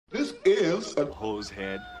is a hose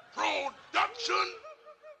head production.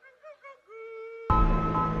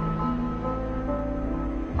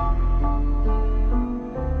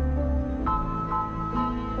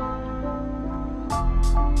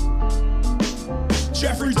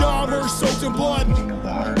 Jeffrey Dahmer soaked in blood.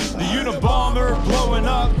 The Unabomber blowing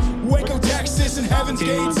up. Waco, Texas, and Heaven's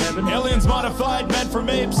Gates. Aliens modified, meant for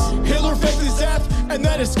mapes. Hitler faked his death and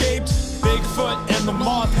then escaped. Bigfoot and the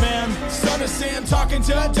Mothman. Son of Sam talking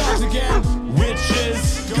to dogs again.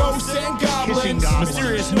 Witches, ghosts, and goblins.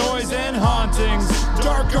 Mysterious noise and hauntings.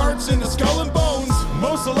 Dark arts in the skull and bones.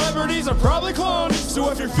 Most celebrities are probably cloned.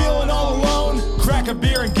 So if you're feeling all alone, crack a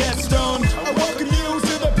beer and get stoned. I welcome you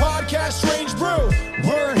to the podcast Strange Brew.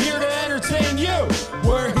 We're here to entertain you.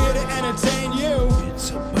 We're here to entertain you.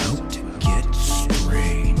 It's about to get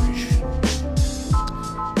strange.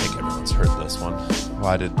 I think everyone's heard this one.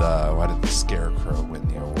 Why did the Scarecrow win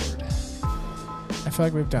the award? I feel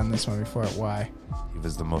like we've done this one before. Why? He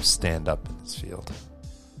was the most stand-up in his field.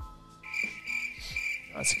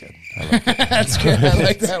 That's good. I like it. That's good. I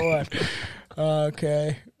like that one.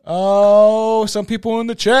 Okay. Oh, some people in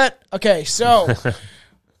the chat. Okay, so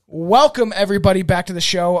welcome everybody back to the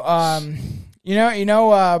show. You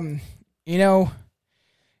know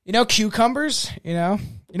cucumbers. You know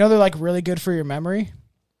they're like really good for your memory.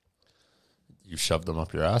 You shoved them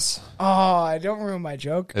up your ass? Oh, I don't ruin my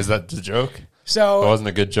joke. Is that the joke? So It wasn't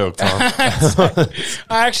a good joke, Tom. I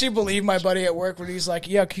actually believe my buddy at work when he's like,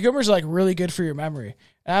 yeah, cucumbers are like really good for your memory.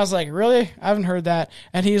 And I was like, really? I haven't heard that.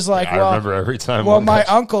 And he's like, I remember every time. Well, my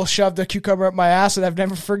uncle shoved a cucumber up my ass and I've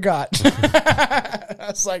never forgot. I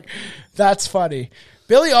was like, that's funny.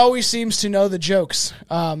 Billy always seems to know the jokes.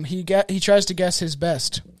 He tries to guess his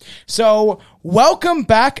best. So welcome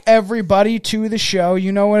back everybody to the show.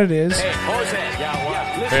 You know what it is. Hey,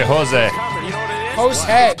 Jose. Host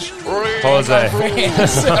Hedge. Jose.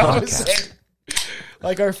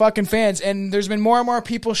 Like our fucking fans. And there's been more and more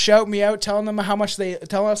people shout me out, telling us how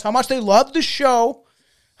much they love the show,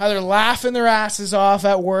 how they're laughing their asses off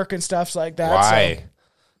at work and stuff like that. Why?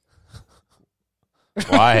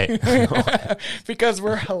 Why? Because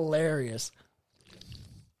we're hilarious.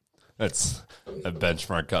 That's a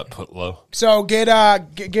benchmark got put low. So give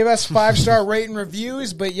us 5-star rating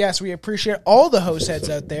reviews. But yes, we appreciate all the host heads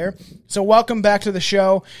out there. So welcome back to the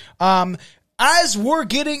show. As we're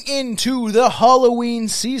getting into the Halloween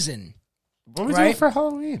season. What are we doing for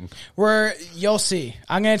Halloween? You'll see.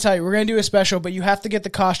 I'm going to tell you, we're going to do a special, but you have to get the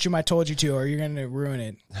costume I told you to, or you're going to ruin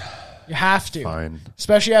it. You have to. Fine.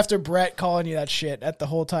 Especially after Brett calling you that shit at the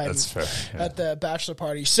whole time. That's fair. Yeah. At the bachelor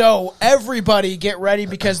party. So everybody get ready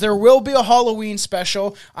because there will be a Halloween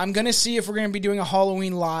special. I'm going to see if we're going to be doing a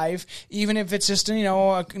Halloween live, even if it's just, an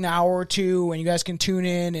hour or two and you guys can tune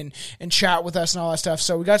in and chat with us and all that stuff.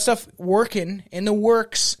 So we got stuff working in the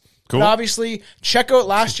works. Cool. But obviously, check out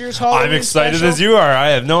last year's Halloween I'm excited special. as you are.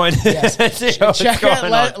 I have no idea. Yes. Check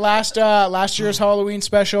out last year's Halloween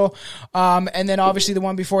special. And then obviously the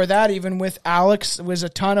one before that, even with Alex, was a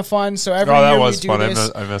ton of fun. So every year that was we do fun.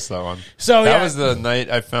 this. I missed that one. So that was the night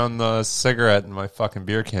I found the cigarette in my fucking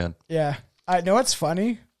beer can. Yeah. I know what's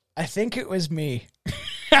funny. I think it was me.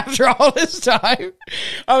 After all this time,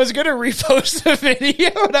 I was going to repost the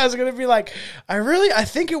video and I was going to be like, I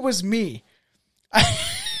think it was me.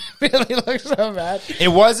 Really looks so bad. It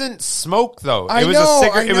wasn't smoke though. It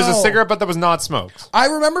was a cigarette, but that was not smoked. I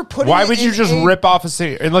remember putting. Why would you just rip off a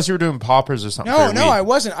cigarette unless you were doing poppers or something? No, I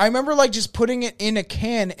wasn't. I remember just putting it in a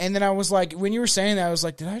can, and then I was like, when you were saying that, I was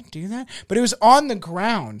like, did I do that? But it was on the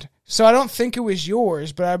ground, so I don't think it was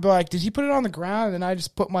yours. But I'd be like, did he put it on the ground? And then I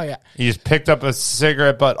just put my. You just picked up a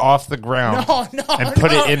cigarette butt off the ground. And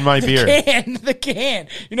put it in my beer. The can.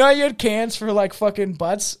 You know how you had cans for fucking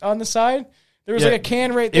butts on the side? There was a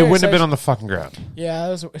can right there. It wouldn't have been on the fucking ground. Yeah,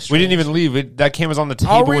 that was strange. We didn't even leave. That can was on the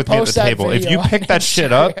table with me at the table. If you pick that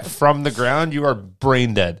shit up from the ground, you are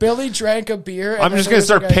brain dead. Billy drank a beer. I'm just going to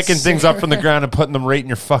start picking things up from the ground and putting them right in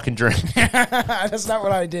your fucking drink. That's not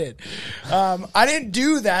what I did. I didn't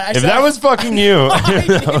do that. That was fucking you. I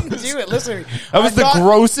didn't do it. Listen, that was the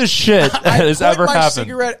grossest shit that has ever happened. I put my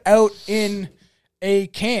cigarette out in a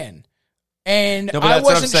can. And no, but I that's what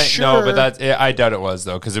I'm wasn't saying. sure. No, but I doubt it was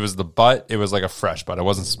though, because it was the butt. It was like a fresh butt. It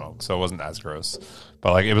wasn't smoked, so it wasn't as gross.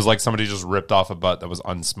 But it was like somebody just ripped off a butt that was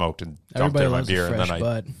unsmoked and dumped it in my beer, and then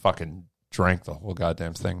I fucking drank the whole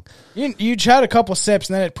goddamn thing. You had a couple sips,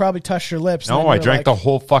 and then it probably touched your lips. No, I drank the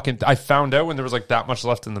whole fucking. I found out when there was that much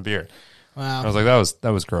left in the beer. Wow. I was like, that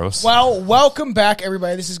was gross. Well, welcome back,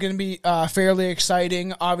 everybody. This is going to be fairly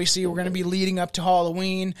exciting. Obviously, we're going to be leading up to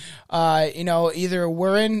Halloween. Either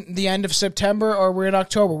we're in the end of September or we're in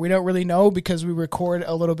October. We don't really know because we record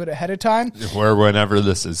a little bit ahead of time. Whenever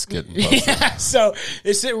this is getting posted. Yeah, so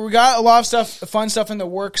we got a lot of fun stuff in the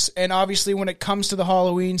works. And obviously, when it comes to the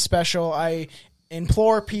Halloween special, I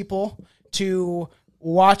implore people to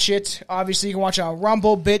watch it. Obviously, you can watch it on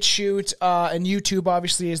Rumble, BitChute, and YouTube.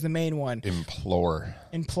 Obviously, is the main one. Implore,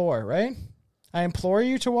 right? I implore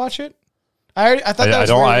you to watch it. I thought that was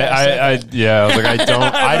I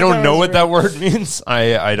don't know what that word means.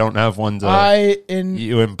 I don't have one to.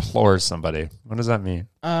 You implore somebody. What does that mean?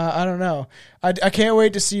 I don't know. I can't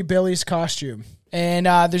wait to see Billy's costume. And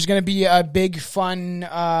there's going to be a big, fun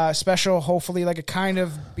special, hopefully, like a kind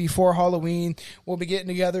of before Halloween. We'll be getting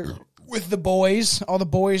together with the boys. All the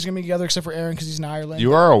boys are going to be together except for Aaron because he's in Ireland.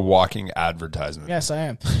 You are a walking advertisement. Yes, I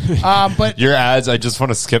am. But your ads, I just want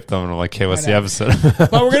to skip them. And I'm like, hey, what's the episode?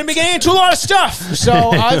 But we're going to be getting into a lot of stuff. So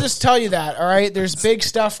I'll just tell you that, all right? There's big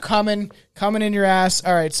stuff coming in your ass.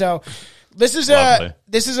 All right, so this is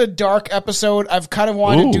a dark episode. I've kind of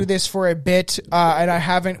wanted to do this for a bit,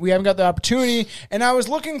 and we haven't got the opportunity. And I was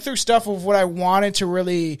looking through stuff of what I wanted to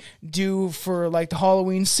really do for like the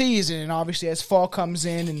Halloween season. And obviously, as fall comes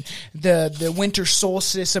in and the winter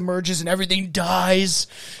solstice emerges and everything dies,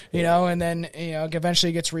 and then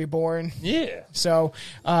eventually gets reborn. Yeah. So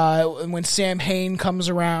when Sam Hain comes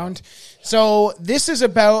around, so this is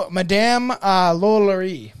about Madame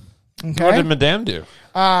LaLaurie. Okay? What did Madame do?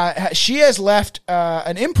 She has left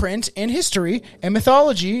an imprint in history and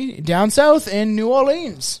mythology down south in New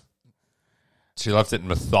Orleans. She left it in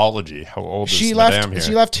mythology. How old is Madame here?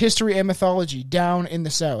 She left history and mythology down in the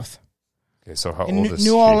south. Okay, so how old is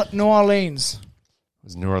New Orleans.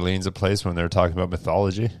 Was New Orleans a place when they were talking about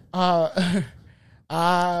mythology? I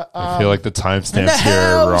feel like the timestamps here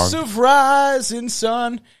are wrong. House of Rising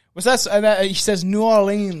Sun. What's that? He says New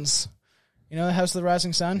Orleans. The House of the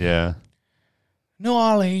Rising Sun? Yeah. New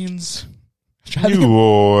Orleans. New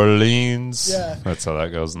Orleans. Yeah. That's how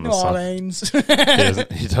that goes in the New song. Orleans.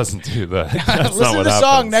 He doesn't do that. That's Listen to the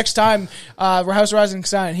song next time. House of the Rising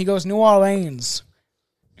Sun. He goes, New Orleans.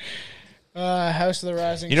 House of the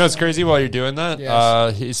Rising Sun. What's crazy while you're doing that?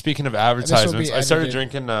 Yes. Speaking of advertisements, I started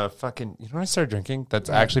drinking fucking... You know what I started drinking? That's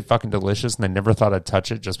actually fucking delicious, and I never thought I'd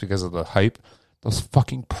touch it just because of the hype. Those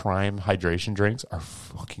fucking Prime hydration drinks are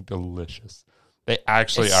fucking delicious. They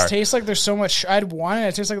actually are. It tastes like there's so much. I'd want it.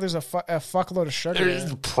 It tastes like there's a fuckload of sugar.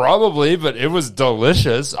 Probably, but it was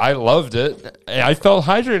delicious. I loved it. I felt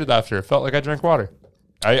hydrated after. It felt like I drank water.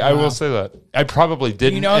 I will say that. I probably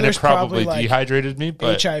didn't, and it probably dehydrated me.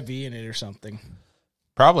 But HIV in it or something.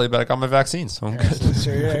 Probably, but I got my vaccine, so I'm good. So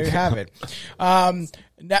there you have it.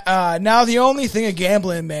 Now the only thing a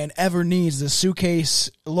gambling man ever needs is a suitcase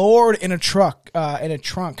lowered in a trunk. I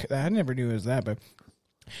never knew it was that, but.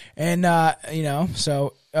 And,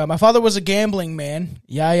 so my father was a gambling man.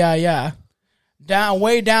 Yeah.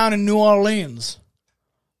 Way down in New Orleans.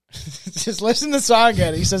 Just listen to the song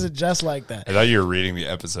again. He says it just like that. I thought you were reading the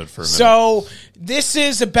episode for a minute. So this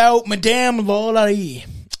is about Madame LaLaurie.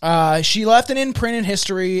 She left an imprint in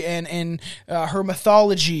history, and her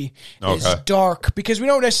mythology is dark because we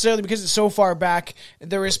don't necessarily, because it's so far back,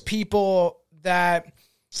 there is people that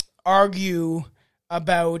argue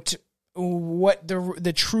about what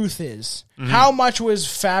the truth is. Mm-hmm. How much was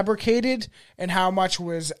fabricated and how much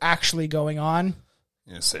was actually going on.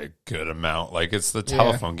 Say a good amount. Like it's the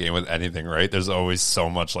telephone game with anything, right? There's always so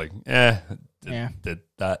much like, did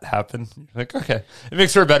that happen? You're like, okay. It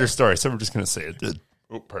makes for a better story, so we're just going to say it did.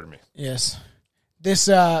 Oh, pardon me. Yes. This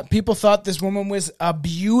people thought this woman was a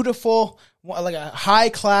beautiful, like a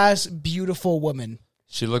high-class, beautiful woman.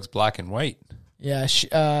 She looks black and white. Yeah,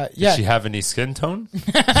 Did she have any skin tone?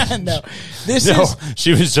 No.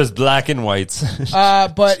 She was just black and white.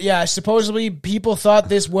 But yeah, supposedly people thought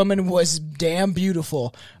this woman was damn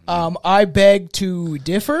beautiful. I beg to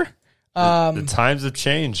differ. The times have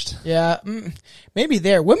changed. Yeah, maybe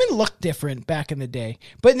there. Women looked different back in the day.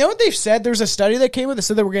 But you know what they've said? There's a study that came with it,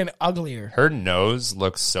 said they were getting uglier. Her nose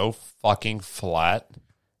looks so fucking flat.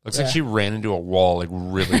 Looks like she ran into a wall like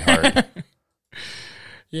really hard.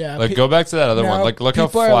 Yeah, like go back to that other one. Like look how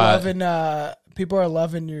flat. People are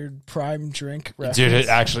loving your Prime drink reference. Dude, it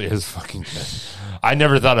actually is fucking good. I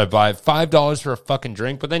never thought I'd buy $5 for a fucking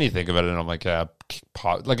drink, but then you think about it, and I'm like, yeah,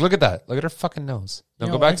 pop. Like look at that. Look at her fucking nose. No,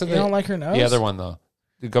 go back to the. You don't like her nose? The other one though.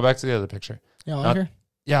 Go back to the other picture. You don't like her?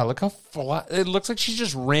 Yeah, look how flat. It looks like she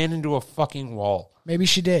just ran into a fucking wall. Maybe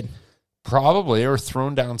she did. Probably, or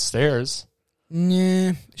thrown downstairs.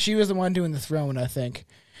 Yeah, she was the one doing the throwing, I think.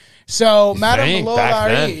 So, Madame Back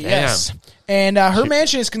LaLaurie, then, yes. And her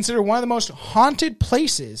mansion is considered one of the most haunted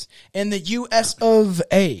places in the U.S. of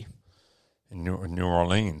A. In New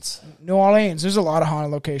Orleans. New Orleans. There's a lot of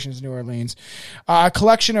haunted locations in New Orleans. A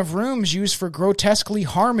collection of rooms used for grotesquely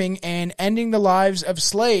harming and ending the lives of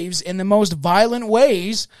slaves in the most violent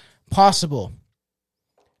ways possible.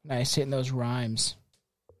 Nice hitting those rhymes.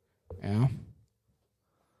 Yeah.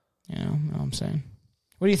 You know what I'm saying?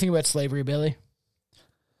 What do you think about slavery, Billy?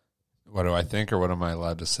 What do I think, or what am I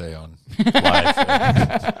allowed to say on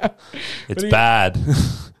live? It's bad.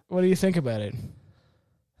 What do you think about it?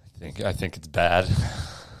 I think it's bad.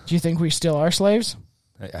 Do you think we still are slaves?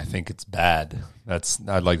 I think it's bad.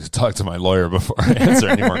 I'd like to talk to my lawyer before I answer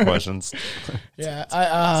any more questions.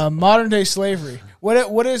 Yeah, modern day slavery. What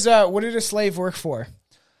did a slave work for?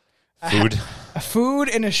 Food. A food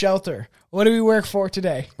and a shelter. What do we work for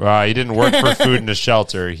today? Well, he didn't work for food and a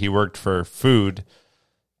shelter. He worked for food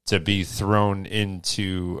to be thrown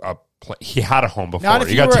into a place. He had a home before. Not if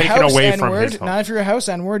he you got were taken a house away N-word. from his home. Not if you're a house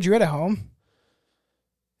N-word, you had a home.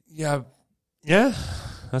 Yeah,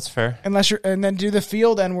 that's fair. And then do the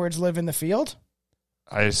field N-words live in the field?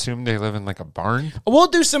 I assume they live in like a barn. We'll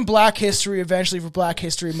do some Black History eventually for Black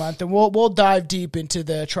History Month, and we'll dive deep into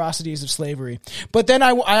the atrocities of slavery. But then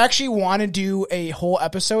I actually want to do a whole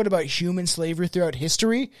episode about human slavery throughout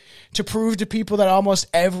history to prove to people that almost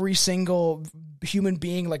every single human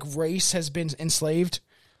being, like race, has been enslaved.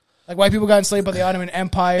 Like white people got enslaved by the Ottoman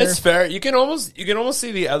Empire. It's fair. You can almost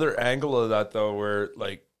see the other angle of that though, where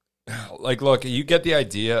like look, you get the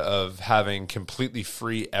idea of having completely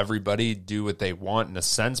free everybody do what they want in a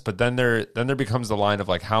sense, but then there becomes the line of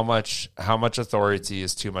like how much authority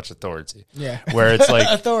is too much authority. Yeah, where it's like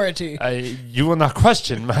authority. You will not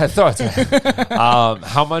question my authority.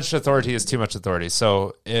 How much authority is too much authority?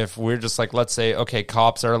 So if we're just like, let's say, okay,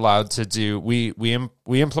 cops are allowed to do. We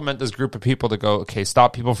implement this group of people to go, okay,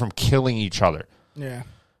 stop people from killing each other. Yeah.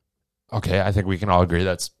 Okay, I think we can all agree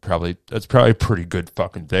that's probably a pretty good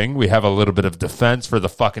fucking thing. We have a little bit of defense for the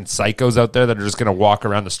fucking psychos out there that are just going to walk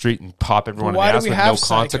around the street and pop everyone in the ass with no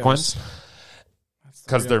consequence.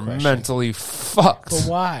 Because they're mentally fucked. But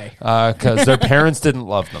why? Because their parents didn't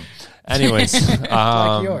love them. Anyways,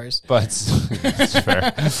 like yours. But it's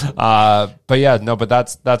fair. But yeah, no, but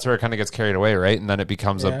that's where it kind of gets carried away, right? And then it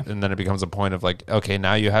becomes a point of like, okay,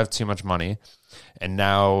 now you have too much money. And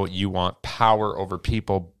now you want power over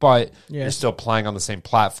people, but you're still playing on the same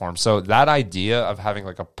platform. So that idea of having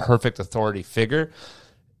like a perfect authority figure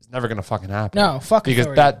is never going to fucking happen. No, fuck because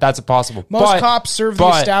authority. that's impossible. Most cops serve the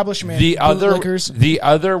establishment. The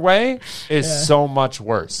other way is so much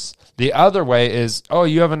worse. The other way is, oh,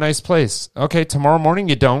 you have a nice place. Okay, tomorrow morning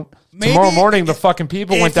you don't. Tomorrow morning, the fucking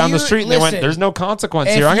people went down the street and they went, there's no consequence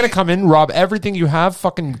here. I'm going to come in, rob everything you have,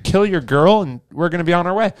 fucking kill your girl, and we're going to be on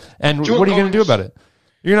our way. And what are you going to do about it?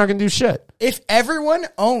 You're not going to do shit. If everyone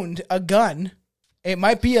owned a gun, it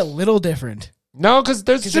might be a little different. No, because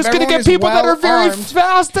there's just going to get people that are very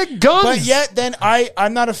fast at guns. But yet, then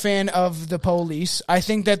I'm not a fan of the police. I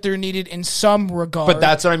think that they're needed in some regard. But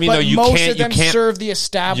that's what I mean, though. You most can't. of them serve the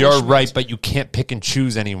establishment. You're right, but you can't pick and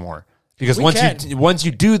choose anymore. Because once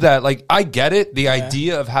you do that, like I get it, the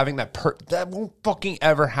idea of having that won't fucking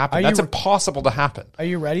ever happen. That's impossible to happen. Are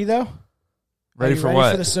you ready though? Ready for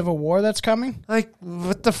what? For the Civil War that's coming? Like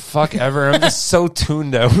what the fuck ever? I'm just so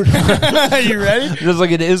tuned out. Are you ready? Just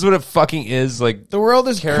like it is what it fucking is. Like the world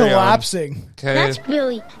is collapsing. Okay. That's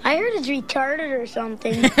Billy. I heard it's retarded or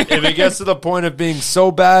something. If it gets to the point of being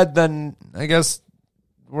so bad, then I guess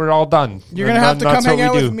we're all done. You're gonna have to come hang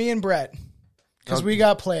out with me and Brett. Because we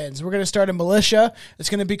got plans. We're going to start a militia. It's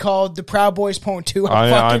going to be called the Proud Boys Point 2.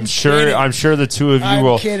 I'm sure the two of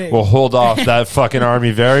you will hold off that fucking army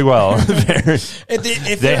very well.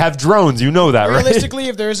 If they have drones, you know that, right? Realistically,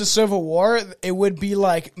 if there's a civil war, it would be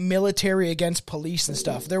like military against police and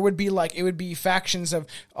stuff. There would be it would be factions of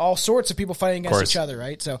all sorts of people fighting against each other,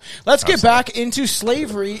 right? So let's get back into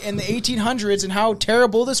slavery in the 1800s and how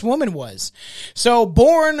terrible this woman was. So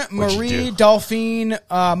born Marie Dauphine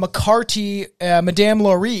McCarty, Madame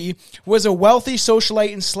LaLaurie was a wealthy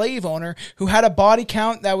socialite and slave owner who had a body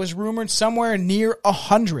count that was rumored somewhere near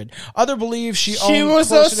 100. Others believe she owned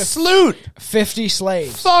was a sloot. 50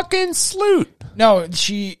 slaves. Fucking sloot. No,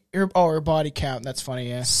 her body count. That's funny.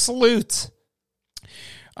 Yeah, sloot.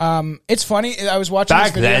 It's funny. I was watching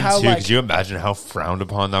back this video then too. Could you imagine how frowned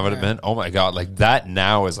upon that would have been? Oh my god! Like that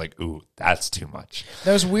now is like, ooh, that's too much.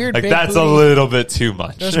 Those weird, like that's a little bit too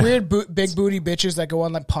much. Those weird big booty bitches that go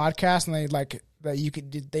on like podcasts and they like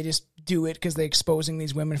that they just do it because they're exposing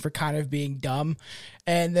these women for kind of being dumb,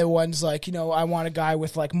 and the ones like I want a guy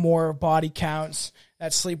with like more body counts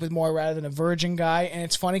that sleep with more rather than a virgin guy. And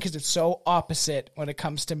it's funny because it's so opposite when it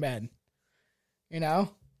comes to men. You know?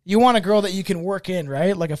 You want a girl that you can work in,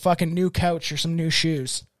 right? Like a fucking new couch or some new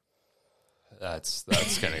shoes. That's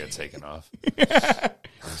gonna get taken off.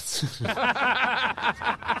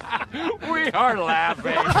 We are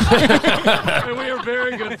laughing. And we are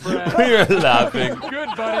very good friends. We are laughing. Good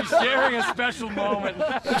buddies, sharing a special moment.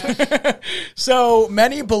 So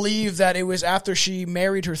many believe that it was after she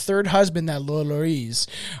married her third husband that LaLaurie's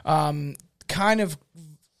kind of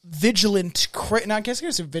vigilant, not guess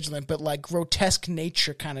it's vigilant, but like grotesque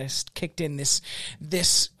nature kind of kicked in.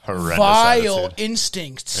 This horrendous vile attitude.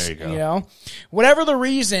 Instincts. There you go. You know, whatever the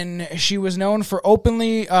reason, she was known for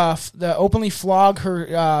openly flog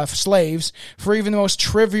her slaves for even the most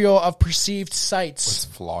trivial of perceived sights. What's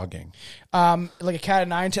flogging? Like a cat of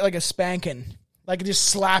nine tails, like a spanking, like just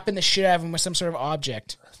slapping the shit out of him with some sort of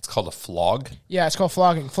object. It's called a flog. Yeah, it's called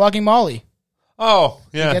flogging. Flogging Molly. Oh,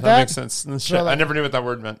 yeah, get that that? makes sense. Shit, I never knew what that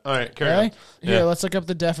word meant. All right, carry on. Here, Yeah. let's look up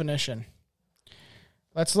the definition.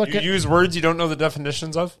 Let's look You at. use words you don't know the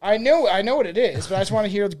definitions of? I know what it is, but I just want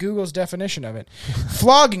to hear Google's definition of it.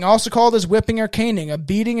 Flogging, also called as whipping or caning, a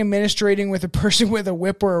beating administrating with a person with a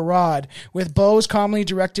whip or a rod, with blows commonly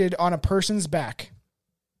directed on a person's back.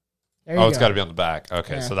 There you It's go. got to be on the back.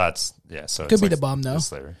 Okay, Yeah. so that's so Could it's be like the bum though.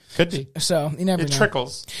 slavery. Could be. So you never It know.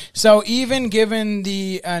 trickles. So even given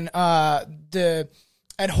the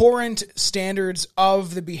abhorrent standards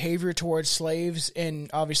of the behavior towards slaves and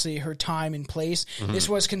obviously her time and place, this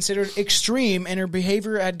was considered extreme, and her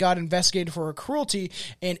behavior had got investigated for her cruelty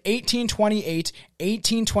in 1828,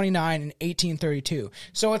 1829, and 1832.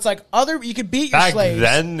 So it's like you could beat your Back slaves.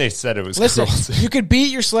 then, they said it was Listen, cruelty. you could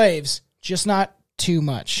beat your slaves, just not too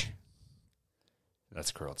much.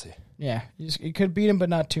 That's cruelty. Yeah, you could beat them, but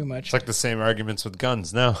not too much. It's like the same arguments with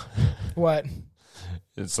guns now. What?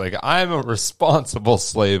 It's like, I'm a responsible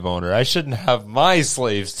slave owner. I shouldn't have my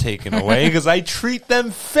slaves taken away because I treat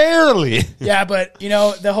them fairly. Yeah, but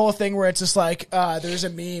the whole thing where it's just like there's a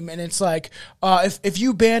meme and it's like if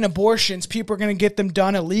you ban abortions, people are gonna get them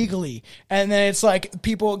done illegally, and then it's like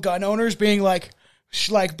gun owners being like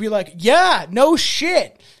yeah, no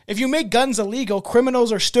shit. If you make guns illegal,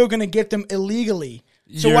 criminals are still gonna get them illegally.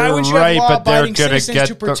 So why You're would you right, have but they're law-abiding gonna citizens get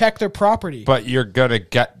to protect their property? But you're going to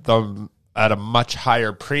get them at a much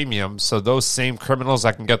higher premium. So those same criminals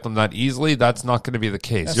that can get them that easily, that's not going to be the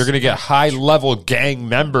case. You're going to get high-level gang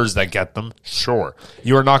members that get them, sure.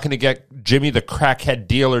 You are not going to get Jimmy the crackhead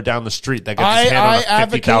dealer down the street that gets his hand on a $50,000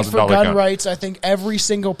 advocate for gun gun. rights. I think every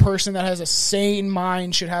single person that has a sane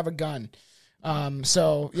mind should have a gun.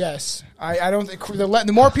 So yes, I don't think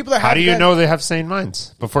the more people that have. How do you know they have sane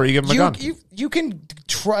minds before you give them a gun? You can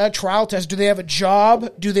trial test. Do they have a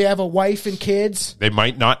job? Do they have a wife and kids? They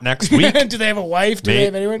might not next week. Do they have a wife? Do they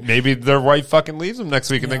have anyone? Maybe their wife fucking leaves them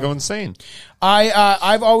next week and they go insane.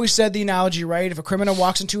 I've always said the analogy, right? If a criminal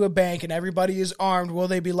walks into a bank and everybody is armed, will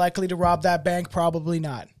they be likely to rob that bank? Probably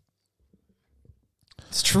not.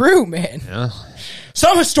 It's true, man. Yeah.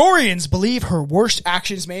 Some historians believe her worst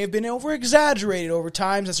actions may have been over-exaggerated over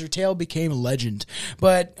time as her tale became a legend.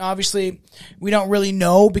 But obviously, we don't really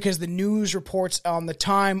know because the news reports on the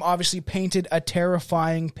time obviously painted a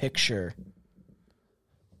terrifying picture.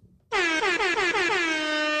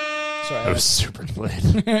 Sorry, It was super late.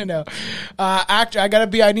 no. I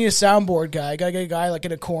need a soundboard guy. I gotta get a guy like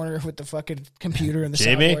in a corner with the fucking computer and the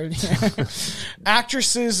Jamie? soundboard.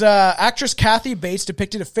 Actress Kathy Bates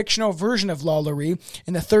depicted a fictional version of LaLaurie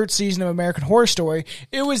in the third season of American Horror Story.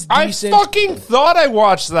 It was decent. I fucking thought I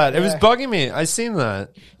watched that. It was bugging me. I seen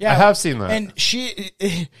that. Yeah, I have seen that. And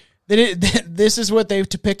this is what they've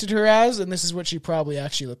depicted her as, and this is what she probably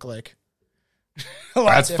actually looked like.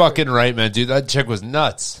 That's fucking right, man, dude. That chick was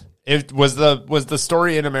nuts. It was the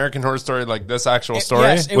story in American Horror Story like this actual story?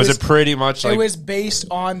 Yes, was it pretty much like it was based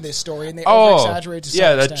on this story, and they over-exaggerated to some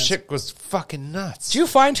yeah, that extent. chick was fucking nuts. Do you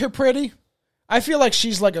find her pretty? I feel like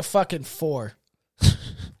she's like a fucking 4.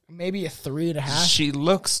 Maybe a 3.5. She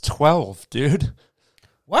looks 12, dude.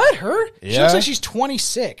 What? Her? She Yeah. looks like she's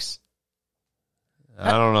 26.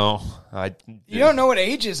 I don't know. You don't know what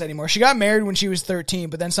age is anymore. She got married when she was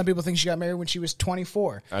 13, but then some people think she got married when she was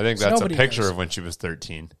 24. I think So that's a nobody picture knows. of when she was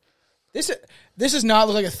 13. This does not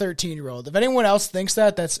look like a 13-year-old. If anyone else thinks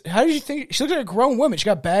that's... How do you think... She looks like a grown woman. She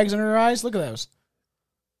got bags under her eyes. Look at those.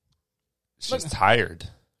 She's tired.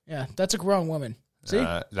 Yeah, that's a grown woman. See?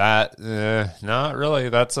 Not really.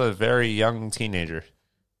 That's a very young teenager.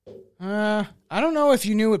 I don't know if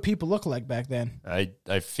you knew what people look like back then.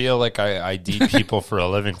 I feel like I ID'd people for a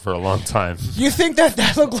living for a long time. You think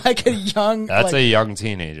that looked like a young... That's like, a young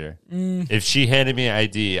teenager. If she handed me an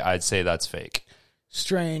ID, I'd say that's fake.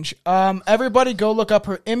 Strange. Everybody go look up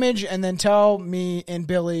her image and then tell me and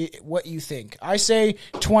Billy what you think. I say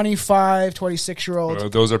 25,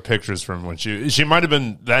 26-year-old. Those are pictures from when she might have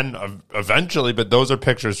been then eventually, but those are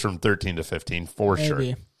pictures from 13 to 15 for Maybe.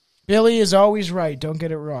 sure. Billy is always right. Don't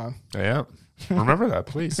get it wrong. Yeah. Remember that,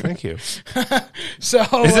 please. Thank you. So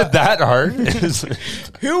is it that hard?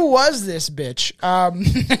 Who was this bitch?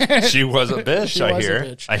 She was a bitch, I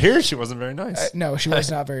hear. I hear she wasn't very nice. No, she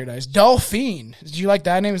was not very nice. Delphine. Did you like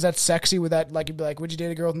that name? Is that sexy with that? Like, you'd be like, would you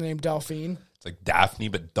date a girl named Delphine? It's like Daphne,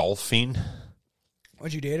 but Dolphine.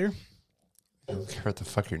 Would you date her? I don't care what the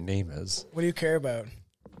fuck your name is. What do you care about?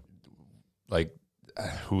 Like,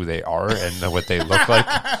 who they are and what they look like.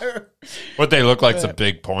 What they look like is a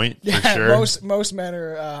big point, for sure. Most men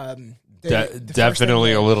are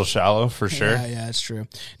definitely a little shallow, for sure. Yeah, it's true.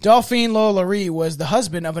 Delphine LaLaurie was the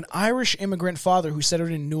husband of an Irish immigrant father who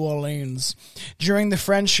settled in New Orleans during the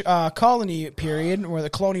French colonial period, where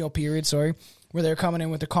they're coming in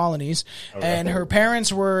with the colonies. Okay. And her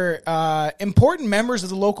parents were important members of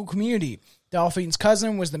the local community. Delphine's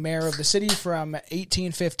cousin was the mayor of the city from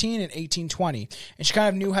 1815 and 1820. And she kind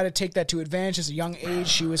of knew how to take that to advantage. At a young age,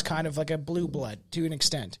 she was kind of like a blue blood to an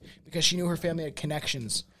extent because she knew her family had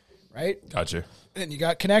connections, right? Gotcha. And you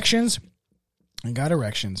got connections and got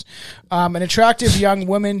erections. An attractive young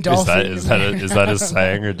woman, Delphine. Is that a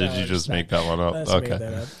saying, or did you just make that one up? Okay. Made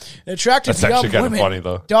that up. An attractive That's young actually kind woman, of funny,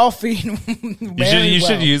 though. Delphine. You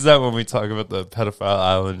should use that when we talk about the pedophile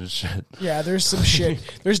island and shit. Yeah, there's some shit.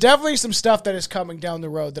 There's definitely some stuff that is coming down the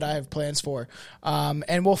road that I have plans for.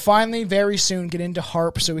 And we'll finally, very soon, get into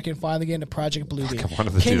HARP so we can finally get into Project Bluebeam. I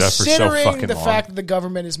wanted to do that for so fucking Considering the long. fact that the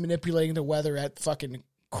government is manipulating the weather at fucking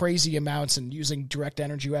crazy amounts and using direct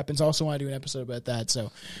energy weapons. Also want to do an episode about that.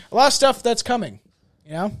 So a lot of stuff that's coming,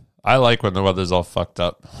 you know? I like when the weather's all fucked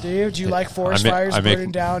up. Do you like forest fires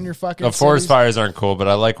burning down your fucking The forest fires aren't cool, but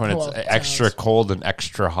I like when Cool. it's extra cold and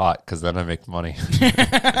extra hot because then I make money.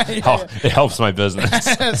 It helps my business.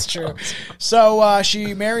 That's true. So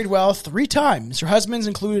she married well 3 times. Her husbands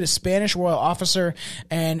included a Spanish royal officer,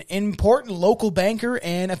 an important local banker,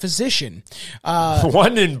 and a physician.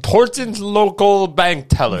 One important local bank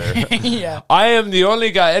teller. Yeah. I am the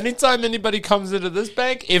only guy. Anytime anybody comes into this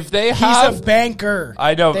bank, if they have... He's a banker.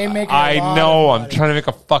 I know. I know. I'm trying to make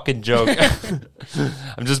a fucking joke.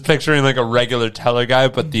 I'm just picturing like a regular teller guy,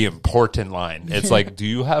 but the important line. It's like, do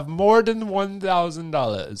you have more than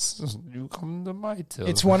 $1,000? You come to my till.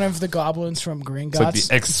 It's one of the goblins from Green It's Gods. like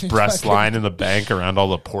the express line in the bank around all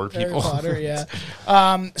the poor people. Harry Potter,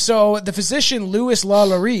 yeah. So the physician Louis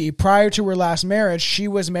LaLaurie, prior to her last marriage, she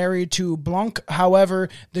was married to Blanc. However,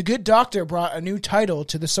 the good doctor brought a new title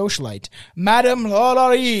to the socialite, Madame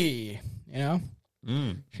LaLaurie. You know?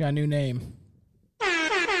 She got a new name.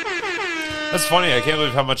 That's funny. I can't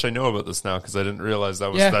believe how much I know about this now because I didn't realize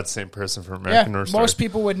that was that same person from American Horror Story. Most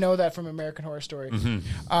people would know that from American Horror Story.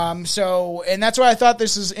 Mm-hmm. And that's why I thought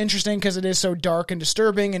this is interesting because it is so dark and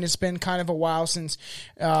disturbing, and it's been kind of a while since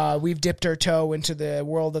we've dipped our toe into the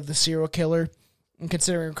world of the serial killer. And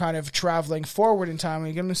considering we're kind of traveling forward in time,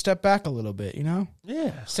 we're going to step back a little bit, you know?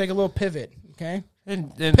 Yeah. Let's take a little pivot, okay?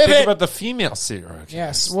 And think about the female serial killer.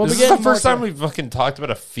 Yes. This is the first time we've fucking talked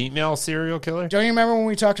about a female serial killer? Don't you remember when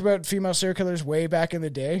we talked about female serial killers way back in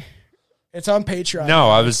the day? It's on Patreon. No,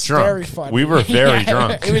 I was drunk. Very funny. We were very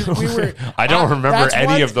drunk. I don't remember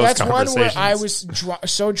any of those conversations. That's one where I was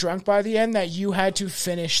so drunk by the end that you had to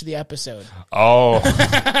finish the episode. Oh.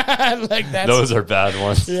 Like those are bad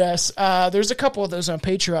ones. Yes. There's a couple of those on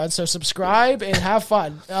Patreon, so subscribe and have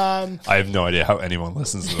fun. I have no idea how anyone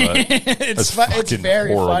listens to that. It's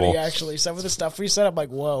very horrible. funny, actually. Some of the stuff we said, I'm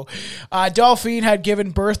like, whoa. Delphine had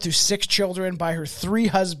given birth to 6 children by her 3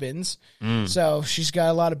 husbands, so she's got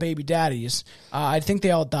a lot of baby daddies. I think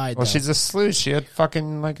they all died. Well, though. she's a sleuth. She had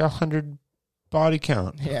fucking like 100 body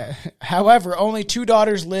count. Yeah. However, only 2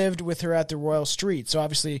 daughters lived with her at the royal street. So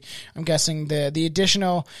obviously, I'm guessing the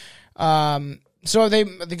additional. So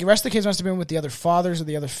the rest of the kids must have been with the other fathers or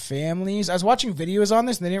the other families. I was watching videos on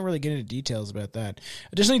this, and they didn't really get into details about that.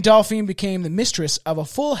 Additionally, Delphine became the mistress of a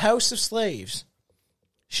full house of slaves.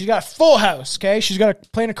 She's got a full house, okay? She's got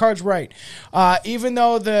playing the cards right. Even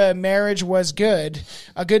though the marriage was good,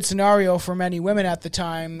 a good scenario for many women at the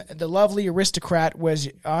time, the lovely aristocrat was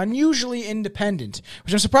unusually independent,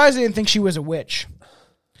 which I'm surprised they didn't think she was a witch.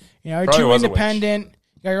 You know, you're Probably too was independent,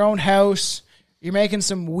 you got your own house, you're making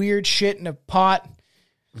some weird shit in a pot.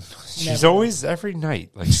 She's always, every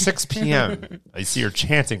night, like 6 p.m., I see her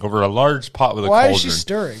chanting over a large pot with a Why cauldron. is she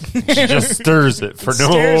stirring? She just stirs it for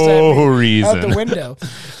no reason. Out the window.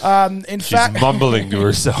 In She's fact, mumbling to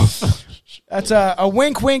herself. That's a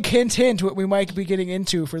wink, wink, hint, hint, what we might be getting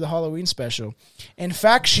into for the Halloween special. In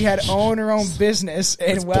fact, she had owned her own business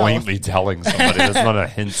and It's wealth. blatantly telling somebody. That's not a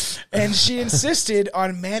hint. And she insisted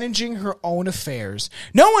on managing her own affairs.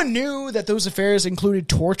 No one knew that those affairs included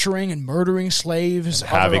torturing and murdering slaves, and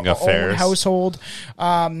having of her affairs. own household.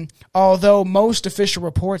 Although most official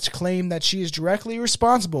reports claim that she is directly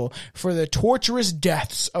responsible for the torturous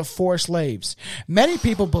deaths of 4 slaves. Many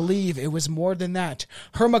people believe it was more than that.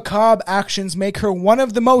 Her macabre actions make her one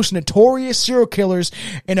of the most notorious serial killers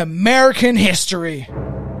in American history.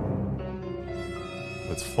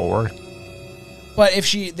 It's 4. But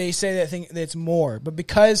if they say that thing, it's more. But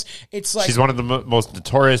because it's like she's one of the most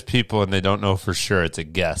notorious people, and they don't know for sure. It's a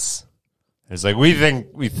guess. It's like we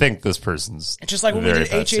think this person's. It's just like when we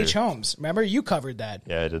did H.H. Holmes. Remember, you covered that.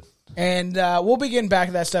 Yeah, I did. And we'll be getting back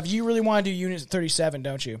to that stuff. You really want to do Unit 37,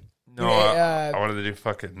 don't you? No, I wanted to do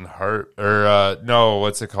fucking Heart or no,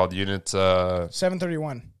 what's it called? Unit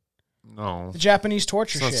 731. No, the Japanese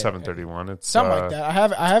torture it's not shit. 731. It's something like that. I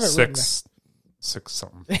have it written. 6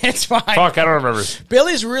 something. It's fine. Fuck, I don't remember.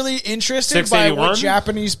 Billy's really interested by what 681?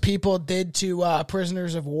 Japanese people did to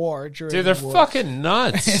prisoners of war during Dude, they're the war. fucking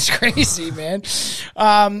nuts. It's crazy, man.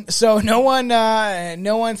 So no one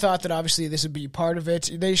thought that obviously this would be part of it.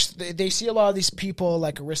 They see a lot of these people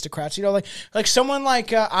like aristocrats, you know, like someone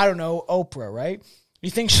like I don't know, Oprah, right? You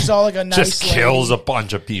think she's all like a nice just kills lady. a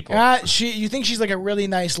bunch of people. You think she's like a really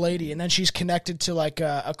nice lady, and then she's connected to like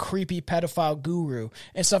a creepy pedophile guru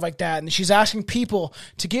and stuff like that. And she's asking people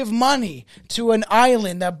to give money to an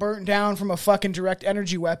island that burnt down from a fucking direct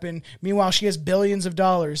energy weapon. Meanwhile, she has billions of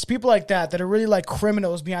dollars. People like that are really like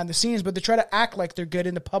criminals behind the scenes, but they try to act like they're good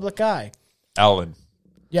in the public eye. Ellen.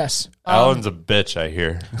 Yes. Ellen's a bitch, I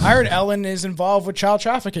hear. I heard Ellen is involved with child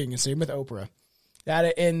trafficking, and same with Oprah.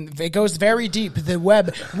 And it goes very deep. The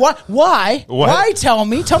web. What? Why? What? Why? Tell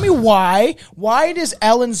me why. Why does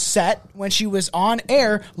Ellen's set when she was on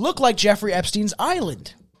air look like Jeffrey Epstein's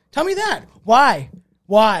island? Tell me that. Why?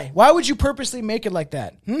 Why would you purposely make it like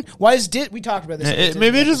that? Why is we talked about this?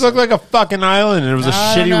 Maybe it just looked like a fucking island, and it was a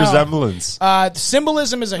shitty resemblance.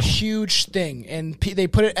 Symbolism is a huge thing, and they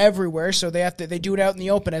put it everywhere. So they do it out in the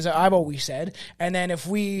open, as I've always said. And then if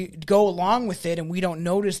we go along with it and we don't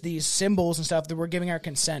notice these symbols and stuff, then we're giving our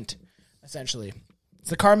consent. Essentially, it's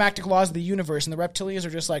the karmatic laws of the universe, and the reptilians are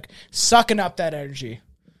just like sucking up that energy.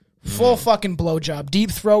 Full fucking blowjob,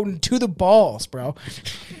 deep throat and to the balls, bro.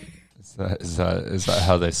 Is that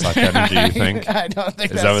how they suck energy, you think? I don't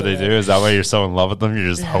think Is that what they do? Is that why you're so in love with them? You're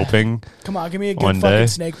just hoping? Come on, give me a good fucking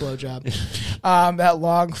snake blowjob. That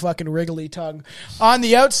long fucking wriggly tongue. On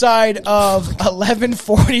the outside of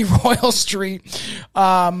 1140 Royal Street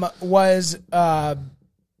was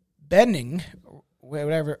Benning.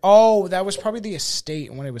 Whatever. Oh, that was probably the estate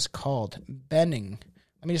and what it was called. Benning.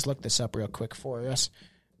 Let me just look this up real quick for us.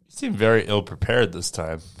 You seem very ill-prepared this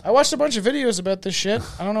time. I watched a bunch of videos about this shit.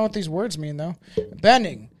 I don't know what these words mean, though.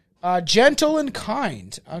 Benning. Gentle and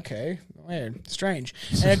kind. Okay. Weird. Strange.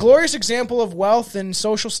 And a glorious example of wealth and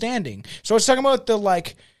social standing. So it's talking about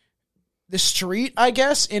the street, I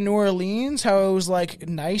guess, in New Orleans, how it was, like,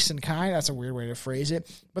 nice and kind. That's a weird way to phrase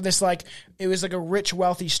it. But it was like a rich,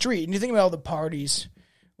 wealthy street. And you think about all the parties.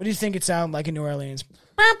 What do you think it sounded like in New Orleans?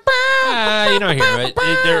 You don't hear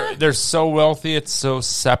it. They're so wealthy, it's so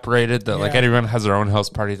separated that like everyone has their own house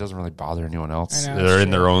party. It doesn't really bother anyone else. They're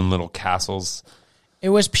in their own little castles. It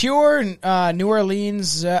was pure New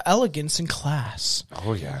Orleans elegance and class.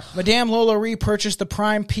 Oh, yeah. Madame LaLaurie purchased the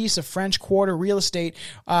prime piece of French Quarter real estate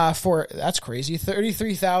for, that's crazy,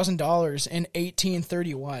 $33,000 in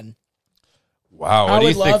 1831. Wow, what do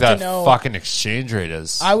you think that fucking exchange rate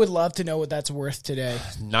is? I would love to know what that's worth today.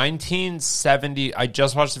 1970, I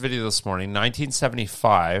just watched the video this morning.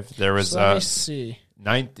 1975, there was... let me see.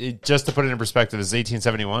 Just to put it in perspective, is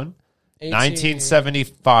 1871?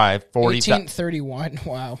 1975, 1831,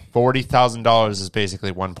 wow. $40,000 is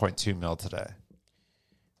basically 1.2 mil today.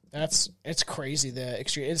 It's crazy, the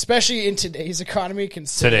extreme, especially in today's economy.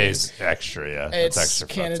 Today's extra, yeah. It's extra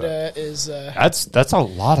Canada is that's a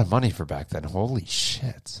lot of money for back then. Holy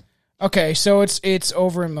shit. Okay, so it's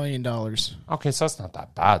over $1 million. Okay, so that's not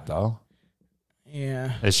that bad though.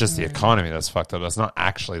 Yeah, it's just the economy that's fucked up. That's not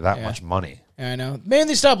actually that much money. I know. Maybe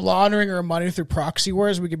they stop laundering our money through proxy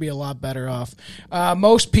wars. We could be a lot better off.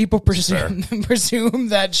 Most people presume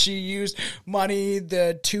that she used money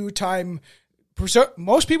the 2-time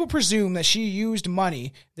Most people presume that she used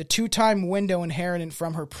money, the 2-time window inherited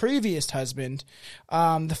from her previous husband.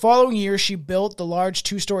 The following year, she built the large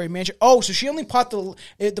 2-story mansion. Oh, so she only bought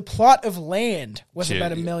the plot of land was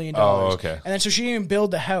about $1 million. Oh, okay. And then so she didn't even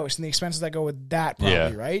build the house and the expenses that go with that,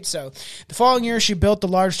 probably, right? So the following year, she built the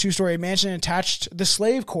large 2-story mansion and attached the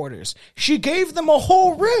slave quarters. She gave them a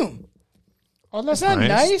whole room. Oh, that's Isn't that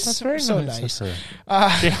nice? That's very so nice.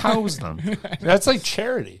 They house them. That's like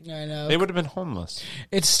charity. I know. They would have been homeless.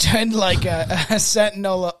 It stood like a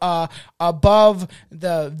sentinel above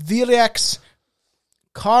the Virex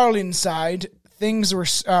Carlin side. Things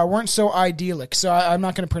weren't so idyllic, so I'm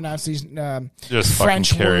not going to pronounce these Just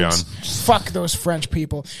French carry words. on. Fuck those French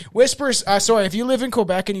people. Whispers. Sorry, if you live in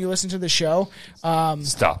Quebec and you listen to the show,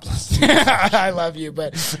 Stop listening. I love you,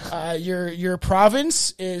 but your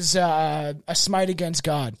province is a smite against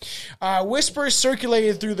God. Whispers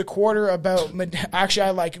circulated through the quarter about. Actually, I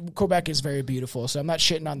like Quebec is very beautiful, so I'm not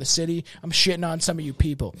shitting on the city. I'm shitting on some of you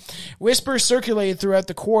people. Whispers circulated throughout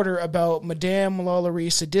the quarter about Madame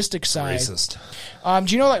LaLaurie's sadistic side. Racist.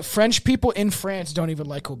 Do you know that French people in France don't even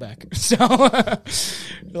like Quebec? So they're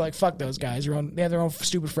like, fuck those guys. They have their own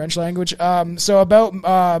stupid French language. So about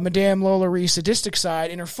Madame LaLaurie's sadistic side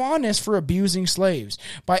and her fondness for abusing slaves.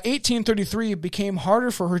 By 1833, it became harder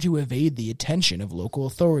for her to evade the attention of local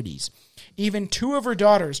authorities. Even 2 of her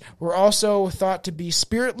daughters were also thought to be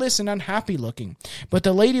spiritless and unhappy looking. But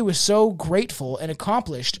the lady was so grateful and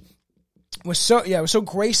accomplished was so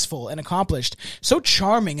graceful and accomplished, so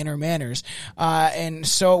charming in her manners, and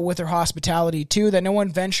so with her hospitality too, that no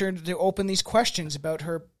one ventured to open these questions about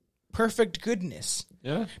her perfect goodness.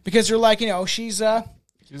 Yeah, because they're like, she's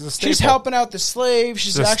helping out the slaves.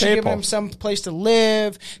 She's actually giving them some place to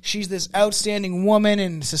live. She's this outstanding woman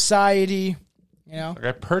in society. Like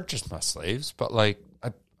I purchased my slaves, but like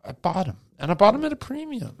I bought them, and I bought them at a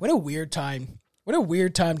premium. What a weird time! What a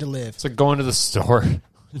weird time to live. It's like going to the store.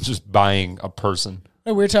 Just buying a person.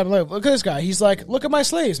 A weird time to live. Look at this guy. He's like, look at my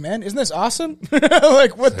slaves, man. Isn't this awesome?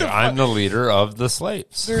 Like, what the fuck? I'm the leader of the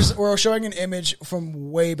slaves. We're showing an image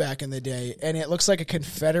from way back in the day, and it looks like a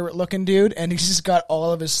Confederate-looking dude, and he's just got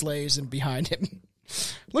all of his slaves behind him.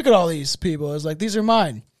 Look at all these people. It's like, these are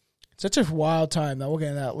mine. Such a wild time, though. We'll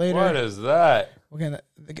get into that later. What is that? We're gonna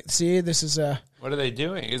see, this is What are they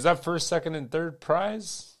doing? Is that first, second, and third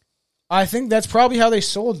prize? I think that's probably how they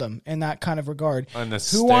sold them in that kind of regard.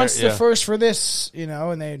 Who wants the first for this?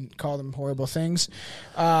 And they call them horrible things.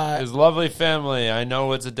 His lovely family. I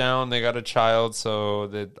know it's down. They got a child, so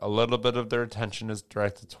that a little bit of their attention is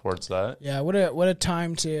directed towards that. Yeah, what a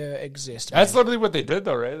time to exist. That's literally what they did,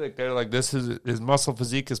 though, right? Like they're like, this is his muscle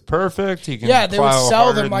physique is perfect. He can they would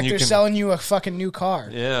sell them like they're selling you a fucking new car.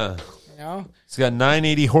 Yeah, he's got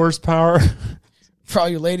 980 horsepower. For all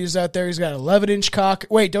you ladies out there, he's got an 11-inch cock.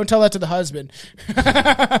 Wait, don't tell that to the husband.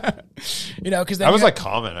 Because that was like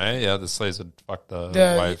common, eh? Yeah, the slaves would fuck the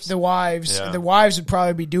wives. The wives would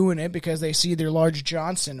probably be doing it because they see their large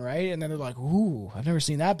Johnson, right? And then they're like, "Ooh, I've never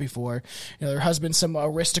seen that before." Their husband's some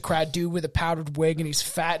aristocrat dude with a powdered wig, and he's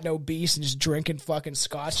fat and obese and just drinking fucking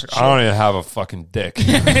scotch. I don't even have a fucking dick.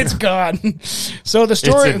 It's gone. So the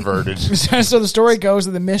story it's inverted. So the story goes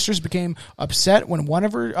that the mistress became upset when one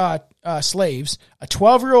of her slaves, a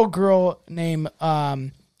 12-year-old girl named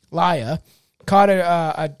Laya, caught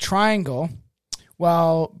a triangle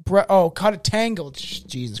caught a tangle.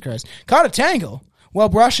 Jesus Christ. Caught a tangle while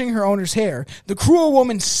brushing her owner's hair. The cruel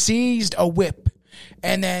woman seized a whip,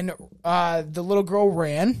 and then the little girl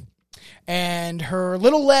ran, and her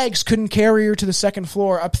little legs couldn't carry her to the second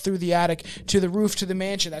floor, up through the attic to the roof to the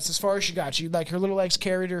mansion. That's as far as she got. Her little legs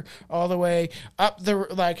carried her all the way up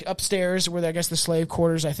upstairs where I guess the slave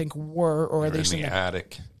quarters I think were, or at least in the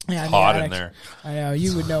attic. Yeah, hot in there. I know,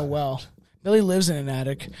 you would know well. Billy lives in an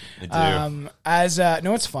attic. I do.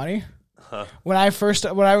 Know what's funny? Huh. When I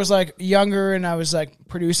was like younger and I was like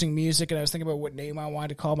producing music and I was thinking about what name I wanted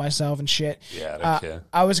to call myself and shit. Yeah,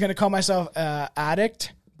 I was gonna call myself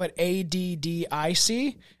Addict, but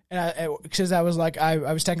ADDIC. And because I was like,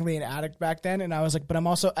 I was technically an addict back then, and I was like, but I'm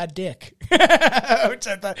also a dick. Which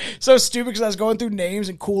I thought so stupid because I was going through names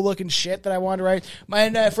and cool looking shit that I wanted to write.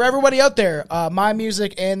 And for everybody out there, my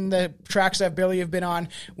music and the tracks that Billy have been on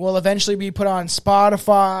will eventually be put on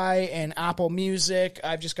Spotify and Apple Music.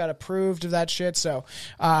 I've just got approved of that shit. So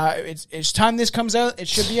it's time this comes out. It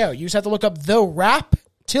should be out. You just have to look up The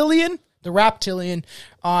Raptillion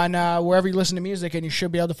on wherever you listen to music, and you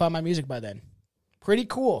should be able to find my music by then. Pretty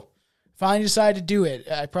cool. Finally decided to do it.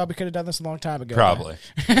 I probably could have done this a long time ago. Probably.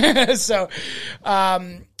 So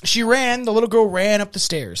the little girl ran up the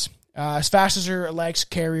stairs. as fast as her legs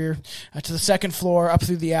carry her to the second floor, up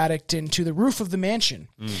through the attic, and to the roof of the mansion.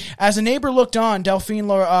 As a neighbor looked on, Delphine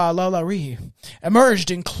LaLaurie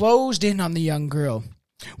emerged and closed in on the young girl.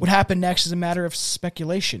 What happened next is a matter of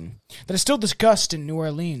speculation that is still discussed in New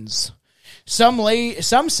Orleans. Some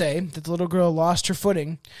say that the little girl lost her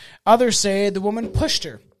footing. Others say the woman pushed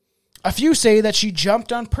her. A few say that she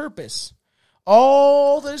jumped on purpose.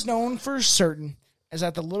 All that is known for certain is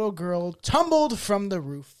that the little girl tumbled from the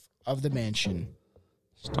roof of the mansion.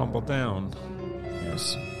 She tumbled down.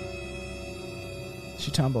 Yes.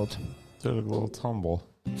 She tumbled. Did a little tumble.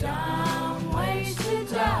 Dumb ways to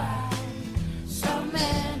die. So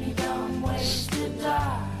many dumb ways to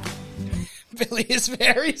die. Billy is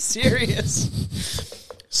very serious.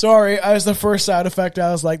 Sorry, as the first sound effect,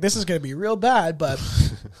 I was like, this is going to be real bad, but...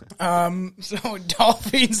 So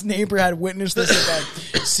Dolphine's neighbor had witnessed this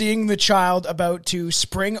event. Seeing the child about to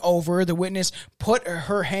spring over, the witness put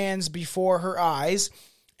her hands before her eyes,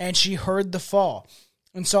 and she heard the fall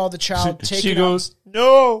and saw the child take. She goes,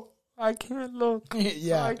 "No, I can't look.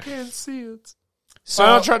 Yeah, I can't see it. So I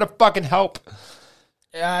don't try to fucking help."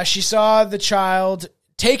 She saw the child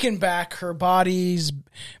taken back, her body's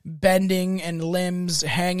bending and limbs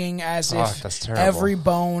hanging as if every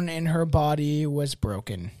bone in her body was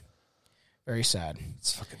broken. Very sad.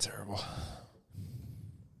 It's fucking terrible.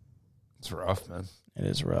 It's rough, man. It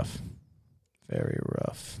is rough. Very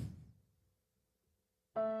rough.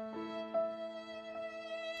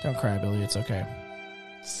 Don't cry, Billy. It's okay.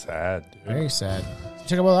 Sad, dude. Very sad.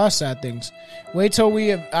 Talk about a lot of sad things. Wait till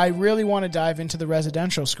I really want to dive into the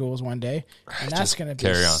residential schools one day, and that's going to be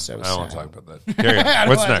carry on. So I don't sad. want to talk about that. Carry on. I don't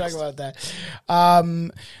What's want next? to talk about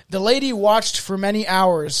that. The lady watched for many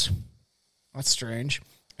hours. That's strange.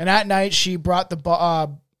 And at night, she brought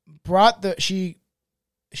the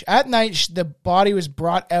at night the body was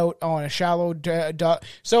brought out on a shallow.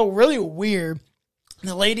 So really weird.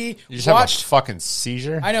 The lady You just watched. have a fucking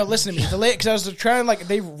seizure? I know. Listen to me. The lady, because I was trying to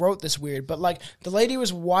they wrote this weird, but the lady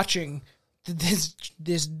was watching this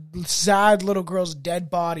sad little girl's dead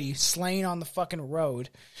body slain on the fucking road,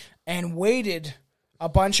 and waited a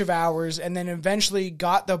bunch of hours, and then eventually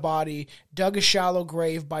got the body, dug a shallow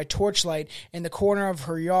grave by torchlight in the corner of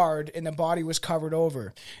her yard, and the body was covered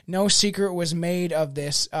over. No secret was made of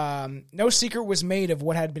this. No secret was made of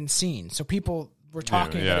what had been seen. So people were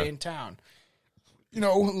talking about it in town. You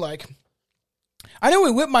know, I know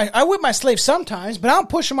I whip my slaves sometimes, but I don't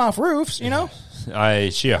push them off roofs, you know?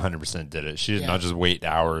 She 100% did it. She did not just wait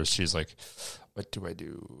hours. She's like, what do I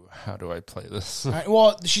do? How do I play this?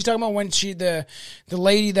 Well, she's talking about when the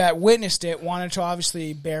lady that witnessed it wanted to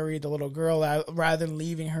obviously bury the little girl out, rather than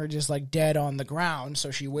leaving her just dead on the ground. So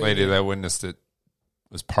she waited. Lady that witnessed it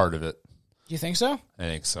was part of it. You think so? I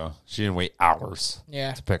think so. She didn't wait hours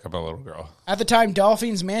to pick up a little girl. At the time,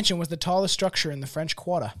 Delphine's mansion was the tallest structure in the French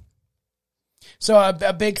Quarter. So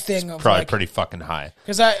a big thing. It's probably pretty fucking high.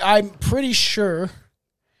 Because I'm pretty sure,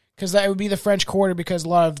 because that would be the French Quarter, because a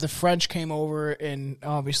lot of the French came over and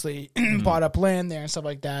obviously bought up land there and stuff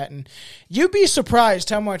like that. And you'd be surprised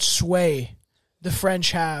how much sway the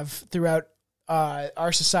French have throughout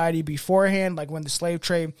our society beforehand, like when the slave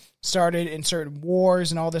trade started in certain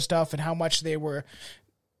wars and all this stuff, and how much they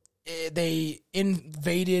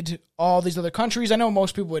invaded all these other countries. I know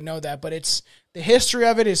most people would know that, but the history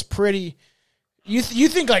of it is pretty. You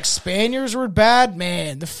think Spaniards were bad?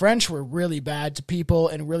 Man, the French were really bad to people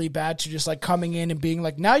and really bad to just coming in and being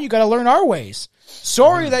now you got to learn our ways.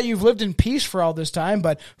 Sorry that you've lived in peace for all this time,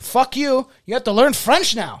 but fuck you. You have to learn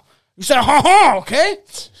French now. You said okay?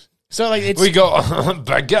 So we go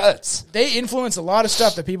baguettes. They influence a lot of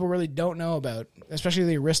stuff that people really don't know about, especially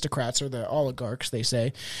the aristocrats or the oligarchs, they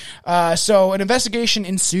say. So an investigation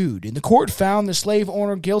ensued, and the court found the slave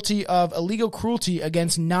owner guilty of illegal cruelty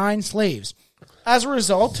against 9 slaves. As a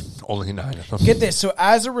result, only 9 of them. Get this. So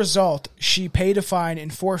as a result, she paid a fine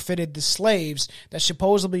and forfeited the slaves that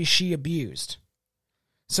supposedly she abused.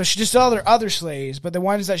 So she just saw their other slaves, but the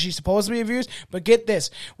ones that she supposedly abused. But get this.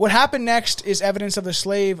 What happened next is evidence of the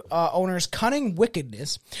slave owner's cunning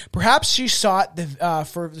wickedness. Perhaps she sought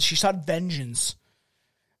vengeance.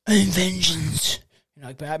 Vengeance.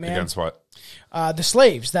 Like Batman. Against what? The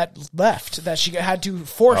slaves that left, that she had to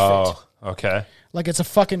forfeit. Oh, okay. Like it's a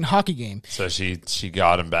fucking hockey game. So she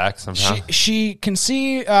got him back somehow? She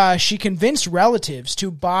convinced relatives to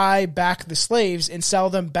buy back the slaves and sell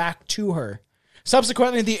them back to her.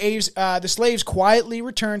 Subsequently, the slaves quietly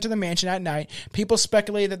returned to the mansion at night. People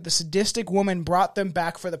speculate that the sadistic woman brought them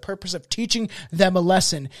back for the purpose of teaching them a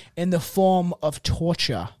lesson in the form of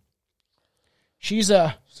torture. She's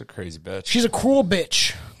a crazy bitch. She's a cruel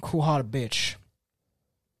bitch. Cruel-hearted bitch.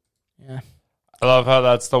 Yeah. I love how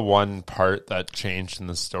that's the one part that changed in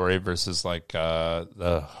the story versus like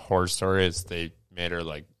the horror story is they made her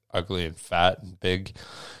like ugly and fat and big.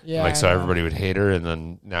 Yeah, like so everybody would hate her, and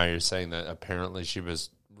then now you're saying that apparently she was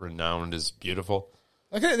renowned as beautiful.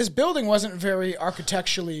 Like this building wasn't very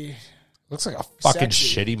architecturally. Looks like a fucking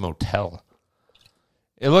sexy. shitty motel.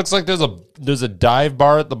 It looks like there's a dive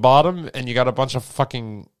bar at the bottom, and you got a bunch of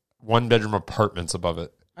fucking 1-bedroom apartments above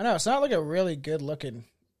it. I know it's not like a really good looking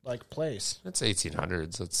like place. It's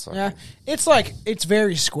 1800s. It's Yeah, it's like it's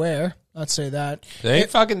very square. Let's say that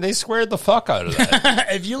they squared the fuck out of that.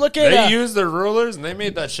 if you look at They used their rulers and they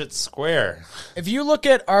made that shit square. if you look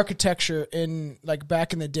at architecture in like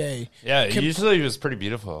back in the day, Yeah, usually it was pretty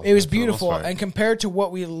beautiful. it was for the most beautiful, part. and compared to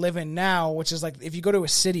what we live in now, which is like if you go to a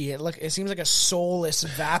city, it seems like a soulless,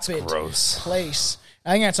 vapid gross place.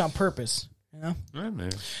 I think that's on purpose. You know? Yeah,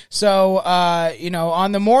 maybe. So,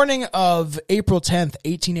 on the morning of April 10th,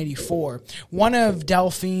 1884, one of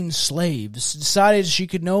Delphine's slaves decided she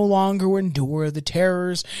could no longer endure the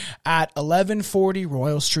terrors at 1140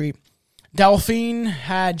 Royal Street. Delphine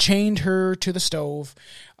had chained her to the stove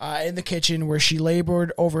in the kitchen where she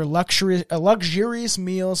labored over luxurious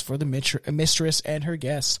meals for the mistress and her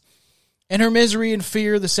guests. In her misery and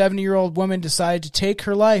fear, the 70-year-old woman decided to take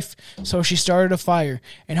her life, so she started a fire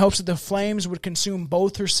in hopes that the flames would consume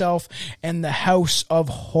both herself and the house of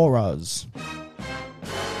horrors.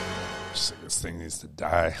 This thing needs to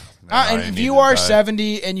die. And if you are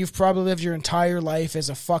 70 and you've probably lived your entire life as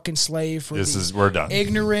a fucking slave for we're done.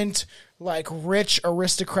 Ignorant, like rich,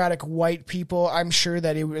 aristocratic white people, I'm sure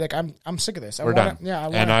that it would like I'm sick of this. We're done. Yeah,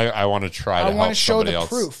 I want to try to help show somebody the else.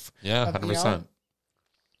 proof. Yeah, 100%.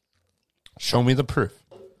 Show me the proof.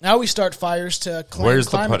 Now we start fires to claim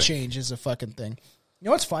climate change is a fucking thing. You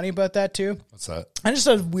know what's funny about that too? What's that? I just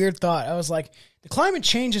had a weird thought. I was like, the climate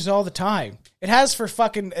changes all the time. It has for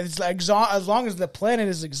fucking it's like as long as the planet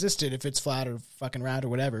has existed, if it's flat or fucking round or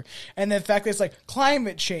whatever. And the fact that it's like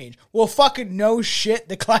climate change. Well, fucking no shit.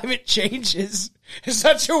 The climate changes. It's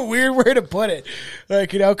such a weird way to put it.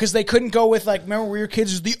 Like, because they couldn't go with, like, remember when we were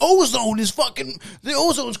kids, the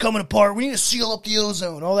ozone's coming apart. We need to seal up the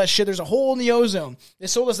ozone. All that shit. There's a hole in the ozone. They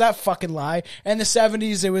sold us that fucking lie. And in the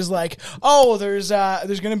 70s, it was like, oh, there's going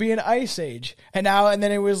to be an ice age. And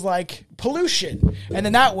then it was like pollution. And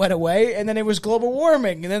then that went away. And then it was global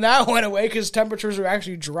warming. And then that went away because temperatures are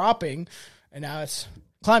actually dropping. And now it's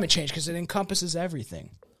climate change because it encompasses everything.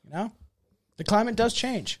 The climate does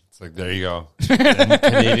change. It's like, there you go. And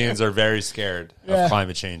Canadians are very scared of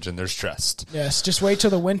climate change, and they're stressed. Yes, just wait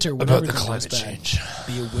till the winter. About the climate change.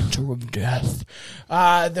 Be a winter of death.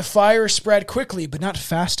 The fire spread quickly, but not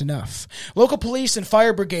fast enough. Local police and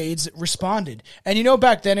fire brigades responded. And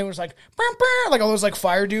back then it was like, burr, burr, like all those like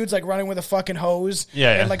fire dudes like running with a fucking hose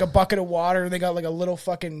and like a bucket of water. And they got like a little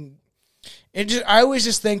fucking... I always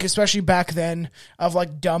just think, especially back then, of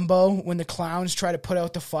like Dumbo when the clowns try to put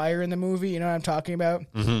out the fire in the movie. You know what I'm talking about?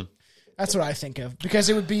 Mm-hmm. That's what I think of because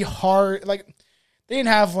it would be hard. Like they didn't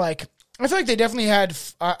have like. I feel like they definitely had.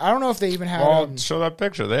 I don't know if they even had. Well, show that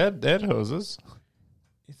picture. They had hoses.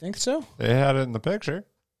 You think so? They had it in the picture.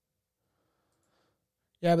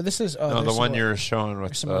 Yeah, but this is the one you're showing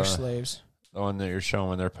with some more slaves. The one that you're showing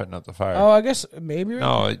when they're putting out the fire. Oh, I guess maybe.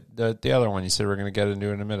 No, the other one you said we're going to get into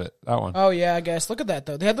in a minute. That one. Oh, yeah, I guess. Look at that,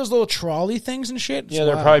 though. They had those little trolley things and shit.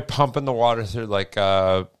 They're probably pumping the water through like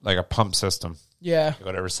a pump system. Yeah.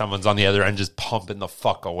 Whatever. Someone's on the other end just pumping the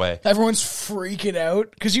fuck away. Everyone's freaking out.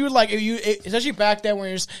 Because you would like, especially back then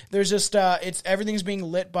where there's just, everything's being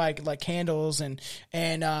lit by like candles and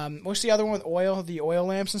what's the other one with oil? The oil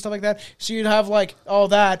lamps and stuff like that. So you'd have like all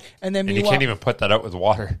that. And then you can't even put that out with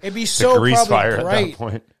water. It'd be so grease fire bright. At that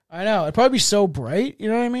point. I know. It'd probably be so bright. You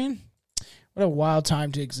know what I mean? What a wild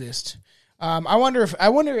time to exist. I wonder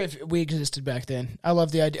if we existed back then. I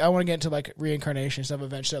love the idea. I want to get into like reincarnation stuff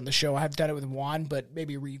eventually on the show. I have done it with Juan, but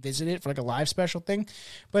maybe revisit it for like a live special thing.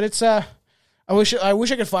 But it's I wish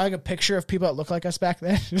I could find like a picture of people that look like us back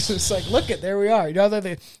then. It's like, look at there we are.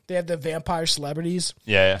 That they have the vampire celebrities.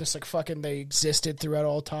 Yeah. Just like fucking they existed throughout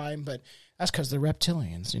all time, but that's because they're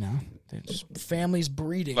reptilians. They're just families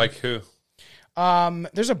breeding. Like who?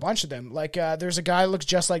 There's a bunch of them. Like, there's a guy that looks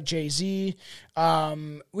just like Jay-Z.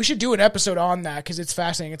 We should do an episode on that because it's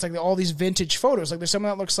fascinating. It's like all these vintage photos. Like, there's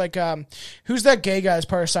someone that looks like, who's that gay guy as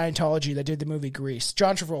part of Scientology that did the movie Grease?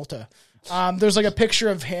 John Travolta. There's like a picture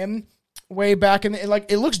of him way back in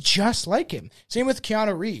it looks just like him. Same with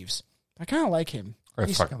Keanu Reeves. I kind of like him. I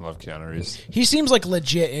fucking love Keanu Reeves. He seems like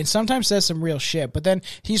legit and sometimes says some real shit, but then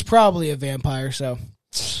he's probably a vampire, so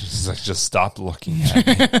She's like, just stop looking at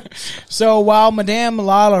me. So while Madame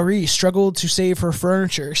LaLaurie struggled to save her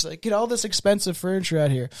furniture, she's like, get all this expensive furniture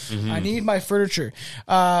out here. I need my furniture.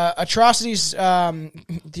 Atrocities,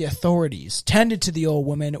 the authorities tended to the old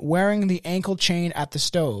woman wearing the ankle chain at the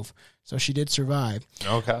stove. So she did survive.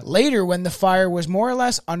 Okay. Later, when the fire was more or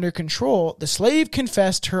less under control, the slave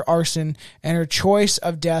confessed her arson and her choice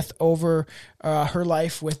of death over her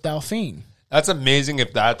life with Delphine. That's amazing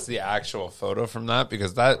if that's the actual photo from that,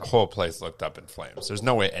 because that whole place looked up in flames. There's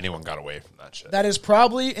no way anyone got away from that shit. That is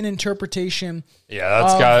probably an interpretation.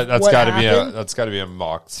 Yeah, that's got to be a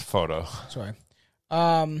mocked photo. Sorry.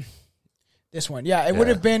 This one. Yeah, it would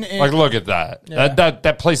have been like, look at that. Yeah.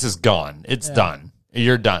 That place is gone. It's done.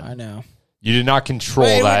 You're done. I know. You did not control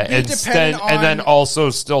that, and then also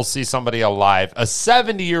still see somebody alive, a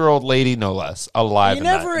 70-year-old lady, no less, alive. You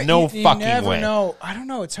never way. Know. I don't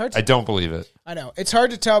know. It's hard. I don't believe it. I know it's hard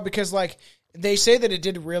to tell because like they say that it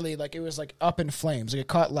did really like it was like up in flames, like it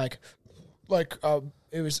caught like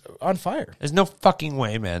it was on fire. There's no fucking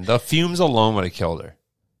way, man. The fumes alone would have killed her.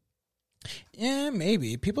 Yeah,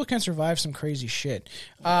 maybe people can survive some crazy shit.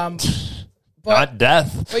 Not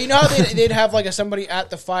death. But you know how they'd have like somebody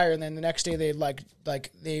at the fire, and then the next day they'd like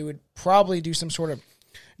they would probably do some sort of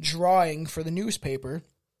drawing for the newspaper.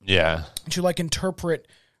 Yeah. To like interpret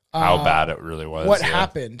how bad it really was. What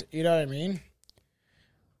happened? You know what I mean?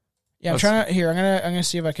 Yeah, I'm trying to. Here, I'm gonna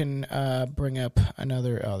see if I can bring up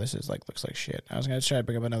another. Oh, this is like looks like shit. I was gonna try to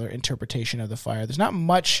bring up another interpretation of the fire. There's not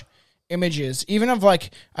much images, even of like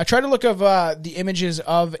I tried to look of the images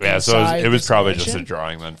of so it was probably just a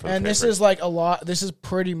drawing then for and this is like a lot. This is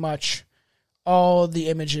pretty much all the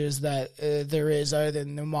images that there is other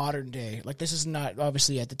than the modern day. Like this is not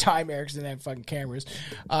obviously at the time Eric didn't have fucking cameras,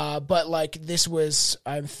 but like this was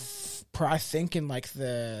I think in like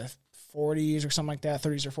the 40s or something like that,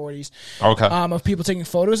 30s or 40s. Okay. Of people taking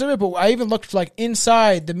photos of it, but I even looked like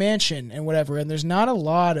inside the mansion and whatever, and there's not a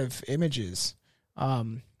lot of images.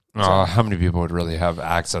 How many people would really have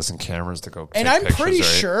access and cameras to go take And I'm pictures, pretty right?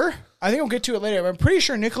 sure, I think we'll get to it later, but I'm pretty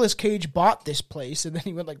sure Nicolas Cage bought this place and then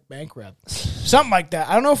he went like bankrupt. Something like that.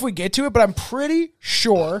 I don't know if we get to it, but I'm pretty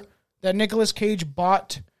sure that Nicolas Cage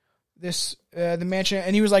bought this the mansion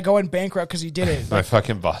and he was like going bankrupt because he did it. My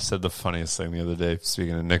fucking boss said the funniest thing the other day,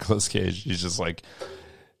 speaking of Nicolas Cage. He's just like,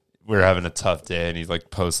 we're having a tough day and he like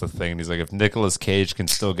posts a thing and he's like, if Nicolas Cage can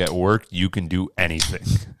still get work, you can do anything.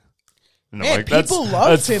 Man, like, people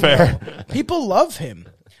love him. Fair. People love him.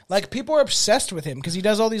 Like, people are obsessed with him because he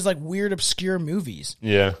does all these, like, weird, obscure movies.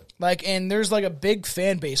 Yeah. Like, and there's, like, a big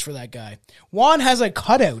fan base for that guy. Juan has a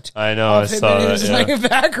cutout. I know, I saw that, his, like, a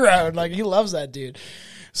background. Like, he loves that dude.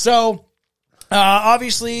 So,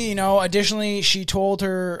 obviously, you know, additionally, she told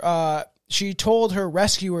her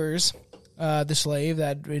rescuers, the slave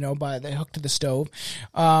that, you know, by the hook to the stove,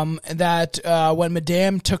 that when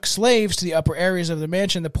Madame took slaves to the upper areas of the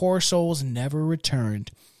mansion, the poor souls never returned.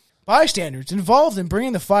 Bystanders involved in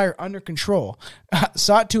bringing the fire under control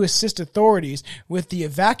sought to assist authorities with the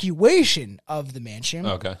evacuation of the mansion.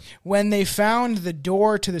 Okay. When they found the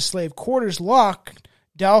door to the slave quarters locked,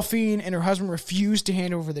 Delphine and her husband refused to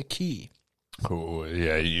hand over the key. Cool.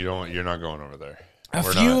 Yeah, you're not going over there. A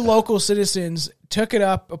few local citizens took it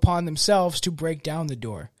up upon themselves to break down the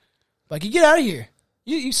door. Like, you get out of here.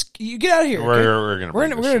 You get out of here. Okay? We're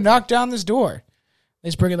gonna knock down this door. They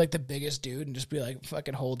just bring in like the biggest dude and just be like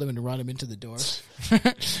fucking hold him and run him into the door.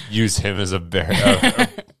 Use him as a bear.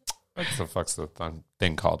 What the fuck's the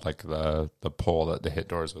thing called? Like the pole that they hit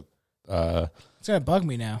doors with. It's gonna bug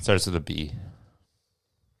me now. Starts with a B.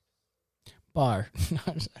 Bar.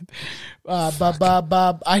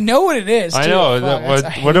 I know what it is. I know.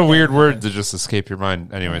 What a weird word to just escape your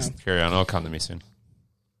mind. Anyways, carry on. It'll come to me soon.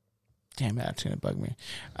 Damn it, that's going to bug me.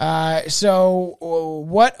 So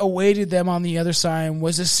what awaited them on the other side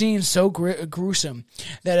was a scene so gruesome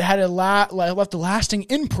that it had left a lasting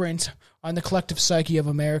imprint on the collective psyche of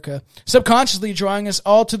America, subconsciously drawing us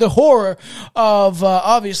all to the horror of,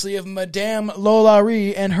 obviously, of Madame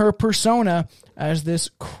LaLaurie and her persona as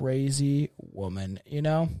this crazy woman, you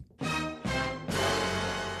know? God,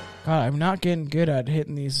 I'm not getting good at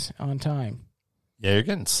hitting these on time. Yeah, you're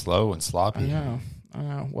getting slow and sloppy. I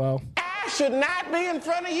know. Well, I should not be in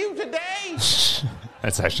front of you today.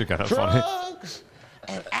 That's actually kind of funny. Drugs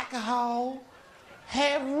and alcohol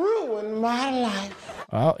have ruined my life.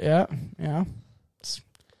 Well, yeah.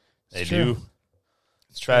 They do.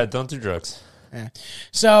 Let's try it. Don't do drugs. Yeah.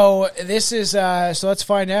 So this is, so let's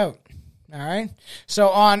find out. All right. So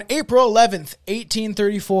on April 11th,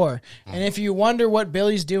 1834, and if you wonder what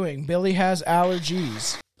Billy's doing, Billy has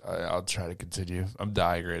allergies. I'll try to continue. I'm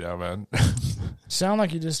dying right now, man. Sound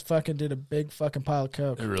like you just fucking did a big fucking pile of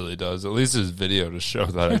coke. It really does. At least there's video to show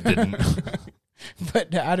that I didn't.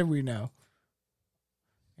 But how do we know?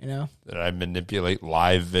 You know? Did I manipulate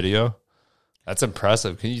live video? That's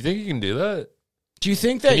impressive. Can you think you can do that? Do you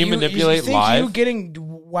think that you manipulate live? You getting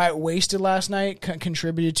wasted last night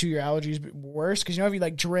contributed to your allergies worse? Because you know if you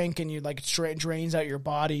like drink and you like drains out your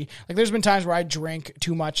body. Like there's been times where I drink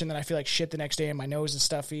too much and then I feel like shit the next day and my nose is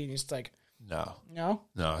stuffy and it's like no,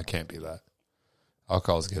 I can't be that.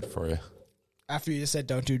 Alcohol's good for you. After you just said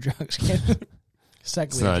don't do drugs.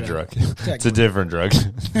 It's not a drug. It's a different drug.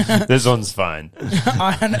 This one's fine.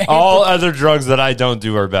 All other drugs that I don't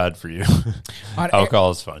do are bad for you.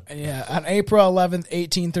 Alcohol is fun. Yeah. On April 11th,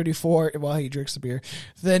 1834, while he drinks the beer,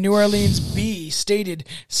 the New Orleans Bee stated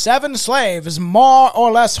 7 slaves, more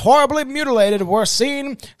or less horribly mutilated, were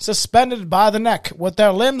seen suspended by the neck, with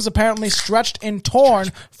their limbs apparently stretched and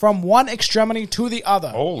torn from one extremity to the other.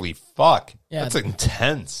 Holy fuck. Yeah, that's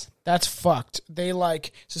intense. That's fucked. They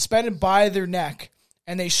like suspended by their neck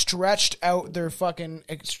and they stretched out their fucking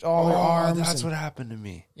all their arms. That's what happened to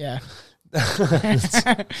me. Yeah.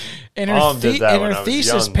 in her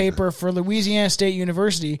thesis paper for Louisiana State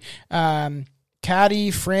University,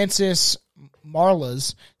 Caddy Francis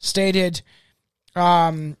Marlas stated,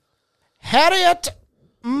 Harriet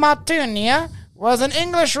Martinia was an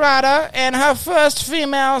English writer and her first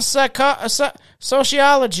female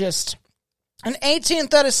sociologist. In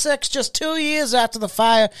 1836, just 2 years after the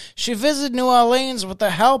fire, she visited New Orleans with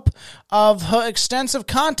the help of her extensive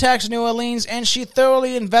contacts in New Orleans, and she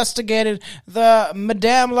thoroughly investigated the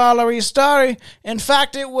Madame LaLaurie story. In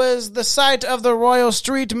fact, it was the site of the Royal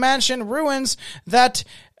Street Mansion ruins that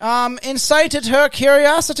incited her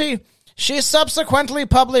curiosity. She subsequently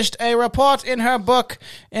published a report in her book,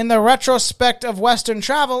 In the Retrospect of Western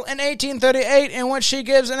Travel, in 1838, in which she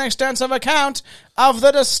gives an extensive account of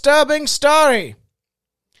the disturbing story.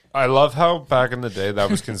 I love how back in the day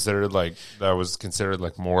that was considered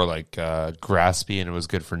like more like graspy and it was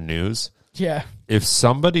good for news. Yeah. If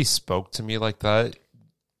somebody spoke to me like that,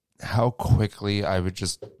 how quickly I would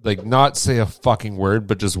just like not say a fucking word,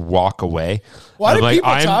 but just walk away. Why do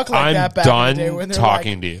people talk like that back in the day when they're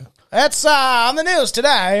talking to you? That's on the news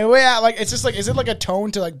today. It's just like, is it like a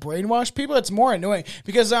tone to like brainwash people? It's more annoying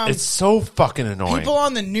because it's so fucking annoying. People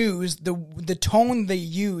on the news, the tone they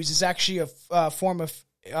use is actually a form of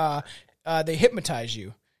they hypnotize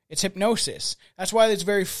you. It's hypnosis. That's why it's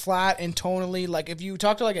very flat and tonally. Like if you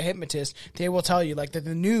talk to like a hypnotist, they will tell you like that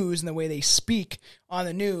the news and the way they speak on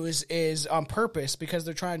the news is on purpose because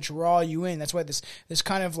they're trying to draw you in. That's why this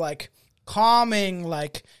kind of like calming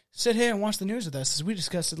like. Sit here and watch the news with us as we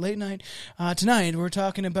discussed it late night. Tonight, we're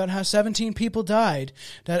talking about how 17 people died.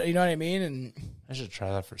 You know what I mean? And I should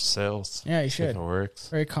try that for sales. Yeah, you should. If it works.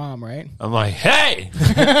 Very calm, right? I'm like, hey,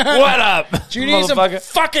 what up? Do you need some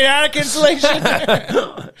fucking attic insulation?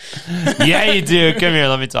 Yeah, you do. Come here.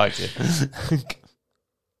 Let me talk to you.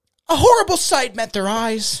 A horrible sight met their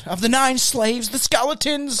eyes. Of the 9 slaves, the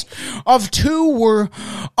skeletons of 2 were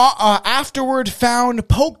afterward found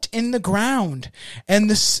poked in the ground, and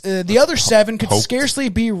the other 7 could scarcely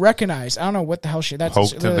be recognized. I don't know what the hell that's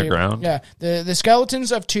poked in the ground. Yeah, the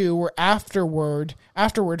skeletons of 2 were afterward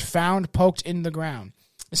found poked in the ground.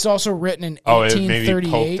 It's also written in 1838. It maybe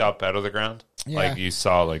poked up out of the ground. Yeah. Like you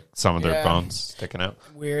saw like some of their bones sticking out.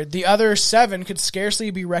 Weird. The other 7 could scarcely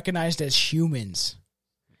be recognized as humans.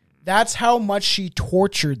 That's how much she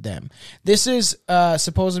tortured them. This is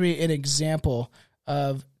supposed to be an example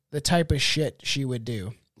of the type of shit she would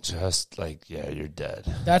do. Just like, yeah, you're dead.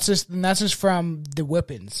 That's just from the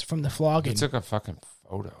whippings, from the flogging. He took a fucking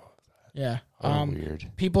photo of that. Yeah. Weird.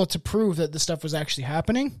 People to prove that this stuff was actually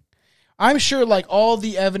happening. I'm sure like all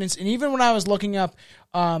the evidence, and even when I was looking up,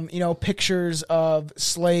 pictures of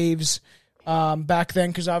slaves back then,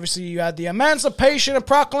 because obviously you had the Emancipation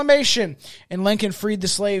Proclamation, and Lincoln freed the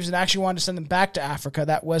slaves and actually wanted to send them back to Africa.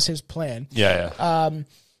 That was his plan. Yeah.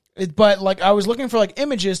 But like I was looking for like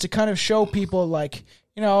images to kind of show people like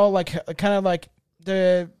kind of like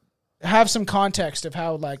to have some context of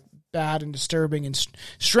how like bad and disturbing and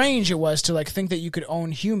strange it was to like think that you could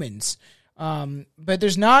own humans. But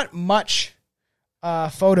there's not much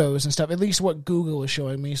photos and stuff, at least what Google is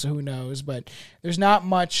showing me, so who knows, but there's not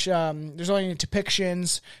much, there's only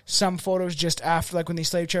depictions, some photos just after, like when the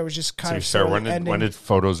slave trade was just kind of ending. When did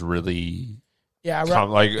photos really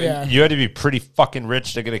Yeah, you had to be pretty fucking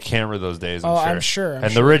rich to get a camera those days. I'm sure.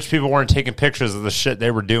 The rich people weren't taking pictures of the shit they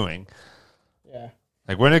were doing. Yeah.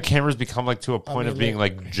 Like, when did cameras become like to a point of being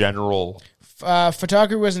like general?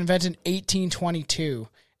 Photography was invented in 1822.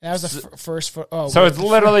 And that was the first. So it's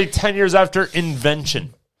literally 10 years after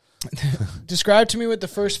invention. Describe to me what the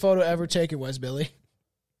first photo ever taken was, Billy.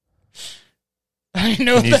 I don't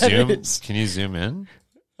know what that is. Can you zoom in?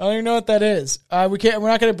 I don't even know what that is. We can't. We're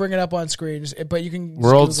not going to bring it up on screen, but you can.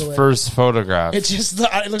 World's first photograph. It's just.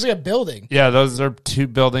 It looks like a building. Yeah, those are 2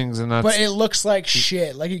 buildings, and that's. But it looks like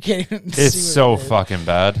shit. Like you can't even. It's see so fucking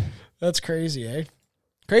bad. That's crazy, eh?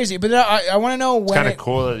 Crazy, but I want to know when. It's kind of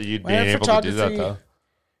cool that you'd be able to do that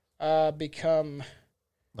though. Become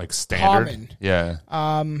like standard. Common. Yeah.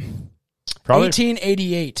 Probably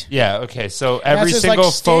 1888. Yeah. Okay. So every single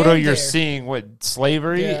photo you're seeing with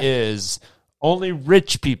slavery is. Only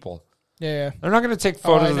rich people. Yeah. They're not going to take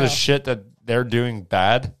photos of the shit that they're doing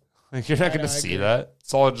bad. Like, you're not going to see that.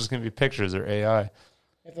 It's all just going to be pictures or AI. You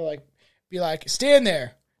have to be like, stand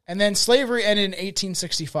there. And then slavery ended in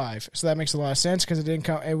 1865. So that makes a lot of sense because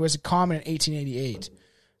it was common in 1888.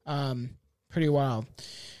 Pretty wild.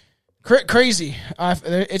 Crazy.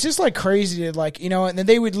 It's just like crazy to and then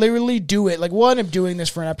they would literally do it. Like we'll end up doing this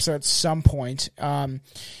for an episode at some point.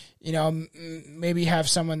 Maybe have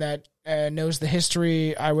someone that knows the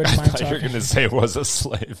history. I wouldn't mind talking. You're going to say was a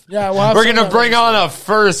slave. Yeah, well, we're going to bring on a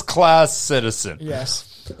first-class citizen.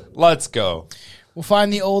 Yes. Let's go. We'll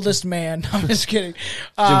find the oldest man. I'm just kidding.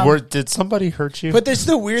 Did somebody hurt you? But this is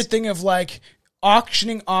the weird thing of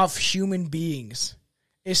auctioning off human beings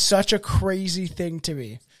is such a crazy thing to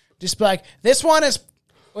me. Just be like, this one is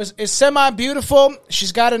semi-beautiful.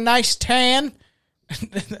 She's got a nice tan.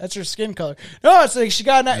 That's her skin color. No, it's like she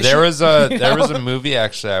got. There was a movie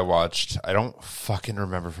actually I watched. I don't fucking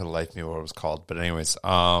remember for the life of me what it was called. But anyways,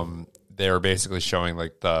 they were basically showing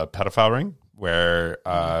like the pedophile ring where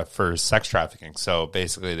for sex trafficking. So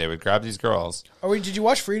basically, they would grab these girls. Oh, wait, did you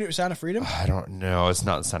watch Sound of Freedom? I don't know. It's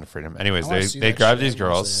not the Sound of Freedom. Anyways, they grab these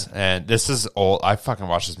girls, and this is old. I fucking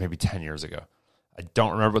watched this maybe 10 years ago. I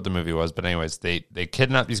don't remember what the movie was, but anyways, they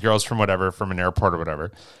kidnapped these girls from an airport or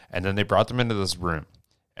whatever, and then they brought them into this room,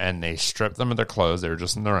 and they stripped them of their clothes. They were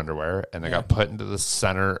just in their underwear, and they got put into the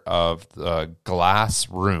center of the glass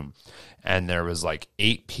room, and there was like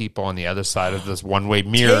 8 people on the other side of this one-way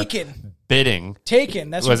mirror bidding.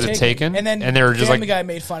 That's was it taken? And then they were just Family Guy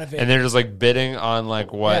made fun of it, and they're just like bidding on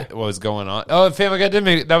like what was going on. Oh, Family Guy did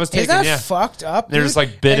make that was taken. Is that fucked up? They're just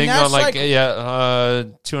like bidding on like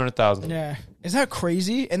 200,000. Yeah. Is that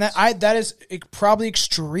crazy? And that is probably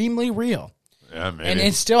extremely real. Yeah, maybe. And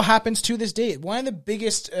it still happens to this day. One of the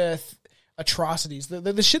biggest atrocities,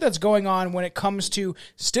 the shit that's going on when it comes to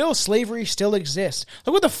slavery still exists.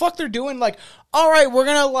 Look what the fuck they're doing. Like, all right, we're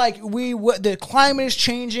gonna the climate is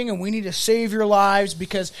changing and we need to save your lives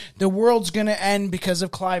because the world's gonna end because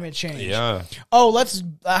of climate change. Yeah. Oh,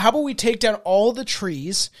 how about we take down all the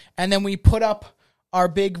trees and then we put up our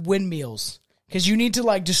big windmills. Because you need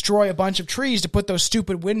to destroy a bunch of trees to put those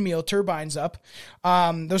stupid windmill turbines up.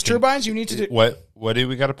 Those turbines you need to do. What do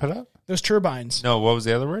we got to put up? Those turbines. No, what was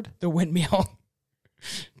the other word? The windmill.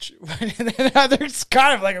 It's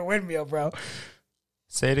kind of like a windmill, bro.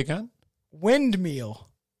 Say it again. Windmill.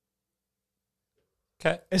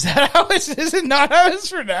 Okay. Is it not how it's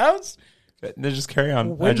pronounced? No, just carry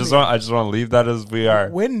on. Windmill. I just want to leave that as we are.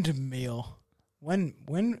 Windmill. When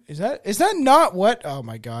is that not what? Oh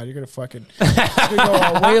my god, you're gonna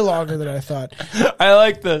go way longer than I thought. I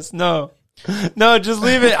like this. No, just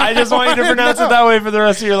leave it. I just want you to pronounce it that way for the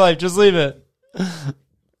rest of your life. Just leave it.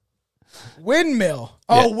 Windmill.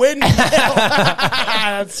 Oh, windmill.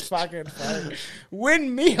 That's fucking funny.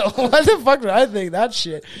 Windmill. What the fuck did I think that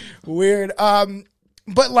shit? Weird.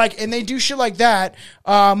 But and they do shit like that,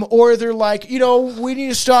 or they're like, we need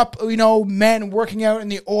to stop, men working out in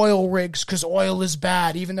the oil rigs because oil is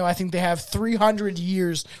bad, even though I think they have 300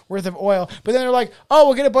 years worth of oil. But then they're like, oh,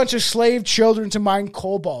 we'll get a bunch of slave children to mine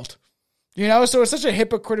cobalt. So it's such a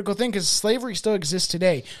hypocritical thing because slavery still exists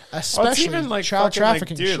today, especially even child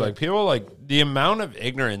trafficking. Dude, people the amount of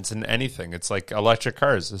ignorance in anything. It's like electric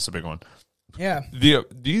cars. This is a big one. Yeah.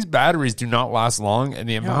 These batteries do not last long, and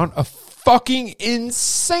the amount of fucking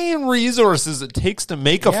insane resources it takes to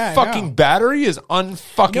make a fucking battery is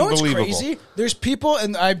unfucking believable. What's crazy? There's people,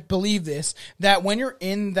 and I believe this, that when you're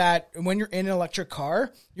in an electric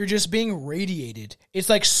car, you're just being radiated.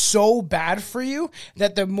 It's so bad for you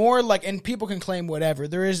that the more and people can claim whatever.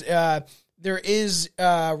 There is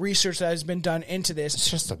research that has been done into this.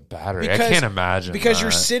 It's just a battery. I can't imagine because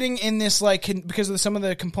you're sitting in this because of some of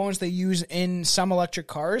the components they use in some electric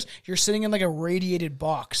cars. You're sitting in a radiated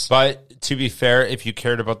box. But to be fair, if you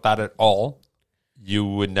cared about that at all, you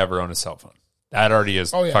would never own a cell phone. That already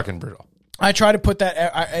is fucking brutal. I try to put that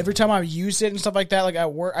every time I use it and stuff like that. Like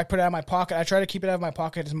at work, I put it out of my pocket. I try to keep it out of my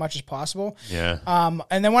pocket as much as possible. Yeah.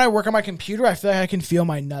 And then when I work on my computer, I feel like I can feel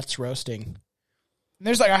my nuts roasting. And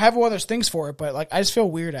there's like I have one of those things for it, but like I just feel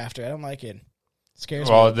weird after. I don't like it. It scares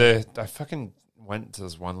me. Well, I fucking went to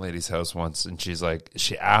this one lady's house once, and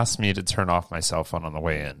she asked me to turn off my cell phone on the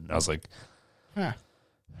way in. I was like, huh.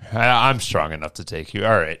 I'm strong enough to take you.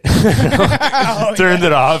 All right. Turned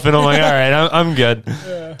it off, and I'm like, all right, I'm good.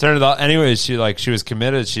 Yeah. Turned it off. Anyways, she was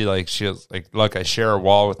committed. She was like, look, I share a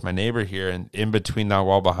wall with my neighbor here, and in between that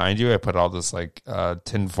wall behind you, I put all this like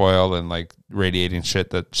tin foil and like radiating shit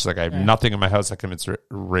that she's like, I have nothing in my house that commits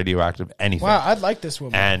radioactive anything. Wow, I'd like this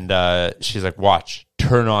woman. And she's like, watch,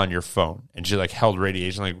 turn on your phone, and she like held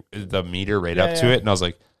radiation like the meter right up to it, and I was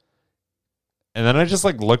like, and then I just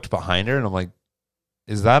like looked behind her, and I'm like,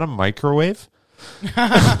 is that a microwave?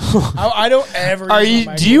 I don't ever.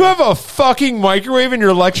 Do you have a fucking microwave and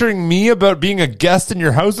you're lecturing me about being a guest in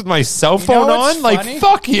your house with my cell phone on? Funny? Like,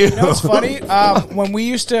 fuck you. You know what's funny? When we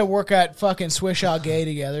used to work at fucking Swiss Chalet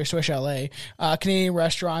together, Swiss Chalet, Canadian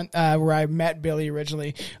restaurant where I met Billy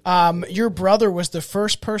originally. Your brother was the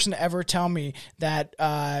first person to ever tell me that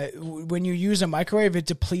when you use a microwave, it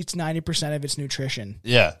depletes 90% of its nutrition.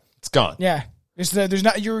 Yeah, it's gone. Yeah. There's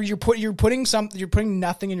not you're putting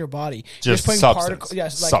nothing in your body. Just putting substance. particles.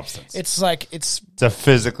 Yes, like, substance. It's like it's to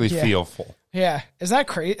physically feel full. Yeah, isn't that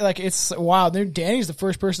crazy? Like it's wild. Danny's the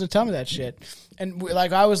first person to tell me that shit, and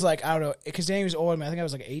like I was like I don't know because Danny was older than me. I think I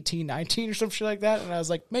was like 18, 19 or some shit like that, and I was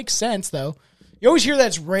like makes sense though. You always hear that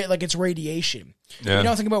it's radiation. Yeah. You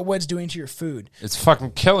don't think about what it's doing to your food. It's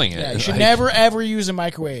fucking killing it. Yeah, you should never ever use a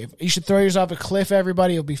microwave. You should throw yours off a cliff.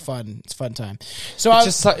 Everybody, it'll be fun. It's a fun time. So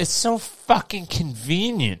it's so fucking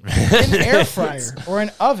convenient, man. An air fryer or an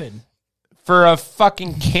oven for a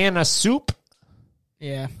fucking can of soup.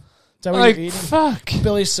 Yeah. Is that what like, you're eating? Fuck.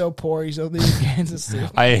 Billy's so poor. He's only eating cans of soup.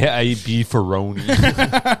 I eat beefaroni.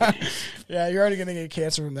 Yeah, you're already going to get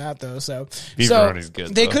cancer from that, though. So beefaroni's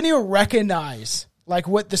good. They couldn't even recognize like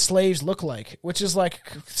what the slaves look like, which is like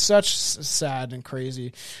such sad and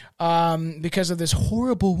crazy because of this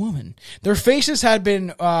horrible woman. Their faces had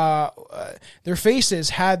the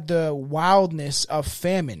wildness of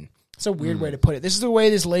famine. It's a weird way to put it. This is the way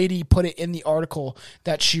this lady put it in the article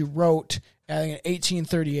that she wrote in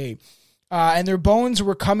 1838. And their bones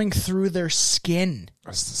were coming through their skin.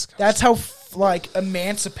 That's disgusting. That's how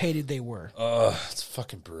emancipated they were. It's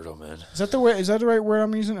fucking brutal, man. Is that the way? Is that the right word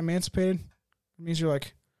I'm using? Emancipated. It means you're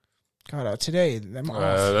like, God, today I'm off.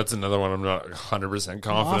 That's another one I'm not 100%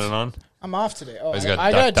 confident on. I'm off today. Oh, He's got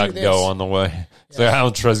DuckDuckGo on the way. It's like I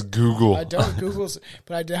don't trust Google. I don't Google,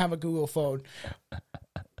 but I do have a Google phone.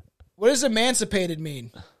 What does emancipated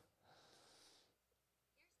mean?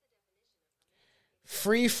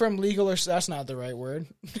 Free from legal or... That's not the right word.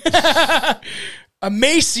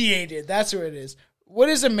 Emaciated. That's what it is. What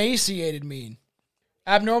does emaciated mean?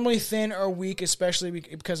 Abnormally thin or weak, especially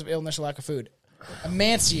because of illness or lack of food.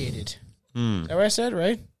 Emaciated. Is that what I said,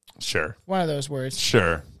 right? Sure. One of those words.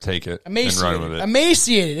 Sure. Take it. Emaciated. And run with it.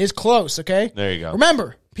 Emaciated is close, okay? There you go.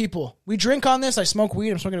 Remember, people, we drink on this. I smoke weed.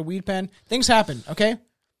 I'm smoking a weed pen. Things happen, okay?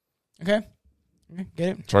 Okay? Get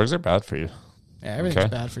it? Drugs are bad for you. Yeah, everything's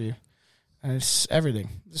bad for you. It's everything.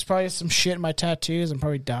 There's probably some shit in my tattoos. I'm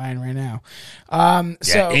probably dying right now.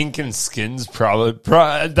 So ink and skin's probably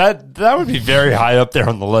that would be very high up there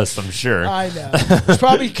on the list, I'm sure. I know. There's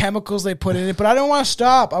probably chemicals they put in it, but I don't want to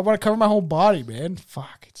stop. I want to cover my whole body, man.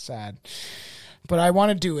 Fuck, it's sad. But I want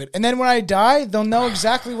to do it. And then when I die, they'll know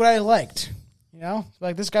exactly what I liked. You know?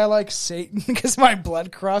 Like, this guy likes Satan because my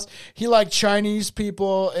blood cross. He liked Chinese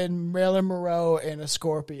people and Marilyn Monroe and a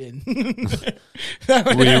scorpion.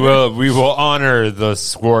 We will honor the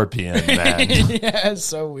scorpion, man. Yeah, it's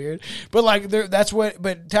so weird. But, like, that's what...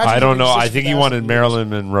 But I don't know. I think he wanted Marilyn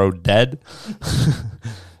Monroe dead.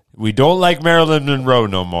 We don't like Marilyn Monroe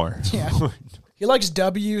no more. Yeah. He likes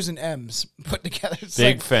W's and M's put together. It's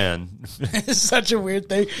big fan. It's such a weird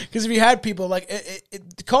thing because if you had people like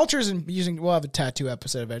the cultures and using, we'll have a tattoo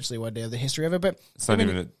episode eventually one day of the history of it, but it's not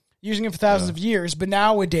even using it for thousands of years. But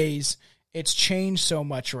nowadays it's changed so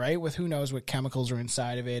much, right? With who knows what chemicals are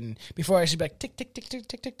inside of it. And before I used to be like tick tick tick tick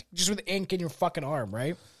tick tick, just with ink in your fucking arm,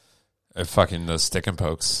 right? Fucking the stick and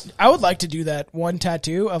pokes. I would like to do that one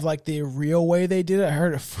tattoo of like the real way they did it. I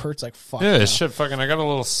heard it hurts like fuck. Yeah, this shit fucking. I got a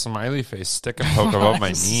little smiley face stick and poke above my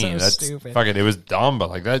knee. So That's stupid. Fucking. It was dumb, but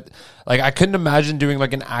like that. Like I couldn't imagine doing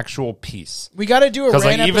like an actual piece. We got to do a because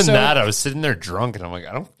like episode. Even that, I was sitting there drunk and I'm like,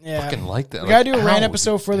 I don't fucking like that. We got to do a rant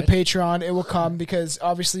episode for the Patreon. It will come because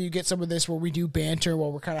obviously you get some of this where we do banter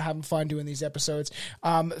while we're kind of having fun doing these episodes.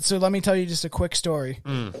 So let me tell you just a quick story.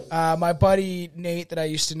 My buddy Nate that I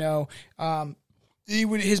used to know.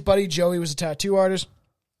 His buddy Joey was a tattoo artist.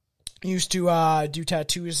 used to do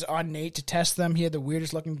tattoos on Nate to test them. He had the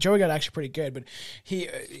weirdest looking. Joey got actually pretty good, but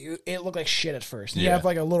it looked like shit at first. He had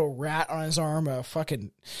like a little rat on his arm, a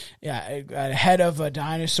head of a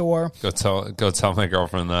dinosaur. Go tell my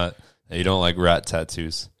girlfriend that you don't like rat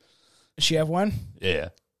tattoos. Does she have one? Yeah,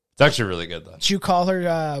 it's actually really good though. Did you call her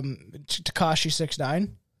Tekashi 6ix9ine?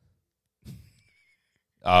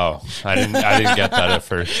 Oh, I didn't get that at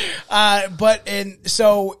first.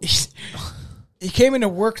 So he came into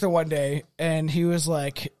work the one day and he was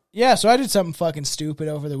like, yeah, so I did something fucking stupid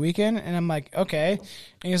over the weekend. And I'm like, okay. And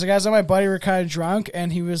he was like, guys, and my buddy were kind of drunk.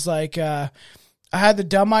 And he was like, I had the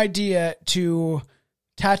dumb idea to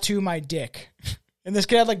tattoo my dick. And this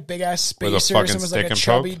kid had like big ass spacers and was like a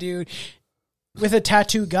chubby dude with a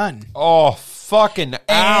tattoo gun. Oh, fucking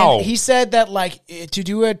ow. And he said that like to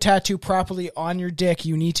do a tattoo properly on your dick,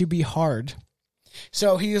 you need to be hard.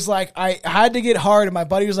 So he was like, I had to get hard, and my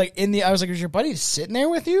buddy was like I was like, is your buddy sitting there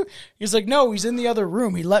with you? He's like, no, he's in the other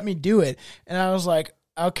room. He let me do it. And I was like,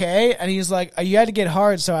 okay. And he's like, you had to get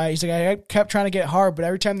hard. So he's like, I kept trying to get hard, but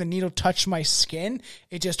every time the needle touched my skin,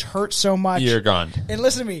 it just hurt so much. You're gone. And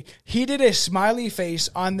listen to me. He did a smiley face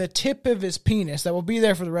on the tip of his penis that will be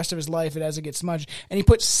there for the rest of his life as it gets smudged. And he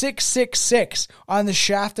put 666 on the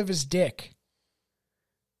shaft of his dick.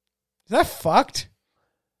 Is that fucked?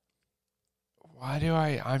 Why do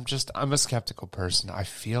I'm a skeptical person. I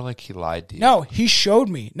feel like he lied to you. No, he showed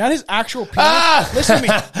me. Not his actual penis. Listen to me.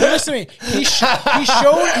 Listen to me. He showed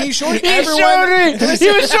everyone. He was showing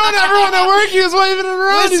everyone at work. He was waving it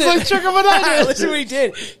around. He's like, check out what I did. Listen to what he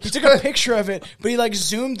did. He took a picture of it, but he like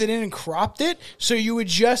zoomed it in and cropped it so you would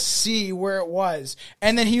just see where it was.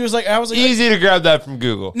 And then he was like, I was like, easy to grab that from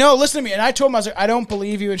Google. No, listen to me. And I told him, I was like, I don't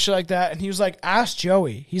believe you and shit like that. And he was like, ask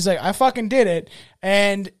Joey. He's like, I fucking did it.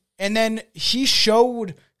 And then he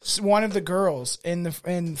showed one of the girls in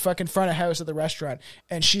fucking front of house at the restaurant,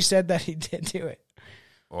 and she said that he did do it.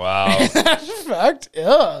 Wow. That's fucked.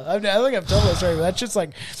 Ugh. I think I've told that story, but that's just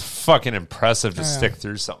like fucking impressive to stick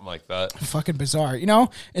through something like that. Fucking bizarre. You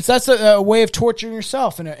know, that's a way of torturing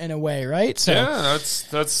yourself in a way, right? So yeah,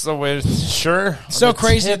 that's a way. Sure. So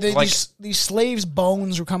crazy. These slaves'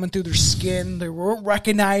 bones were coming through their skin. They weren't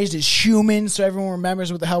recognized as humans, so everyone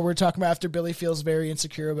remembers what the hell we're talking about after Billy feels very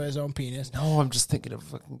insecure about his own penis. No, I'm just thinking of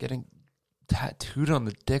fucking getting tattooed on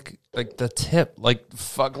the dick, like the tip, like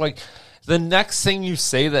fuck, like. The next thing you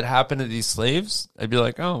say that happened to these slaves, I'd be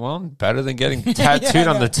like, oh, well, better than getting tattooed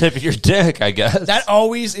on the tip of your dick, I guess. That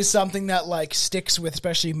always is something that, like, sticks with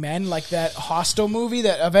especially men, like that Hostel movie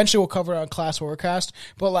that eventually we'll cover on Class Horrorcast,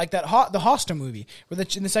 but like that the Hostel movie, where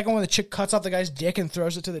in the second one, the chick cuts off the guy's dick and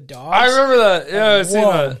throws it to the dogs. I remember that. Yeah, I've seen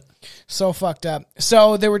that. So fucked up.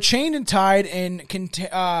 So they were chained and tied in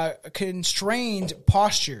constrained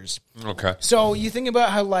postures. Okay. So you think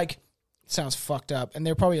about how, like, sounds fucked up, and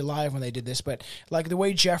they're probably alive when they did this, but like the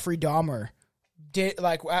way Jeffrey Dahmer did,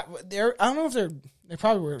 like I don't know if they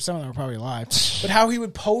probably were, some of them were probably alive, but how he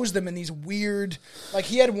would pose them in these weird, like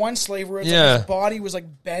he had one slave where it's like his body was like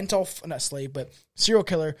bent off, not slave, but serial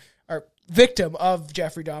killer or victim of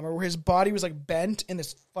Jeffrey Dahmer, where his body was like bent in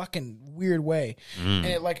this fucking weird way, and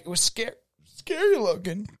it was scary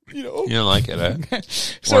looking, you know. You don't like it, eh?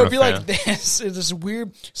 So it'd be like this. It's this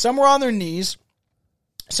weird. Some were on their knees.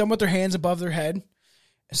 Some with their hands above their head.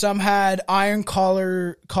 Some had iron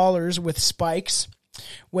collars with spikes,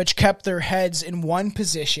 which kept their heads in one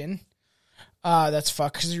position. That's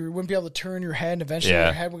fucked, because you wouldn't be able to turn your head, and eventually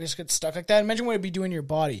your head would just get stuck like that. Imagine what it'd be doing to your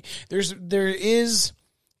body. There is,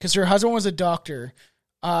 because her husband was a doctor,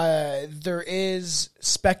 there is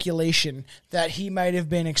speculation that he might have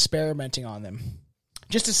been experimenting on them.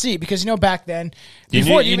 Just to see, because, you know, back then, you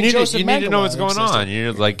need to know what's going on.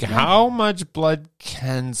 You're like, how much blood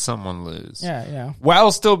can someone lose? Yeah.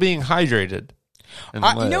 While still being hydrated. You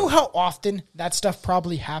know how often that stuff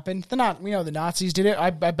probably happened? The Nazis did it. I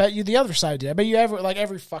bet you the other side did it. I bet you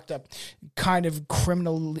every fucked up kind of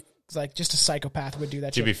criminal, like just a psychopath would do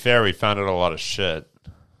that. To be fair, we found out a lot of shit.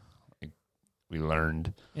 We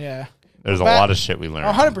learned. Yeah. There's a lot of shit we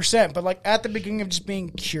learned. 100%, but like at the beginning of just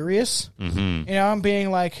being curious, you know, I'm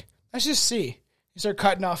being like, let's just see. You start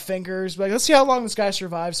cutting off fingers, like, let's see how long this guy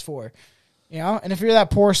survives for, you know? And if you're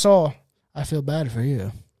that poor soul, I feel bad for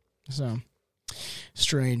you. So,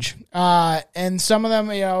 strange. And some of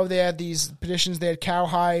them, you know, they had these petitions, they had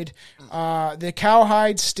cowhide, the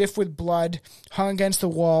cowhide stiff with blood hung against the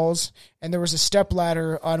walls, and there was a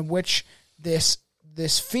stepladder on which this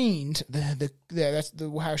fiend, that's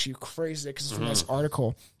how she phrased it, because it's from this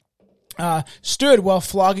article, stood while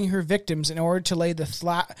flogging her victims in order to lay the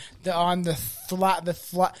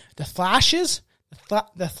flashes.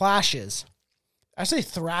 I say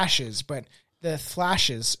thrashes, but the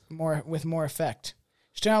flashes with more effect.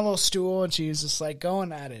 She's down on a little stool and she's just like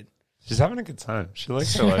going at it. She's having a good time. She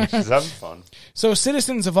likes her life. She's having fun. So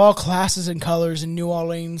citizens of all classes and colors in New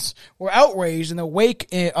Orleans were outraged in the wake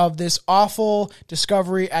of this awful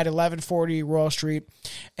discovery at 1140 Royal Street.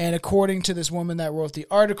 And according to this woman that wrote the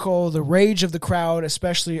article, the rage of the crowd,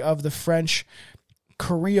 especially of the French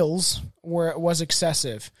Creoles, was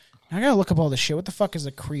excessive. Now I gotta look up all this shit. What the fuck is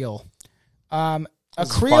a Creole? A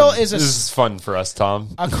Creole is This is fun for us, Tom.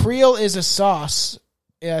 A Creole is a sauce.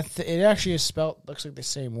 Yeah, it actually is spelled looks like the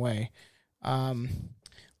same way.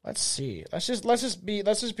 Let's see. Let's just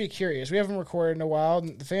be curious. We haven't recorded in a while.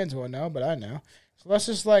 And the fans won't know, but I know. So let's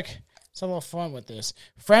just have a little fun with this.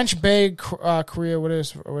 French Bay Creole. What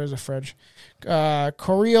is a French?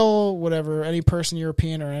 Creole, whatever. Any person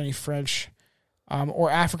European or any French,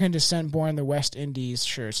 or African descent born in the West Indies.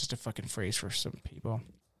 Sure, it's just a fucking phrase for some people.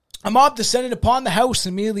 A mob descended upon the house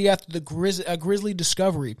immediately after the grisly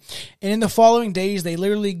discovery, and in the following days, they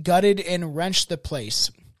literally gutted and wrenched the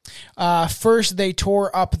place. First, they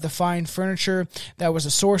tore up the fine furniture that was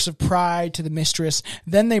a source of pride to the mistress.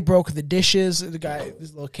 Then they broke the dishes.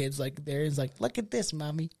 This little kid's like there. He's like, "Look at this,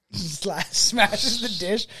 mommy." He smashes the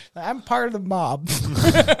dish. I'm part of the mob.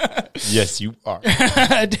 Yes, you are.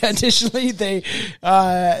 Additionally, they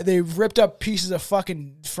ripped up pieces of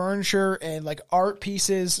fucking furniture and like art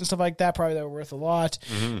pieces and stuff like that. Probably that were worth a lot.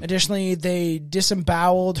 Mm-hmm. Additionally, they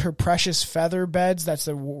disemboweled her precious feather beds. That's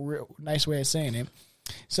the nice way of saying it.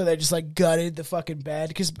 So they just like gutted the fucking bed.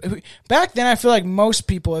 Because back then, I feel like most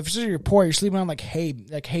people, if you're poor, you're sleeping on like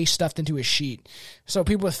hay stuffed into a sheet. So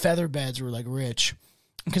people with feather beds were like rich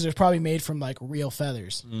because it was probably made from like real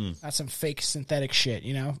feathers, not some fake synthetic shit.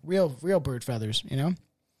 You know, real bird feathers. You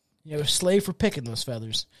know, slave for picking those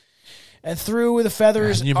feathers. And threw the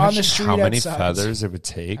feathers on the street. How many outside. feathers it would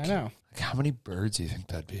take? I know. Like, how many birds do you think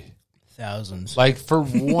that'd be? Thousands. Like for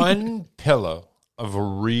one pillow of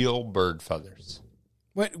real bird feathers.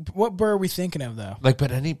 What bird are we thinking of though? Like,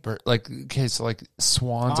 but any bird, like, okay, so like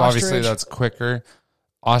swans, Ostrich. obviously that's quicker.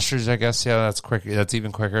 Ostrich, I guess, yeah, that's quicker. That's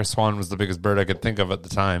even quicker. Swan was the biggest bird I could think of at the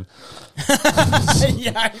time.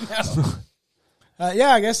 Yeah, I know. Yeah,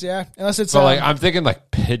 I guess, yeah. Unless it's but like, I'm thinking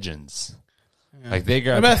like pigeons. Yeah. Like they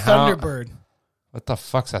got. What about a thunderbird? What the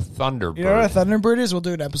fuck's a thunderbird? You know what a thunderbird is? We'll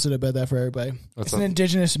do an episode about that for everybody. It's an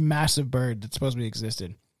indigenous massive bird that supposedly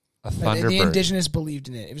existed. A thunderbird. The indigenous believed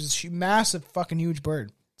in it. It was a massive fucking huge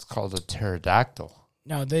bird. It's called a pterodactyl.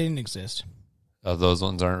 No, they didn't exist. Oh, those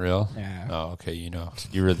ones aren't real? Yeah. Oh, okay, you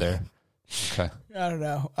were there. Okay. I don't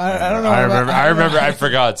know. I don't know. I remember. I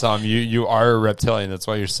forgot, Tom. You are a reptilian. That's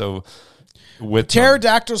why you're so with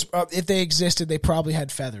pterodactyls. If they existed, they probably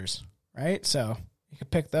had feathers, right? So you could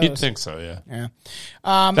pick those. You'd think so, yeah.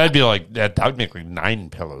 Yeah. That'd be like that would make like 9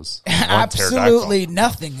 pillows. Absolutely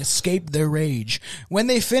nothing escaped their rage. When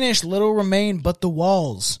they finished, little remained but the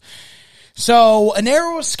walls. So a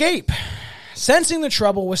narrow escape. Sensing the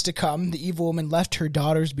trouble was to come, the evil woman left her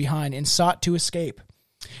daughters behind and sought to escape.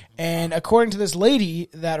 And according to this lady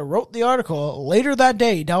that wrote the article, later that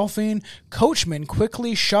day, Delphine Coachman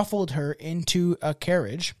quickly shuffled her into a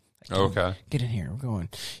carriage. Okay. Get in here. We're going.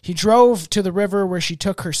 He drove to the river where she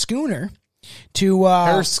took her schooner to...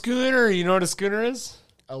 her schooner? You know what a schooner is?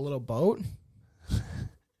 A little boat.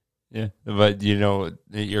 Yeah. But you know,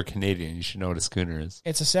 you're Canadian. You should know what a schooner is.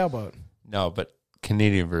 It's a sailboat. No, but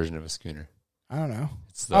Canadian version of a schooner. I don't know.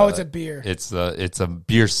 It's a beer. It's a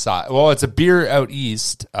beer size. Well, it's a beer out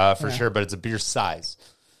east for sure, but it's a beer size.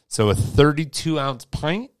 So a 32-ounce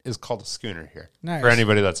pint is called a schooner here. Nice. For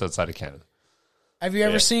anybody that's outside of Canada. Have you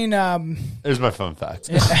ever seen... There's my fun fact.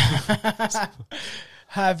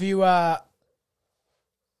 Have you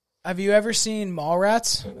ever seen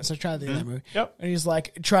Mallrats? I was trying to think of that movie. Yep. And he's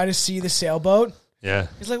like, try to see the sailboat. Yeah.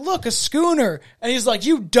 He's like, look, a schooner. And he's like,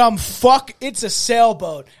 you dumb fuck, it's a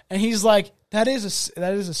sailboat. And he's like, that is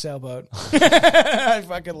a sailboat. I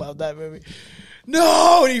fucking love that movie.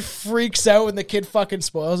 No, and he freaks out when the kid fucking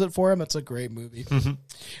spoils it for him. It's a great movie.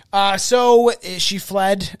 So she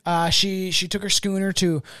fled. She took her schooner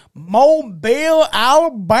to Mobile,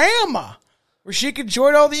 Alabama, where she could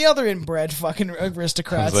join all the other inbred fucking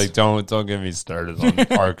aristocrats. I was like, don't get me started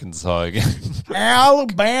on Arkansas again.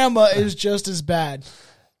 Alabama is just as bad.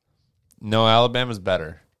 No, Alabama's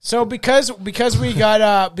better. So because we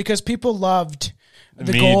got because people loved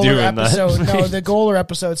the Goaler episode, the Goaler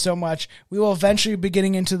episode so much, we will eventually be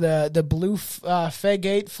getting into the blue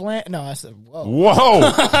Fegate flan. No, that's the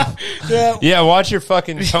whoa. Yeah, watch your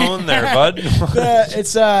fucking tone there, bud.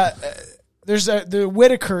 It's there's the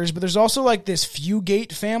Whitakers, but there's also like this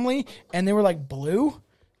Fugate family, and they were like blue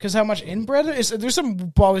Because how much inbred is? There's some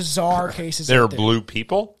bizarre cases. They're blue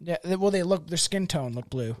people? Yeah, well, their skin tone look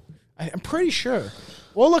blue. I'm pretty sure.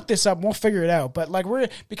 We'll look this up. We'll figure it out. But like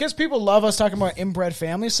because people love us talking about inbred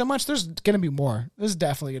families so much, there's gonna be more. There's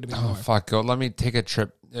definitely gonna be more. Oh fuck! Go. Let me take a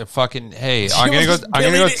trip. Fucking hey, I'm gonna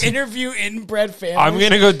go interview inbred families. I'm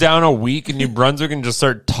gonna go down a week in New Brunswick and just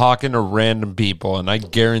start talking to random people, and I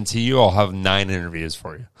guarantee you, I'll have 9 interviews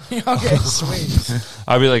for you. Okay, sweet.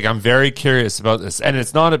 I'll be like, I'm very curious about this, and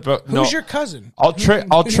it's not about who's your cousin. I'll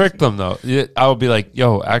trick them though. I'll be like,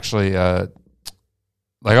 yo, actually,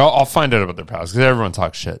 like I'll find out about their past because everyone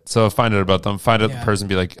talks shit. So I'll find out about them, find out the person,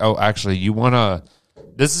 be like, oh, actually, you wanna.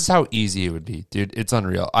 This is how easy it would be, dude. It's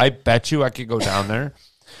unreal. I bet you I could go down there.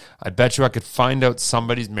 I bet you I could find out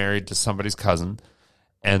somebody's married to somebody's cousin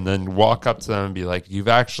and then walk up to them and be like, you've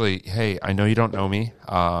actually, hey, I know you don't know me.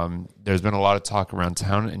 There's been a lot of talk around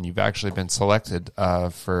town and you've actually been selected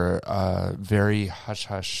for a very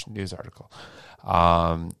hush-hush news article.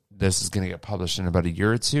 This is going to get published in about a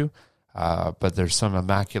year or two, but there's some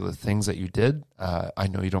immaculate things that you did. I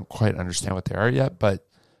know you don't quite understand what they are yet, but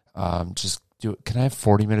just do it. Can I have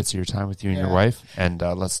 40 minutes of your time with you and your wife? And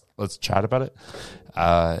let's chat about it.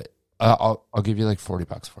 I'll give you like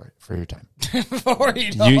 $40 for your time.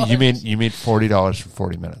 $40. You made $40 for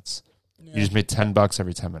 40 minutes. Yeah. You just made $10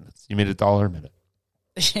 every 10 minutes. You made $1 a minute.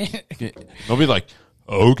 They'll be like,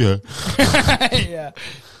 okay. Yeah.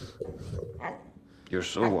 You're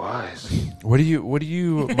so wise. What do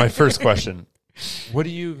you my first question. What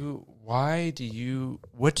did you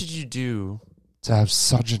do to have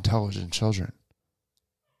such intelligent children?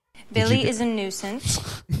 Billy is a nuisance.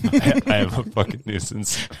 I am a fucking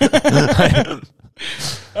nuisance.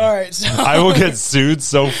 All right. So I will get sued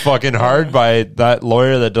so fucking hard by that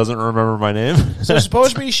lawyer that doesn't remember my name. So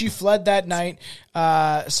supposedly she fled that night,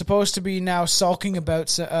 supposed to be now sulking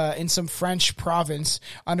about in some French province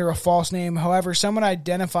under a false name. However, someone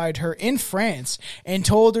identified her in France and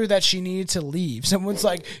told her that she needed to leave. Someone's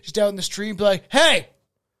like, she's out in the street, be like, hey,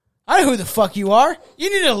 I know who the fuck you are. You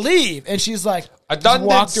need to leave. And she's like, I done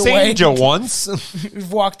walked away once.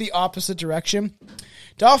 Walked the opposite direction.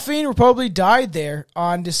 Dauphine reportedly died there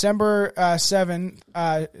on December 7,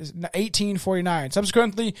 1849.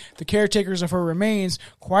 Subsequently, the caretakers of her remains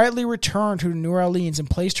quietly returned to New Orleans and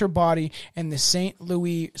placed her body in the St.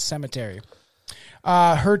 Louis Cemetery.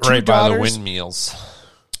 Her two right daughters, by the windmills.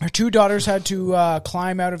 Her 2 daughters had to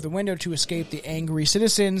climb out of the window to escape the angry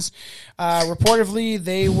citizens. Reportedly,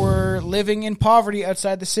 they were living in poverty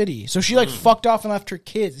outside the city. So she fucked off and left her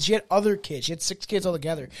kids. She had other kids. She had 6 kids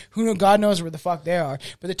altogether. God knows where the fuck they are.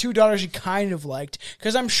 But the 2 daughters she kind of liked.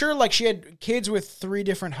 Because I'm sure she had kids with 3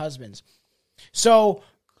 different husbands. So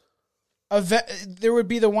there would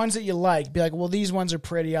be the ones that you like. Be like, well, these ones are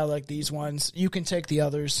pretty. I like these ones. You can take the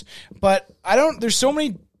others. But there's so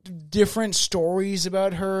many different stories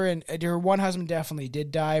about her, and her one husband definitely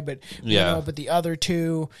did die, but but the other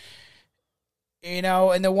 2,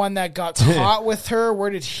 and the one that got caught with her, where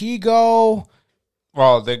did he go?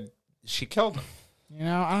 Well, she killed him.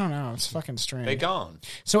 I don't know. It's fucking strange. They gone.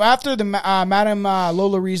 So after the Madame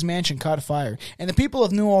LaLaurie's mansion caught fire, and the people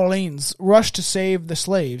of New Orleans rushed to save the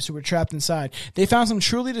slaves who were trapped inside, they found some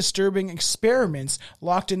truly disturbing experiments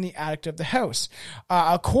locked in the attic of the house.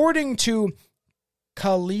 According to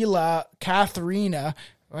Katharina.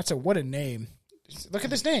 What a name. Look at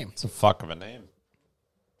this name. It's a fuck of a name.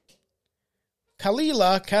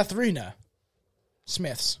 Katharina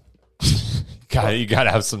Smiths. You gotta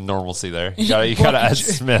have some normalcy there. You gotta add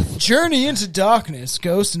Smith. Journey into Darkness,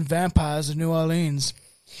 Ghosts and Vampires of New Orleans.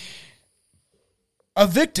 A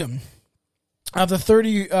victim of the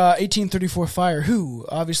 1834 fire, who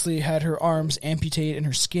obviously had her arms amputated and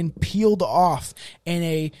her skin peeled off in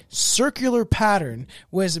a circular pattern,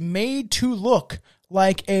 was made to look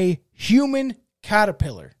like a human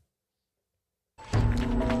caterpillar.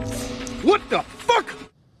 What the fuck?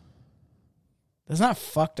 That's not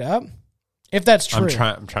fucked up. If that's true.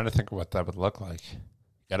 I'm trying to think of what that would look like.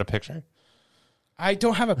 Got a picture? I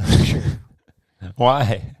don't have a picture.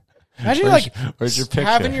 Why? Imagine where's your picture?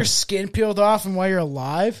 Having your skin peeled off and while you're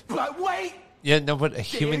alive. But wait. Yeah, no, but a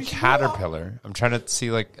human caterpillar. I'm trying to see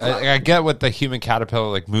I get what the human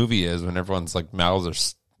caterpillar movie is when everyone's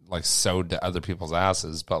mouths are sewed to other people's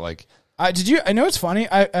asses, but I know it's funny.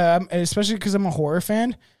 I especially because I'm a horror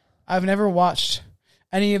fan. I've never watched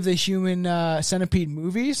any of the human centipede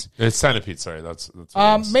movies. It's centipede. Sorry, that's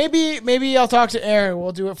maybe I'll talk to Aaron.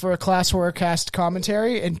 We'll do it for a Class Horror Cast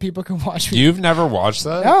commentary, and people can watch. You've never watched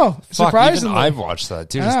that? No, surprisingly, even I've watched that,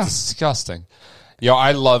 dude. It's disgusting. Yo,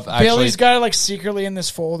 I love actually. Billy's got it like secretly in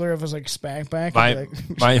this folder of his like spank bank.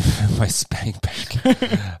 My spank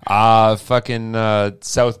bank. Fucking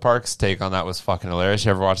South Park's take on that was fucking hilarious.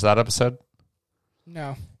 You ever watch that episode?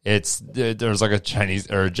 No. There's like a Chinese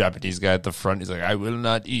or a Japanese guy at the front. He's like, I will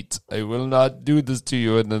not eat. I will not do this to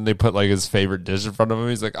you. And then they put like his favorite dish in front of him.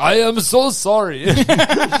 He's like, I am so sorry. He's like,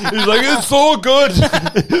 it's so good.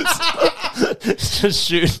 It's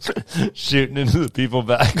just shooting into the people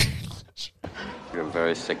back. You're a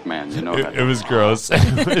very sick man. You know it was gross.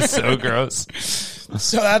 It was so gross.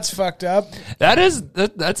 So that's fucked up.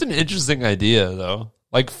 That's an interesting idea though.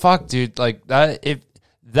 Like, fuck, dude. Like that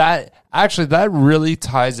really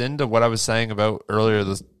ties into what I was saying about earlier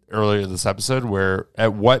this episode, where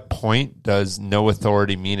at what point does no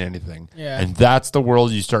authority mean anything? Yeah. And that's the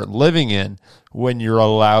world you start living in when you're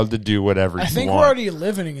allowed to do whatever you want. I think we're already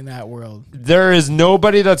living in that world. There is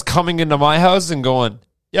nobody that's coming into my house and going,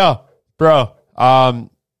 yo, bro,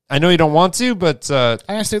 I know you don't want to, but I'm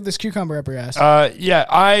gonna stick this cucumber up your ass. Yeah,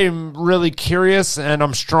 I'm really curious, and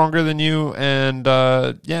I'm stronger than you. And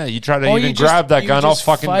yeah, you try to even grab that gun,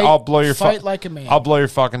 I'll blow your like a man. I'll blow your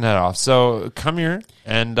fucking head off. So come here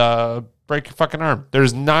and break your fucking arm.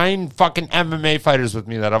 There's 9 fucking MMA fighters with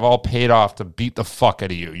me that I've all paid off to beat the fuck out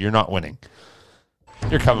of you. You're not winning.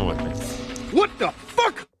 You're coming with me. What the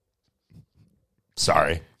fuck?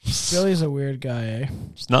 Sorry. Billy's a weird guy, eh?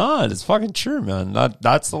 It's not. It's fucking true, man.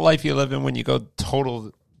 That's the life you live in when you go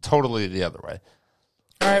totally the other way.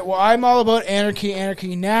 All right. Well, I'm all about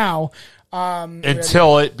anarchy now.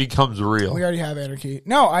 Until it becomes real. We already have anarchy.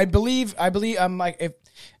 No, I believe I'm like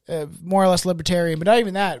more or less libertarian, but not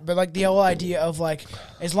even that. But like the whole idea of like,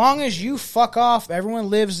 as long as you fuck off, everyone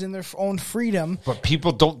lives in their own freedom. But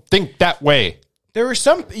people don't think that way.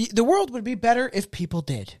 The world would be better if people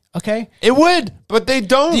did. Okay, it would, but they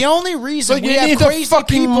don't. The only reason so we have crazy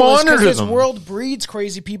people is because this world breeds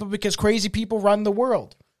crazy people because crazy people run the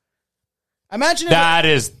world. Imagine that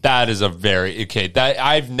is a very okay. That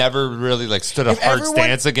I've never really like stood a hard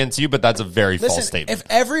stance against you, but that's a very false statement. If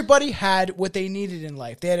everybody had what they needed in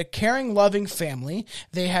life, they had a caring, loving family,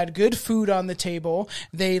 they had good food on the table,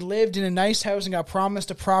 they lived in a nice house and got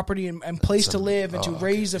promised a property and place to live and to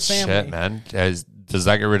raise a family. Shit, man, does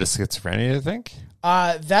that get rid of schizophrenia? You think?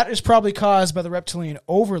 That is probably caused by the reptilian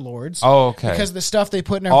overlords. Oh, okay. Because the stuff they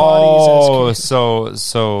put in our bodies. Oh,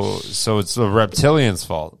 so it's the reptilians'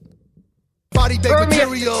 fault. Body day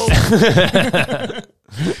material.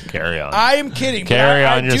 Carry on. I am kidding. Carry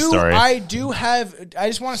on your story. I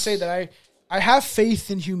just want to say that I have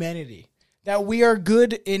faith in humanity. That we are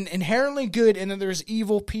good, inherently good, and that there's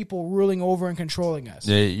evil people ruling over and controlling us.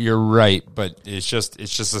 You're right, but it's just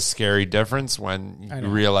a scary difference when you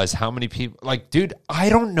realize how many people. Like, dude, I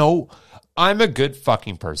don't know. I'm a good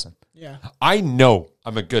fucking person. Yeah. I know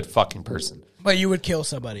I'm a good fucking person. But you would kill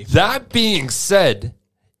somebody. That being said,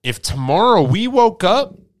 if tomorrow we woke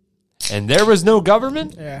up and there was no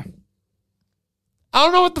government, yeah, I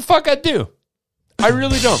don't know what the fuck I'd do. I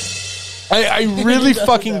really don't. I really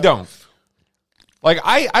fucking don't. Like,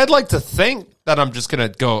 I'd like to think that I'm just going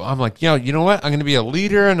to go, I'm like, you know what? I'm going to be a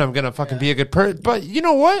leader and I'm going to fucking be a good person. But you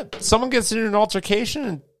know what? Someone gets into an altercation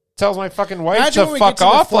and tells my fucking wife to fuck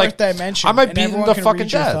off. Like, dimension, I might beat them to fucking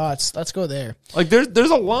death. Thoughts. Let's go there. Like,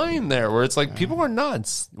 there's a line there where it's like, people are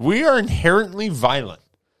nuts. We are inherently violent.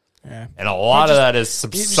 Yeah. And a lot of that is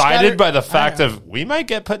subsided by the fact of we might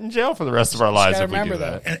get put in jail for the rest of our lives if we do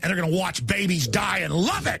that. And they're going to watch babies die and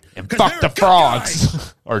love it. And fuck the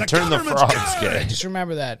frogs. Or turn the frogs gay. Just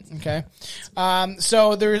remember that, okay?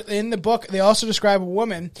 So there, in the book, they also describe a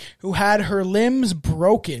woman who had her limbs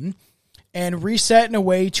broken and reset in a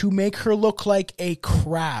way to make her look like a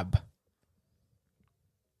crab.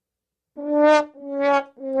 Oh,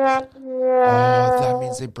 that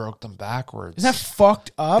means they broke them backwards. Isn't that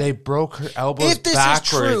fucked up? They broke her elbows if this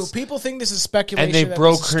backwards. is true, people think this is speculation. And they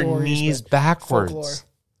broke her knees backwards. Folklore.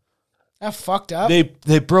 That fucked up.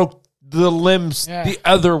 They broke the limbs the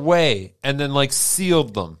other way and then like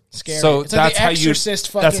sealed them. Scary. So it's like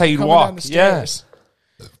that's how you walk. Yes.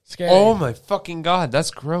 Scary. Oh my fucking god,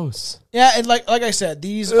 that's gross. Yeah, and like I said,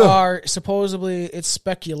 these are supposedly it's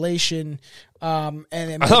speculation. And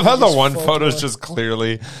I love how the one photo is just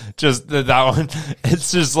clearly just that one.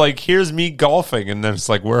 It's just like, here's me golfing, and then it's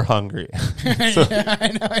like, we're hungry. Yeah, I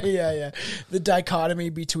know. Yeah. The dichotomy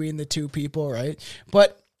between the two people, right?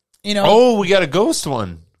 But we got a ghost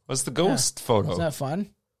one. What's the ghost photo? Isn't that fun?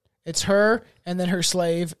 It's her, and then her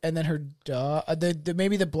slave, and then her dog.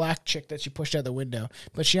 Maybe the black chick that she pushed out the window,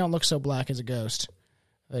 but she don't look so black as a ghost.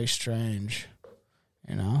 Very strange,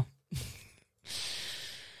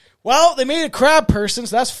 Well, they made a crab person,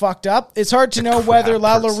 so that's fucked up. It's hard to know whether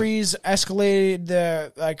LaLaurie's escalated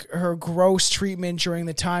her gross treatment during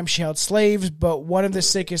the time she held slaves, but one of the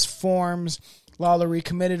sickest forms LaLaurie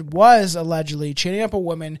committed was allegedly chaining up a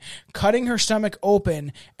woman, cutting her stomach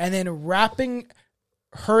open, and then wrapping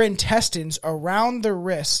her intestines around the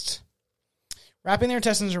wrist. Wrapping their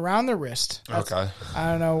intestines around the wrist. Okay.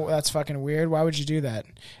 I don't know. That's fucking weird. Why would you do that?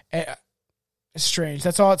 It's strange.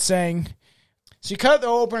 That's all it's saying. So you cut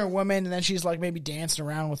open a woman, and then she's like maybe dancing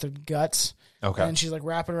around with her guts. Okay. And she's like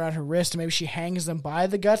wrapping around her wrist, and maybe she hangs them by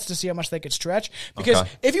the guts to see how much they could stretch. Because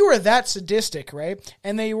if you were that sadistic, right,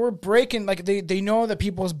 and they were breaking, like they know that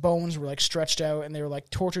people's bones were like stretched out, and they were like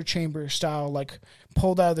torture chamber style, like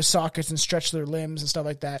pulled out of the sockets and stretched their limbs and stuff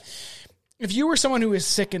like that. If you were someone who is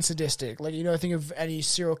sick and sadistic, like, you know, think of any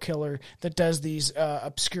serial killer that does these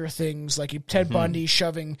obscure things, like Ted Bundy he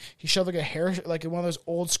shoved like a hair, like one of those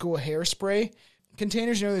old school hairspray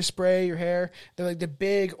containers, you know, they spray your hair. They're like the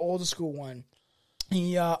big old school one.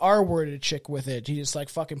 He R-worded a chick with it. He just like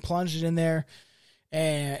fucking plunged it in there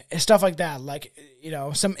and stuff like that. Like, you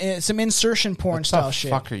know, some insertion porn style shit.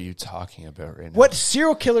 What the fuck are you talking about right now? What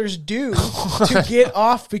serial killers do to get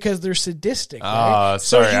off because they're sadistic. Right?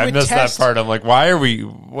 Sorry, I missed that part. I'm like, why are we?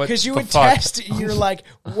 What? Because you would test. You're like,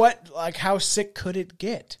 what? Like, how sick could it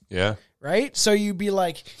get? Yeah. Right? So you'd be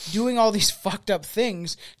like doing all these fucked up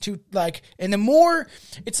things to like, and the more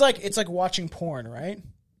it's like watching porn, right?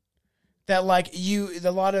 That like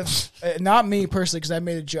a lot of not me personally, because I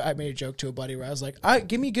made a joke to a buddy where I was like,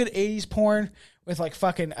 give me good 80s porn with like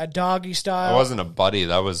fucking a doggy style. It wasn't a buddy.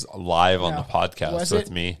 That was live on the podcast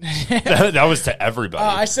with me. that was to everybody.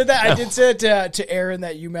 I said that. I did say it to Aaron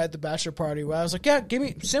that you met at the bachelor party. Where I was like, yeah, give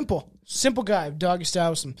me simple guy, doggy style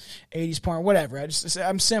with some 80s porn, whatever.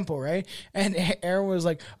 I'm simple, right? And Aaron was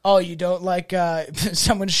like, oh, you don't like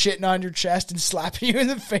someone shitting on your chest and slapping you in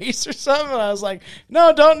the face or something? And I was like,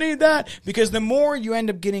 no, don't need that. Because the more you end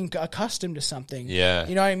up getting accustomed to something, you know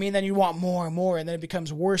what I mean? Then you want more and more, and then it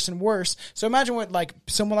becomes worse and worse. So imagine what like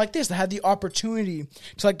someone like this that had the opportunity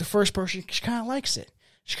to like the first person, she kind of likes it.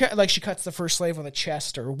 She cuts the first slave on the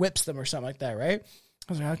chest or whips them or something like that, right?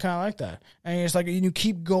 I was like, I kind of like that. And it's like you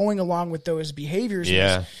keep going along with those behaviors,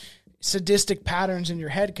 those sadistic patterns in your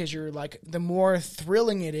head, because you're like, the more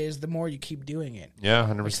thrilling it is, the more you keep doing it. Yeah,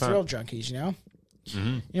 100%. Like thrill junkies, you know?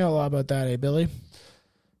 Mm-hmm. You know a lot about that, eh, Billy?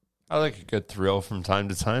 I like a good thrill from time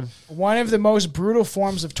to time. One of the most brutal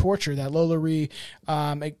forms of torture that LaLaurie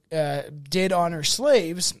did on her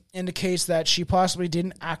slaves indicates that she possibly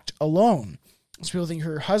didn't act alone. So people think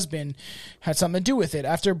her husband had something to do with it.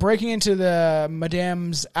 After breaking into the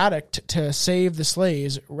madame's attic to save the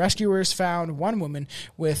slaves, rescuers found one woman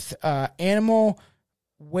with animal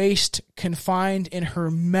waste confined in her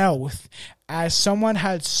mouth, as someone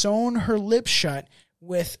had sewn her lips shut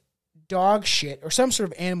with dog shit or some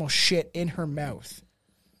sort of animal shit in her mouth.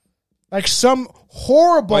 Like some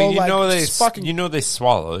horrible, fucking... You know they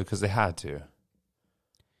swallowed because they had to.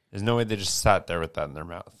 There's no way they just sat there with that in their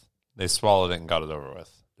mouth. They swallowed it and got it over with.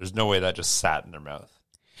 There's no way that just sat in their mouth.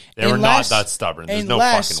 They were not that stubborn. There's no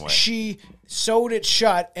fucking way. She sewed it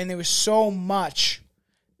shut, and there was so much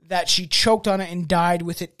that she choked on it and died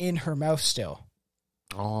with it in her mouth still.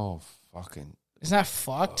 Oh, fucking... Isn't that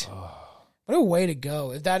fucked? What a way to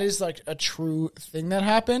go. If that is like a true thing that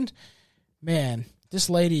happened, man, this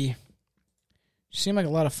lady, she seemed like a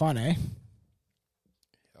lot of fun, eh?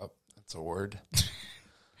 Yep, that's a word.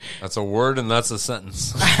 That's a word, and that's a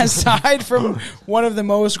sentence. Aside from one of the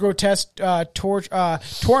most grotesque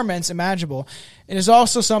torments imaginable, it is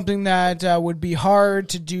also something that would be hard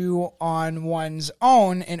to do on one's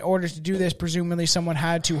own. In order to do this, presumably someone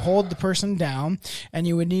had to hold the person down, and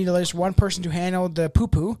you would need at least one person to handle the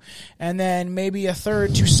poo-poo, and then maybe a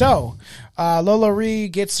third to sew. LaLaurie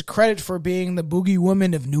gets credit for being the boogie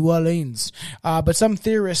woman of New Orleans, but some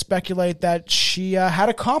theorists speculate that she had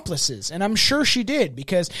accomplices, and I'm sure she did,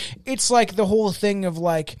 because it's like the whole thing of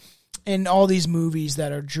like, in all these movies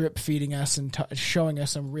that are drip feeding us and showing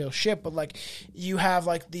us some real shit, but like you have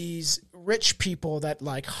like these rich people that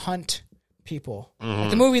like hunt people. Like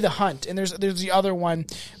the movie The Hunt, and there's the other one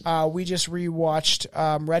we just rewatched,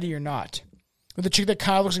 Ready or Not, with the chick that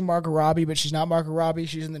kind of looks like Margot Robbie, but she's not Margot Robbie.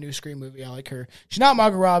 She's in the new Scream movie. I like her. She's not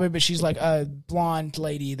Margot Robbie, but she's like a blonde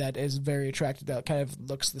lady that is very attractive, that kind of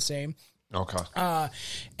looks the same. Okay.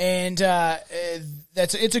 It's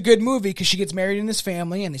a good movie because she gets married in this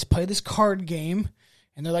family, and they play this card game,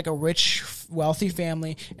 and they're like a rich, wealthy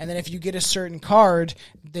family. And then if you get a certain card,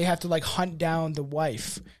 they have to like hunt down the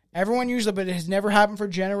wife. Everyone usually, but it has never happened for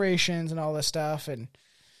generations and all this stuff. And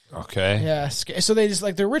Okay. Yeah. So they just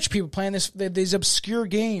like they're rich people playing these obscure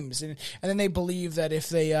games, and then they believe that if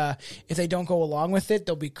they don't go along with it,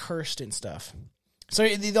 they'll be cursed and stuff. So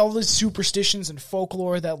all these superstitions and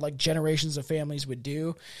folklore that like generations of families would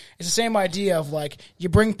do, it's the same idea of like you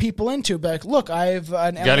bring people into it, but like, look, I've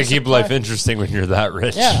an got to keep life interesting when you're that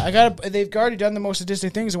rich. Yeah, they've already done the most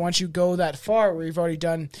sadistic things, and once you go that far, where you've already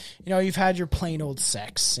done, you've had your plain old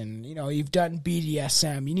sex, and you've done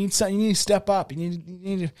BDSM. You need something. You need to step up. You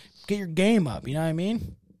need to get your game up. You know what I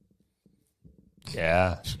mean?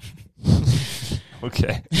 Yeah.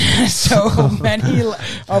 Okay. So many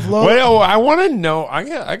of low. Wait, I want to know. I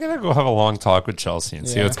gotta go have a long talk with Chelsea and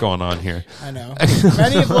see what's going on here. I know.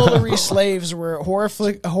 Many of LaLaurie's slaves were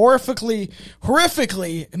horrifically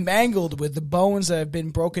mangled with the bones that have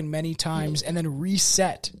been broken many times and then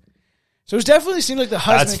reset. So it definitely seemed like the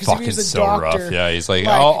husband, because he was the doctor. Rough. Yeah, he's like,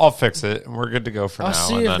 I'll fix it, and we're good to go for now. I'll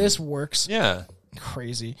see if this works. Yeah.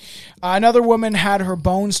 Crazy. Another woman had her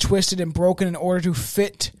bones twisted and broken in order to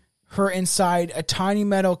fit her inside a tiny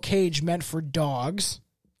metal cage meant for dogs.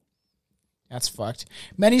 That's fucked.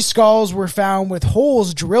 Many skulls were found with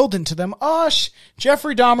holes drilled into them.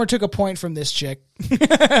 Jeffrey Dahmer took a point from this chick.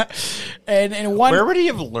 and where would he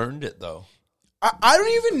have learned it, though? I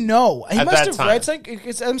don't even know. He must have read.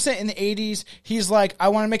 I'm saying in the 80s, he's like, I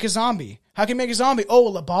want to make a zombie. How can you make a zombie?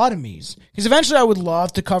 Oh, lobotomies. Because eventually I would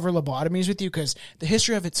love to cover lobotomies with you, because the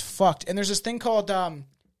history of it's fucked. And there's this thing called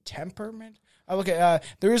temperament.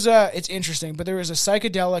 It's interesting, but there is a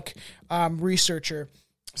psychedelic researcher,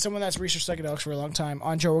 someone that's researched psychedelics for a long time,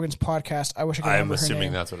 on Joe Rogan's podcast. I wish I could remember her name. I'm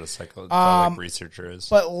assuming that's what a psychedelic researcher is.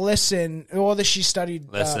 But listen, she studied.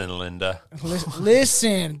 Listen, Linda.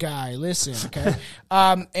 Listen, guy, listen, okay?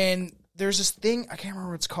 And there's this thing, I can't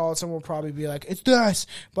remember what it's called. Someone will probably be like, it's this.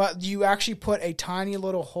 But you actually put a tiny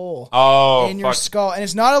little hole in your skull. And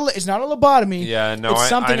it's not a lobotomy. Yeah, no, it's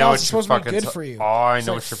something I know else that's supposed to be good for you. Oh, I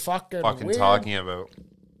know what you're fucking talking about.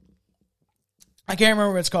 I can't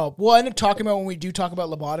remember what it's called. We'll end up talking about when we do talk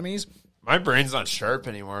about lobotomies. My brain's not sharp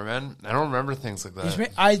anymore, man. I don't remember things like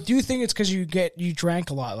that. I do think it's because you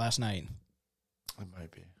drank a lot last night. It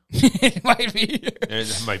might be. It might be.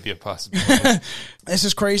 It might be a possibility. This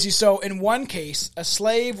is crazy. So in one case, a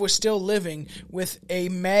slave was still living with a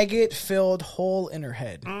maggot-filled hole in her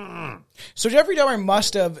head. So Jeffrey Dahmer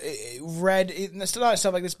must have read, not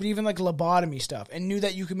stuff like this, but even like lobotomy stuff, and knew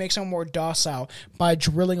that you could make someone more docile by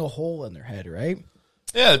drilling a hole in their head, right?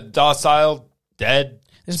 Yeah, docile, dead.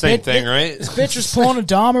 Same thing, right? This bitch was pulling a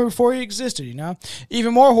Dahmer before he existed,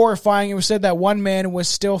 Even more horrifying, it was said that one man was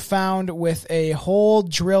still found with a hole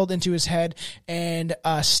drilled into his head and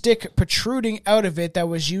a stick protruding out of it that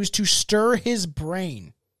was used to stir his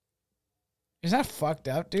brain. Is that fucked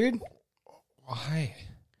up, dude? Why?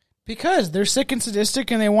 Because they're sick and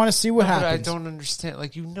sadistic and they want to see what happens. I don't understand.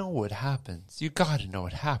 Like, what happens. You gotta know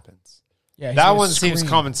what happens. Yeah, that one seems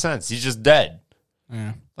common sense. He's just dead.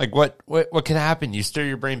 Yeah. Like what can happen? You stir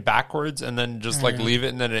your brain backwards and then just leave it,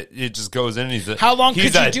 and then it just goes in. And how long could you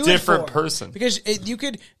do it for? He's a different person. Because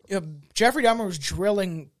Jeffrey Dahmer was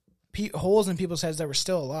drilling holes in people's heads that were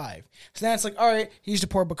still alive. So then it's like, all right, he used to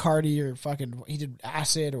pour Bacardi or he did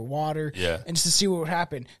acid or water, and just to see what would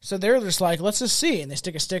happen. So they're just like, let's just see, and they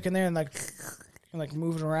stick a stick in there and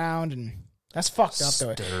move it around and. That's fucked up,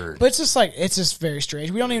 though. But it's just very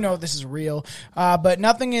strange. We don't even know if this is real. But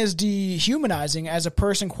nothing is dehumanizing as a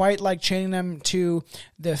person quite like chaining them to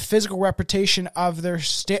the physical reputation of their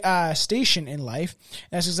station in life. And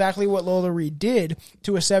that's exactly what LaLaurie did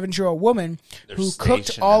to a 7-year-old woman who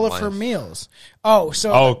cooked all of her meals.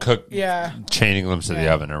 Chaining them to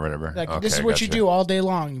the oven or whatever. This is what you do all day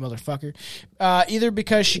long, you motherfucker. Either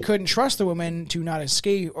because she couldn't trust the woman to not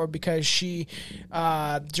escape, or because she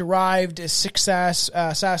derived a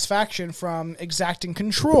satisfaction from exacting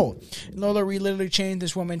control. LaLaurie literally chained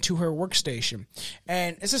this woman to her workstation,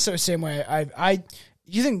 and it's just the same way.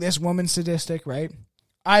 You think this woman's sadistic, right?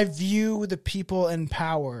 I view the people in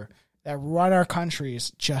power that run our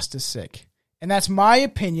countries just as sick. And that's my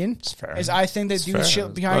opinion. Is I think they do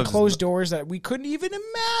shit behind closed doors that we couldn't even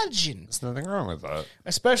imagine. There's nothing wrong with that.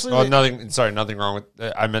 Especially nothing wrong with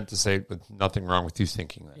I meant to say nothing wrong with you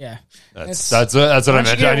thinking that. Yeah. That's what I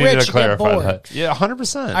meant. I needed to clarify that. Yeah,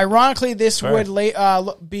 100%. Ironically, this would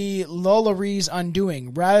be LaLaurie's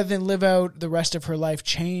undoing. Rather than live out the rest of her life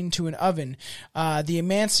chained to an oven, the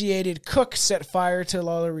emaciated cook set fire to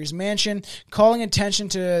LaLaurie's mansion, calling attention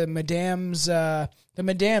to Madame's the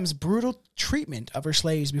Madame's brutal treatment of her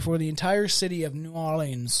slaves before the entire city of New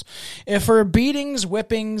Orleans. If her beatings,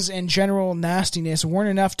 whippings, and general nastiness weren't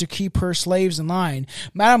enough to keep her slaves in line,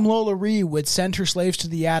 Madame LaLaurie would send her slaves to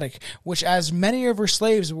the attic, which, as many of her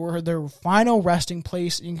slaves were their final resting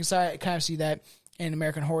place. You can kind of see that in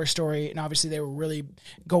American Horror Story, and obviously they were really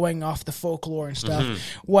going off the folklore and stuff.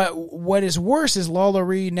 What is worse is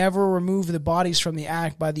LaLaurie never removed the bodies from the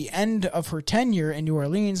attic. By the end of her tenure in New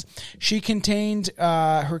Orleans, she contained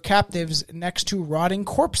her captives next to rotting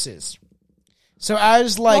corpses. So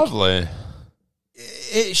as like, lovely.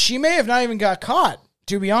 She may have not even got caught.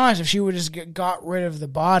 To be honest, if she would just got rid of the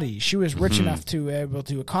body, she was rich enough to be able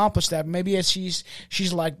to accomplish that. Maybe as she's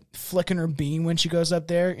like flicking her bean when she goes up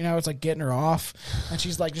there, you know, it's like getting her off, and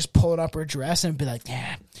she's like just pulling up her dress and be like,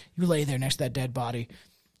 "Yeah, you lay there next to that dead body."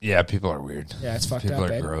 Yeah, people are weird. Yeah, it's fucked people up.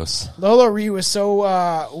 People are gross. LaLaurie was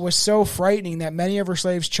so frightening that many of her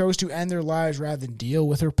slaves chose to end their lives rather than deal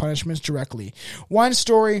with her punishments directly. One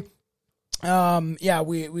story. We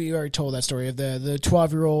already told that story of the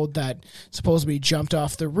 12-year-old that supposedly jumped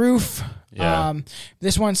off the roof. Yeah.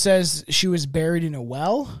 This one says she was buried in a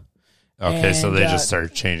well. Okay, and, so they just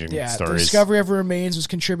started changing stories. The discovery of her remains was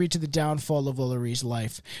contributed to the downfall of LaLaurie's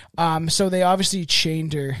life. So they obviously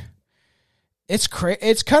chained her. It's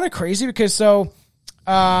kind of crazy because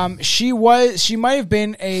she might have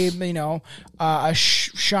been a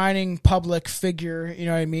shining public figure, you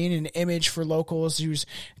know what I mean, an image for locals. She was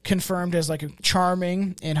confirmed as like a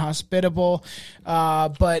charming and hospitable,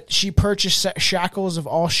 but she purchased shackles of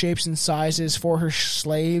all shapes and sizes for her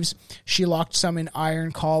slaves. She locked some in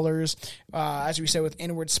iron collars, as we said, with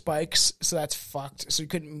inward spikes, so that's fucked. So you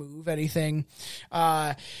couldn't move anything.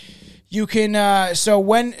 So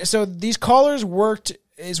these collars worked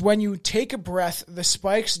is when you take a breath, the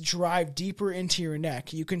spikes drive deeper into your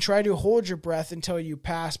neck. You can try to hold your breath until you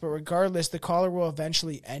pass, but regardless, the collar will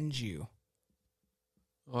eventually end you.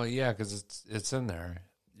 Well, yeah, because it's in there.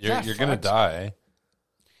 You're gonna die.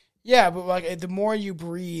 Yeah, but like the more you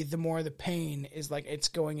breathe, the more the pain is like it's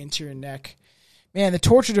going into your neck. Man, the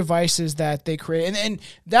torture devices that they create, and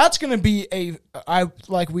that's going to be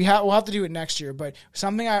we'll have to do it next year. But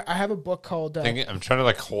something I have a book called. I'm trying to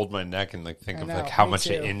like hold my neck and like think of like how much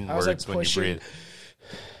it inwards like when you breathe.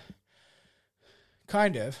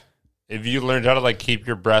 Kind of. If you learned how to like keep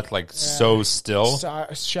your breath like so still,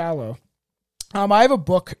 shallow. I have a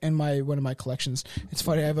book in one of my collections. It's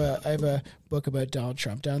funny. I have a book about Donald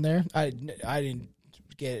Trump down there. I didn't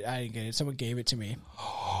get it. Someone gave it to me.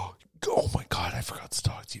 Oh my God, I forgot to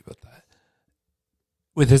talk to you about that.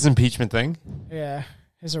 With his impeachment thing? Yeah.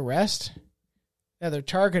 His arrest? Yeah, they're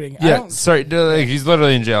targeting. Yeah, sorry, he's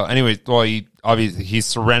literally in jail. Anyway, well, he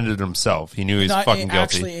surrendered himself. He knew he was fucking guilty. Not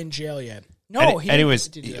actually in jail yet. No, he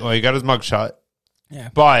got his mugshot. Yeah.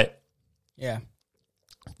 But yeah,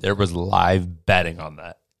 there was live betting on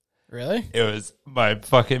that. Really? It was my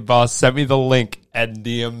fucking boss sent me the link and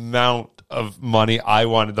the amount of money I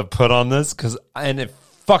wanted to put on this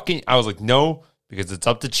I was like, no, because it's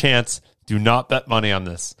up to chance. Do not bet money on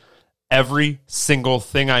this. Every single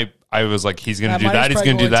thing I was like, he's going to do that. He's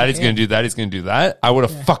going to do that. He's going to do that. He's going to do that. I would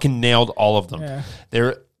have fucking nailed all of them. Yeah.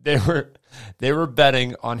 They were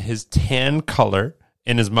betting on his tan color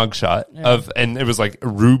in his mugshot and it was like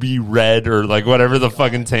ruby red or like whatever the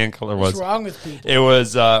fucking tan color was. What's wrong with people? It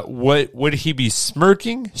was what would he be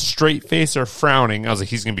smirking, straight face, or frowning? I was like,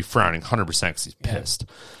 he's gonna be frowning 100% because he's pissed.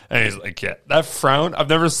 And he's like, yeah, that frown. I've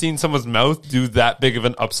never seen someone's mouth do that big of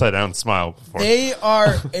an upside down smile before. They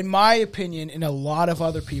are, in my opinion, and a lot of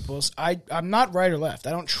other people's. I'm not right or left. I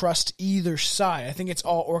don't trust either side. I think it's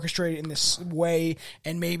all orchestrated in this way,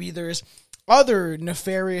 and maybe there's other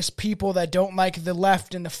nefarious people that don't like the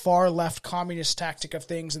left and the far left communist tactic of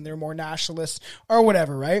things and they're more nationalists or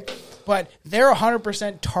whatever, right? But they're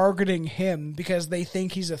 100% targeting him because they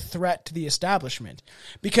think he's a threat to the establishment.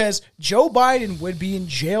 Because Joe Biden would be in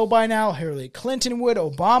jail by now, Hillary Clinton would,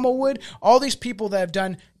 Obama would, all these people that have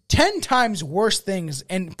done 10 times worse things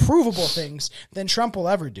and provable things than Trump will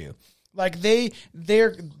ever do. Like the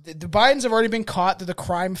Bidens have already been caught. They're the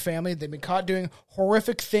crime family. They've been caught doing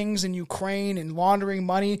horrific things in Ukraine and laundering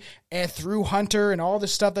money and through Hunter and all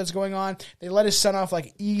this stuff that's going on. They let his son off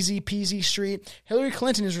like easy peasy street. Hillary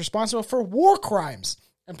Clinton is responsible for war crimes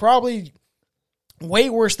and probably way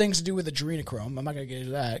worse things to do with adrenochrome. I'm not going to get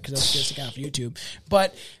into that because that's just kind of YouTube.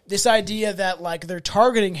 But this idea that like they're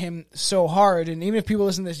targeting him so hard, and even if people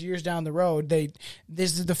listen to this years down the road,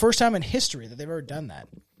 this is the first time in history that they've ever done that.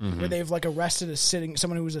 Where they've like arrested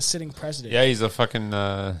someone who was a sitting president. Yeah, he's a fucking.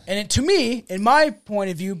 And to me, in my point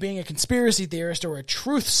of view, being a conspiracy theorist or a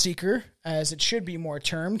truth seeker, as it should be more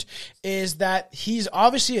termed, is that he's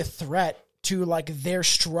obviously a threat to like their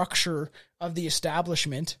structure of the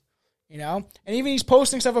establishment, you know? And even he's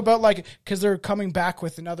posting stuff about like, because they're coming back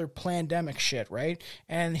with another pandemic shit, right?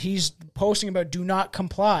 And he's posting about do not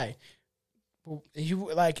comply.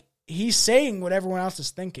 He's saying what everyone else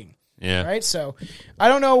is thinking. Yeah. Right? So I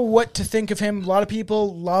don't know what to think of him. A lot of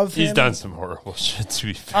people love him. He's done some horrible shit, to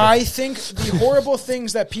be fair. I think the horrible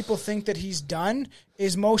things that people think that he's done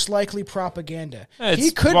is most likely propaganda. He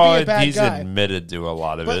could be a bad guy. He's admitted to a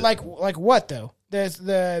lot of it. But like what though?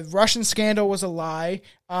 The Russian scandal was a lie.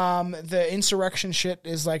 The insurrection shit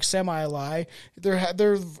is like semi-lie.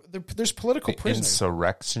 There's political prisoners.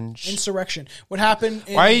 Insurrection. What happened?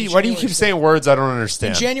 Why do you keep saying words I don't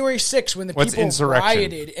understand? In January 6th, when the people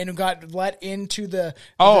rioted and got let into the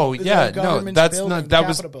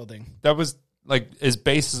Capitol building. That was like his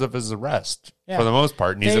basis of his arrest for the most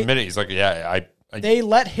part, and he's admitted. He's like, they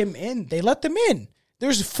let him in. They let them in.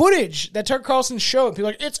 There's footage that Tucker Carlson showed. People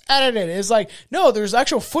are like, it's edited. It's like, no, there's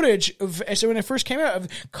actual footage of, so when it first came out, of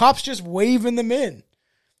cops just waving them in.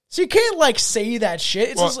 So you can't like say that shit.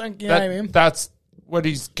 It's just like, you know what I mean? That's what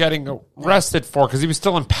he's getting arrested for, because he was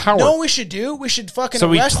still in power. No, we should do? We should fucking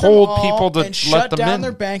arrest them all and shut down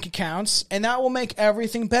their bank accounts, and that will make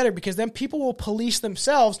everything better, because then people will police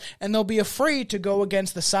themselves and they'll be afraid to go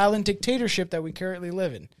against the silent dictatorship that we currently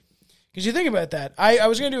live in. Because you think about that. I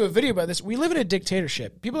was going to do a video about this. We live in a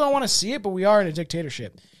dictatorship. People don't want to see it, but we are in a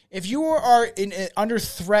dictatorship. If you are under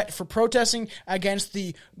threat for protesting against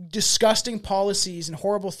the disgusting policies and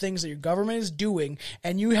horrible things that your government is doing,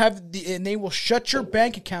 and they will shut your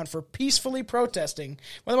bank account for peacefully protesting,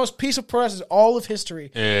 one of the most peaceful protests in all of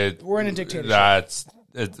history, we're in a dictatorship.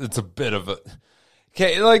 It's a bit of a...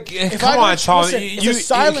 Okay, like, come on, Tom.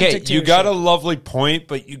 You got a lovely point,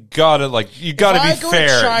 but you gotta be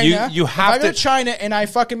fair. You have to. If I go to China and I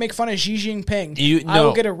fucking make fun of Xi Jinping, I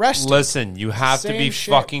will get arrested. Listen, you have to be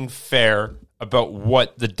fucking fair about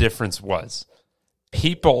what the difference was.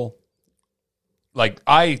 People, like,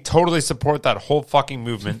 I totally support that whole fucking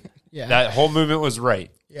movement. Yeah. That whole movement was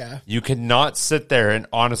right. Yeah. You cannot sit there and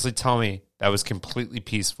honestly tell me that was completely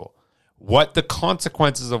peaceful. What the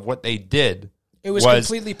consequences of what they did. It was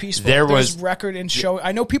completely peaceful. There was record and show.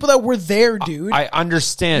 I know people that were there, dude. I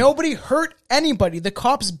understand. Nobody hurt anybody. The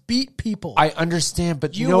cops beat people. I understand,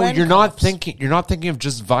 but you're not thinking. You're not thinking of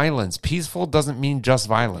just violence. Peaceful doesn't mean just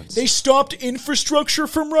violence. They stopped infrastructure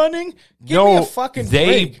from running. Give me a fucking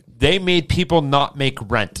break. They made people not make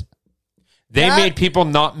rent. They made people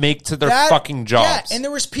not make to their fucking jobs. Yeah, and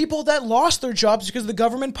there was people that lost their jobs because of the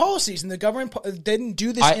government policies, and the government didn't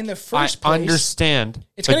do this in the first place. I understand.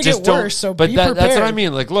 It's going to get worse, so be prepared. That's what I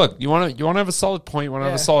mean. Like, look, you want to have a solid point, you want to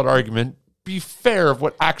have a solid argument, be fair of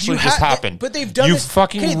what actually just happened. But they've done this. You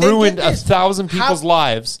fucking ruined 1,000 people's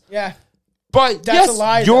lives. Yeah. But that's a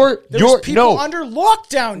lie. There's people under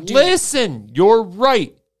lockdown, dude. Listen, you're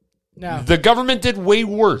right. No. The government did way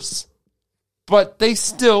worse. But they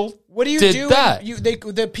still What do you did do? That.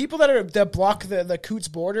 The people that block the Coots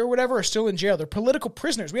border or whatever are still in jail. They're political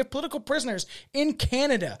prisoners. We have political prisoners in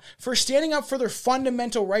Canada for standing up for their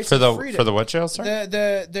fundamental rights and freedom. For the what jail, sorry?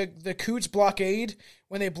 The Coots blockade,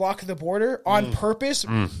 when they block the border on purpose.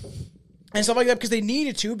 And stuff like that, because they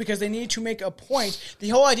needed to make a point. The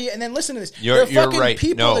whole idea, and then listen to this. You're fucking right.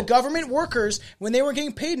 people, the government workers, when they weren't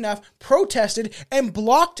getting paid enough, protested and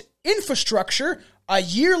blocked infrastructure a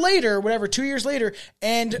year later, whatever, 2 years later,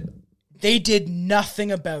 and they did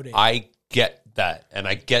nothing about it. I get that, and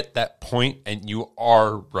I get that point, and you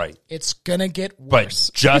are right. It's gonna get worse.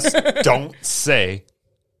 But just don't say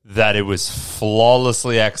that it was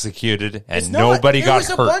flawlessly executed and nobody got hurt.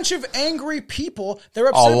 There was a bunch of angry people. They're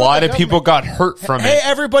upset. A lot of people got hurt from it. Hey,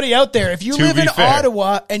 everybody out there, if you live in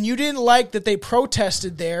Ottawa and you didn't like that they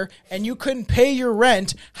protested there and you couldn't pay your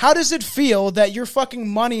rent, how does it feel that your fucking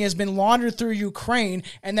money has been laundered through Ukraine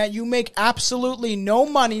and that you make absolutely no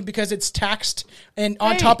money because it's taxed and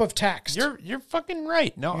on top of taxed? You're fucking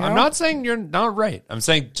right. No, I'm not saying you're not right. I'm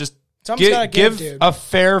saying just give a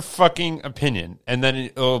fair fucking opinion, and then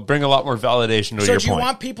it'll bring a lot more validation to your point. So do you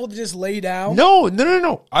want people to just lay down? No.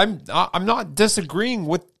 I'm not disagreeing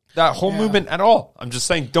with that whole movement at all. I'm just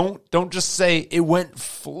saying don't just say it went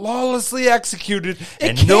flawlessly executed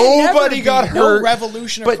and nobody got hurt. No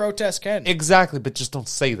revolution or protest can. Exactly, but just don't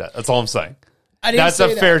say that. That's all I'm saying. I didn't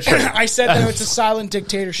say fair trade. I said that it's a silent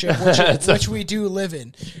dictatorship, which we do live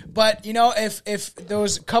in. But you know, if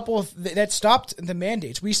those couple that stopped the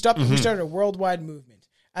mandates, we started a worldwide movement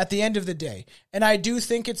at the end of the day, and I do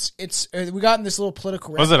think it's we got in this little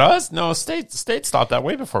political. Was it us? No, state stopped that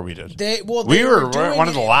way before we did. We were one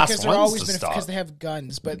of the last ones to stop because they have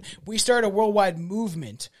guns. But we started a worldwide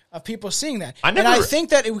movement of people seeing that, and I think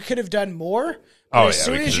that we could have done more. But as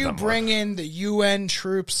soon as you bring in the UN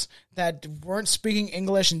troops that weren't speaking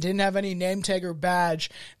English and didn't have any name tag or badge,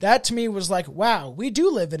 that to me was like, wow, we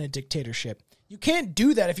do live in a dictatorship. You can't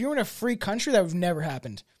do that. If you were in a free country, that would have never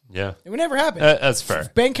happened. Yeah. It would never happen. That's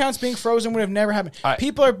fair. Bank accounts being frozen would have never happened.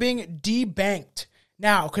 People are being debanked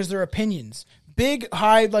now because their opinions. Big,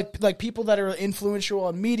 high, like people that are influential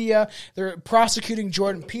on media. They're prosecuting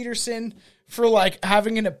Jordan Peterson for like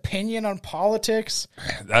having an opinion on politics.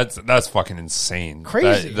 That's fucking insane.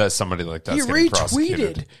 Crazy. That somebody like that. He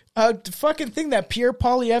retweeted a fucking thing that Pierre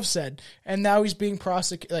Poilievre said, and now he's being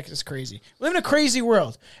prosecuted. Like, it's crazy. We live in a crazy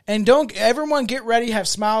world, and everyone get ready, have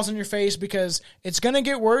smiles on your face, because it's gonna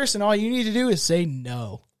get worse, and all you need to do is say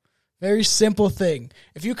no. Very simple thing.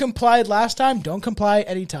 If you complied last time, don't comply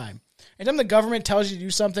anytime. Anytime the government tells you to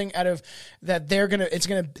do something out of that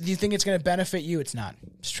you think it's gonna benefit you, it's not.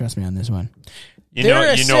 Just trust me on this one. They're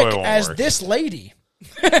as sick as this lady.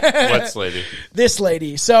 What lady? This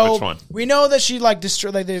lady. So which one? We know that she like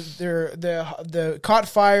destroyed, like the caught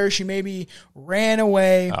fire. She maybe ran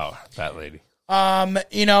away. Oh, that lady.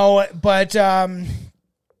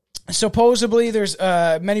 Supposedly, there's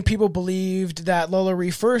many people believed that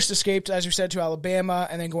LaLaurie first escaped, as we said, to Alabama,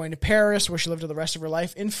 and then going to Paris, where she lived the rest of her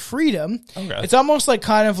life in freedom. Okay. It's almost like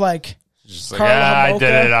kind of like just Carla Homolka. I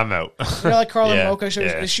did it. I'm out. Like Carla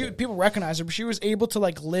Homolka. People recognize her, but she was able to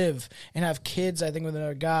like live and have kids. I think with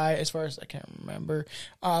another guy. As far as I can't remember.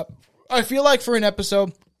 I feel like for an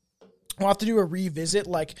episode, we'll have to do a revisit,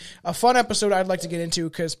 like a fun episode. I'd like to get into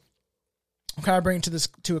because. I'm kind of bringing this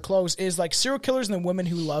to a close, is like serial killers and the women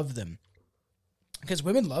who love them. Because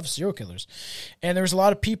women love serial killers. And there was a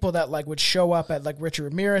lot of people that like would show up at like Richard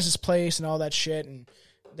Ramirez's place and all that shit, and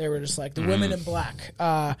they were just like the women in black.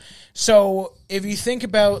 So if you think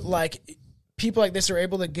about like people like this are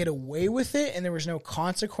able to get away with it and there was no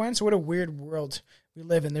consequence, what a weird world we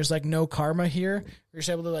live in. There's like no karma here. You're just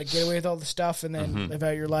able to like get away with all the stuff and then live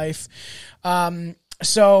out your life.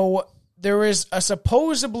 So there was a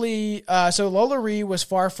supposedly, so LaLaurie was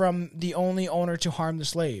far from the only owner to harm the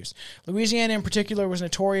slaves. Louisiana in particular was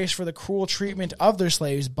notorious for the cruel treatment of their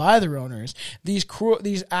slaves by their owners. These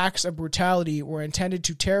acts of brutality were intended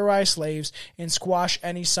to terrorize slaves and squash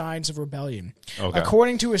any signs of rebellion. Okay.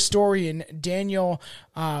 According to historian Daniel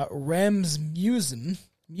Ramsmussen,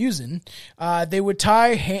 they would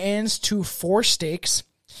tie hands to 4 stakes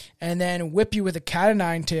and then whip you with a cat o'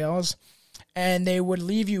 nine tails, and they would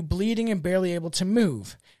leave you bleeding and barely able to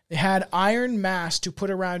move. They had iron masks to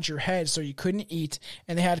put around your head so you couldn't eat,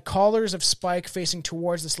 and they had collars of spike facing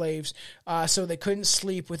towards the slaves so they couldn't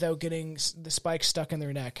sleep without getting the spike stuck in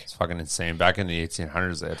their neck. It's fucking insane. Back in the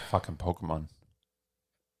 1800s, they had fucking Pokemon.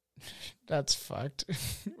 That's fucked.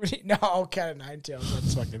 No, cat of nine tails.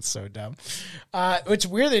 That's fucking so dumb. It's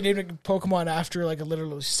weird they named Pokemon after like a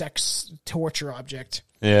literal sex torture object.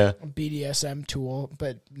 Yeah. A BDSM tool,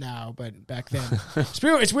 but back then.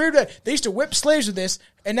 It's weird that they used to whip slaves with this,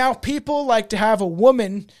 and now people like to have a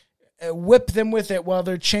woman whip them with it while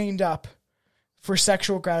they're chained up for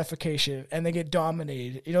sexual gratification, and they get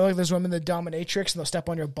dominated. You know, like those women, the dominatrix, and they'll step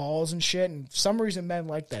on your balls and shit, and for some reason men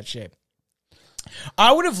like that shit.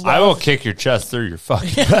 I would have loved... I will kick your chest through your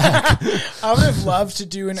fucking back. I would have loved to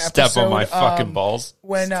do an episode... Step on my fucking balls.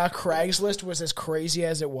 When Craigslist was as crazy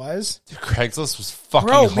as it was. Dude, Craigslist was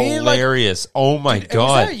fucking hilarious. Oh my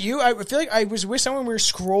God. Was that you? I feel like I was with someone, we were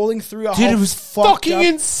scrolling through a Dude, it was fucking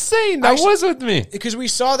insane. That was with me. Because we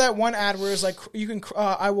saw that one ad where it was like, you can,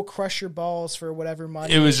 I will crush your balls for whatever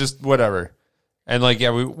money. It was just whatever. And like, yeah,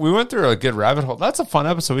 we went through a good rabbit hole. That's a fun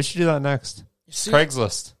episode. We should do that next.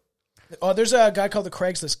 Craigslist. Oh, there's a guy called the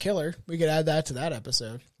Craigslist Killer. We could add that to that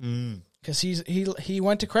episode. Because he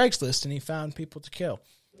went to Craigslist and he found people to kill.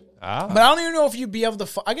 But I don't even know if you'd be able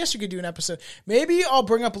to... I guess you could do an episode. Maybe I'll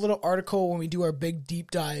bring up a little article when we do our big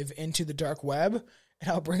deep dive into the dark web.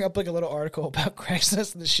 And I'll bring up like a little article about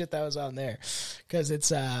Craigslist and the shit that was on there. Because it's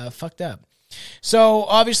fucked up. So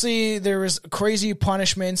obviously there was crazy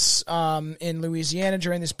punishments in Louisiana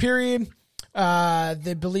during this period.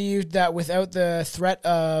 They believed that without the threat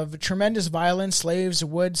of tremendous violence, slaves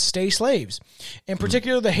would stay slaves. In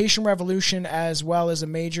particular, the Haitian Revolution, as well as a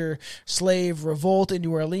major slave revolt in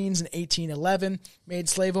New Orleans in 1811, made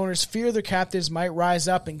slave owners fear their captives might rise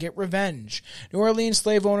up and get revenge. New Orleans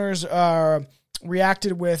slave owners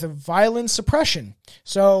reacted with violent suppression.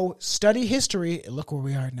 So, study history. Look where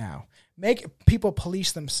we are now. Make people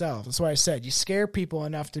police themselves. That's why I said you scare people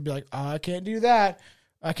enough to be like, I can't do that.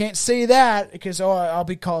 I can't say that because I'll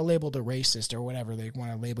be labeled a racist or whatever they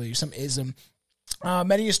want to label you, some ism.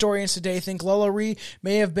 Many historians today think LaLaurie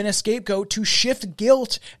may have been a scapegoat to shift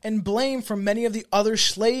guilt and blame from many of the other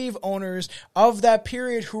slave owners of that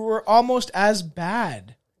period who were almost as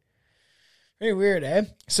bad. Very weird, eh?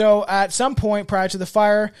 So at some point prior to the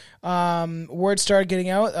fire, word started getting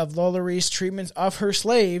out of LaLaurie's treatment of her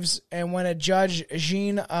slaves, and when a judge,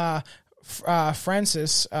 Jean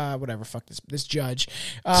Francis, whatever, fuck this judge,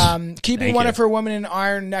 keeping one of her women in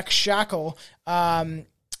iron neck shackle,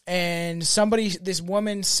 and this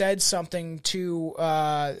woman said something to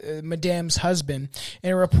Madame's husband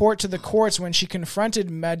in a report to the courts when she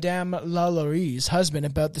confronted Madame LaLaurie's husband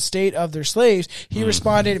about the state of their slaves. He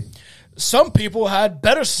responded, "Some people had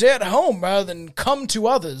better stay at home rather than come to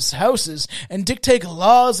others' houses and dictate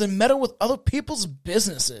laws and meddle with other people's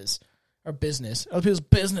businesses." Or business. Other people's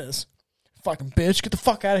business. Fucking bitch, get the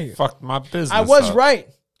fuck out of here. Fuck my business. I was right.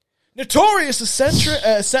 Notorious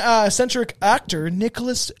eccentric actor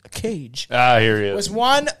Nicolas Cage here he is. was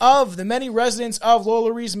one of the many residents of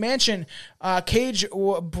LaLaurie's mansion. Cage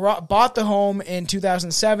bought the home in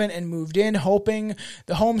 2007 and moved in, hoping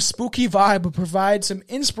the home's spooky vibe would provide some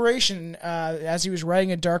inspiration as he was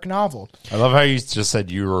writing a dark novel. I love how you just said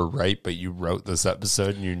you were right, but you wrote this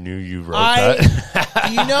episode and you knew you wrote that.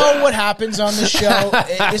 You know what happens on the show?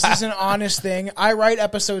 This is an honest thing. I write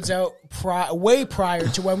episodes out way prior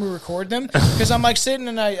to when we record them because I'm like sitting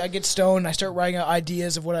and I get stoned and I start writing out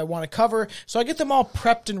ideas of what I want to cover. So I get them all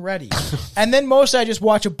prepped and ready. And then I just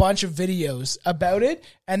watch a bunch of videos about it,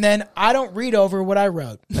 and then I don't read over what I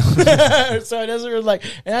wrote. So it doesn't really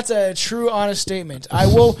and that's a true, honest statement. I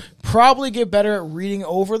will probably get better at reading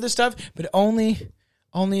over this stuff, but only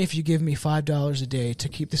if you give me $5 a day to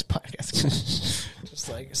keep this podcast going. Just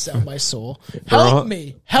sell my soul. Help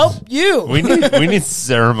me. Help you. We need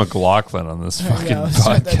Sarah McLachlan on this fucking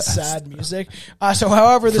podcast. That's sad music.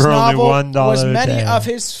 However, this novel was many of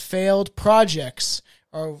his failed projects.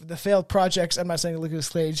 Or the failed projects. I'm not saying Nicolas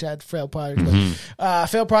Cage had failed projects, but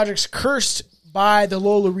failed projects cursed by the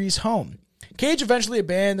LaLaurie's home. Cage eventually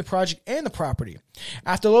abandoned the project and the property.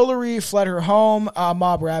 After LaLaurie fled her home, a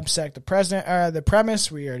mob ransacked the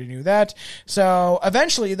premise. We already knew that. So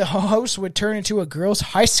eventually, the house would turn into a girls'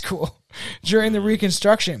 high school during the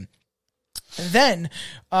reconstruction. Then,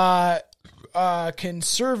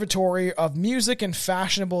 Conservatory of Music and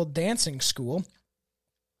Fashionable Dancing School.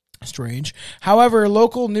 Strange. However,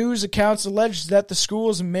 local news accounts alleged that the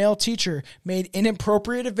school's male teacher made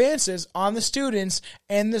inappropriate advances on the students,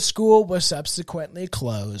 and the school was subsequently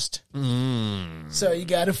closed. So you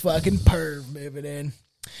got a fucking perv moving in.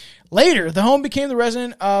 Later, the home became the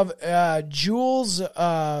residence of Jules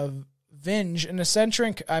Vinge, an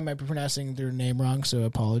eccentric, I might be pronouncing their name wrong, so I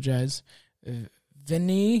apologize,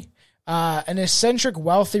 Vinny, an eccentric,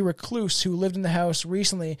 wealthy recluse who lived in the house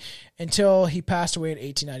recently until he passed away in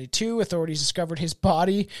 1892. Authorities discovered his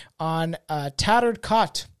body on a tattered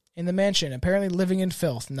cot in the mansion, apparently living in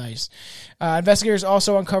filth. Nice. Investigators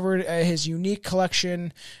also uncovered his unique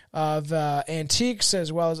collection of antiques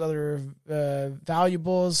as well as other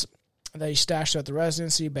valuables that he stashed throughout the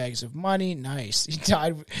residency, bags of money. Nice. He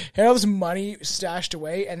died, had all this money stashed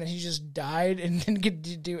away, and then he just died and didn't get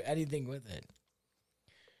to do anything with it.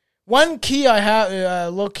 One key I have, a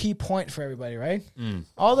little key point for everybody, right?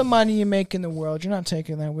 All the money you make in the world, you're not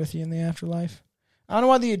taking that with you in the afterlife. I don't know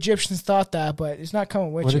why the Egyptians thought that, but it's not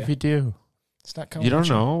coming with you. What if you do? It's not coming with you. You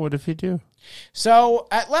don't know. What if you do? So,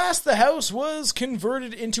 at last, the house was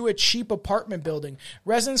converted into a cheap apartment building.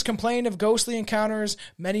 Residents complained of ghostly encounters,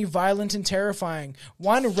 many violent and terrifying.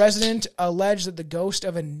 One resident alleged that the ghost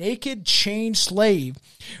of a naked chained slave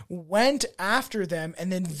went after them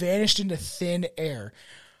and then vanished into thin air.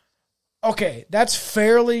 Okay, that's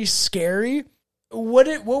fairly scary. What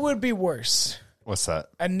would be worse? What's that?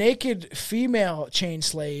 A naked female chain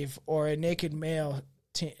slave or a naked male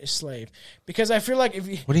slave? Because I feel like if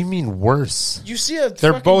you... What do you mean worse? You see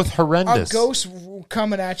They're both horrendous. A ghost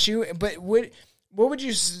coming at you, but what would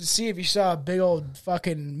you see if you saw a big old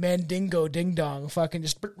fucking mandingo ding dong fucking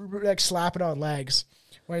just like slapping on legs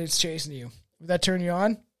when it's chasing you? Would that turn you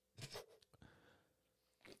on?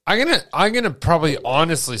 I'm gonna probably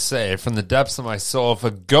honestly say from the depths of my soul, if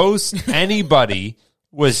a ghost anybody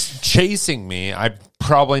was chasing me, I'm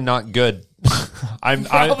probably not good.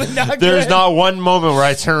 There's not one moment where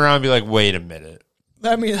I turn around and be like, wait a minute.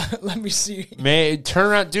 Let me see. May turn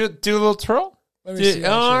around, do a little twirl. Let me see.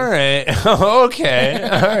 All right. Okay.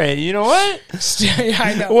 All right. You know what? Yeah,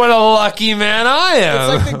 I know. What a lucky man I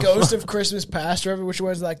am. It's like the ghost of Christmas Past, or which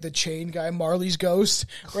was like the chain guy, Marley's ghost,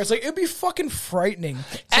 where it's like, it'd be fucking frightening.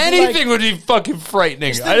 Anything would be fucking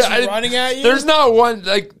frightening. Running at you? There's not one,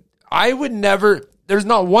 like, I would never, there's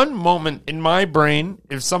not one moment in my brain,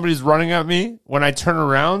 if somebody's running at me, when I turn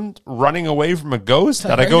around running away from a ghost,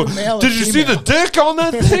 that I go, did you see the dick on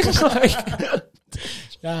that thing?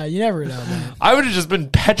 You never know, man. I would have just been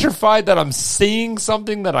petrified that I'm seeing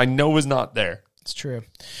something that I know is not there. It's true.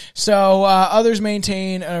 So others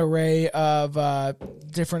maintain an array of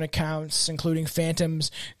different accounts, including phantoms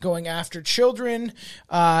going after children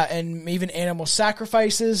and even animal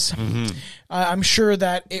sacrifices. Mm-hmm. I'm sure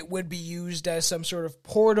that it would be used as some sort of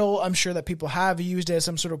portal. I'm sure that people have used it as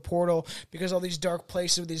some sort of portal because all these dark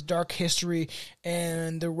places, these dark history,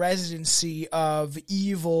 and the residency of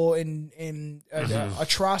evil and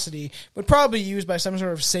atrocity would probably be used by some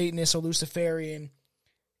sort of Satanist or Luciferian,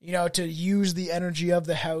 to use the energy of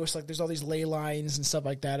the house. Like there's all these ley lines and stuff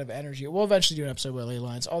like that of energy. We'll eventually do an episode about ley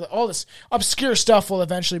lines. All this obscure stuff will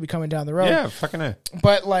eventually be coming down the road. Yeah, fucking A.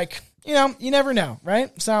 But you never know,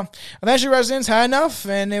 right? So eventually residents had enough,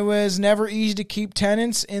 and it was never easy to keep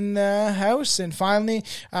tenants in the house. And finally,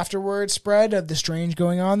 after word spread of the strange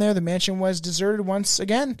going on there, the mansion was deserted once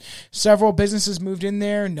again. Several businesses moved in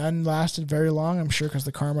there. None lasted very long, I'm sure, because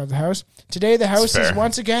the karma of the house. Today, the house is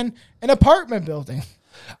once again an apartment building.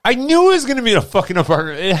 I knew it was going to be a fucking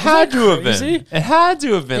apartment. It had to have been. It had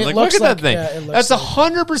to have been. Look at that thing. That's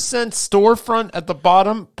 100% storefront at the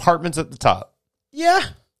bottom, apartments at the top. Yeah.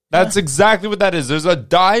 That's exactly what that is. There's a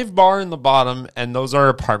dive bar in the bottom, and those are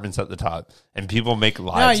apartments at the top. And people make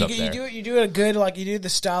lives up there. You do it a good, you do the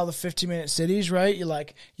style of 50-minute cities, right?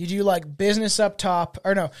 You do business up top,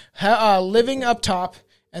 or no, living up top,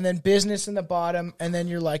 and then business in the bottom, and then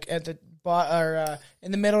you're at the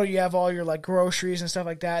in the middle, you have all your groceries and stuff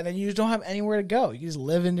like that, and then you just don't have anywhere to go. You just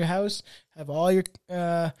live in your house, have all your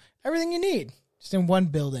everything you need, just in one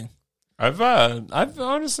building. I've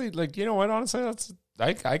honestly, you know what? Honestly,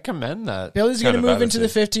 I commend that. Billy's going to move into the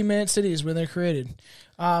 50-minute cities when they're created.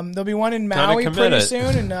 There'll be one in Maui pretty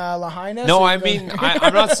soon, in Lahaina. No, I mean,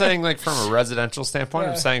 I'm not saying from a residential standpoint.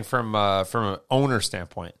 Yeah. I'm saying from an owner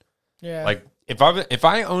standpoint. Yeah. If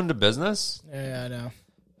I owned a business. Yeah, I know.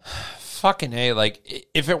 Fucking A,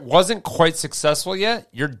 if it wasn't quite successful yet,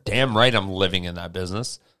 you're damn right I'm living in that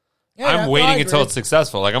business. Yeah, I'm waiting until it's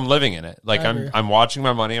successsul. I'm living in it. I'm watching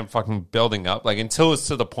my money. I'm fucking building up. Until it's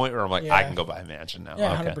to the point where I'm I can go buy a mansion now.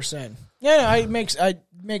 Yeah, 100%. Yeah, it makes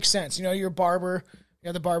sense. You're a barber. You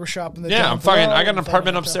got the barber shop in the I got an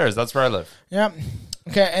apartment upstairs. That's where I live. Yep.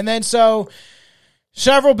 Okay, and then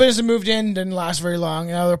several businesses moved in, didn't last very long.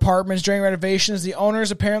 Other apartments during renovations, the owners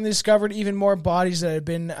apparently discovered even more bodies that had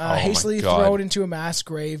been hastily thrown into a mass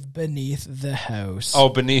grave beneath the house. Oh,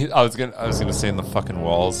 beneath! I was gonna say in the fucking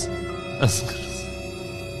walls.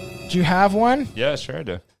 Do you have one? Yeah, sure I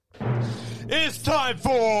do. It's time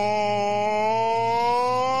for.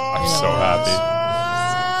 I'm so happy.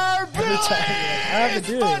 Every time I have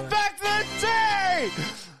to do it. Back to the day.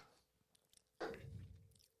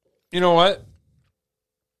 You know what?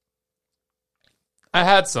 I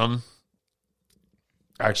had some.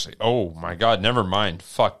 Actually, oh my God, never mind.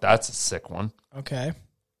 Fuck, that's a sick one. Okay.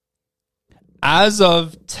 As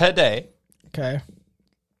of today. Okay.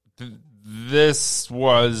 This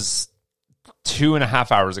was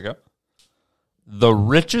 2.5 hours ago. The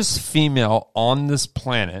richest female on this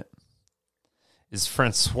planet is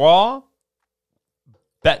Francois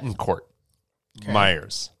Betancourt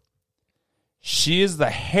Myers. She is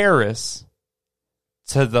the heiress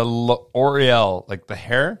to the L'Oreal, the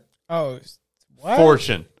hair. Oh, what?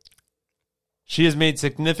 Fortune. She has made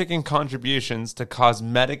significant contributions to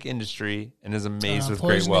cosmetic industry and is amazed with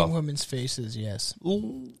great wealth. Poisoning women's faces, yes.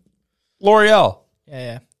 L'Oreal.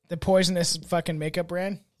 Yeah. The poisonous fucking makeup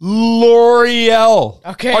brand. L'Oreal.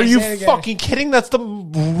 Okay. Are you fucking kidding? That's the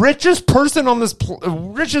richest person on this,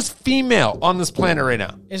 richest female on this planet right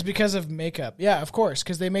now. It's because of makeup. Yeah, of course,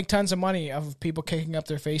 because they make tons of money of people kicking up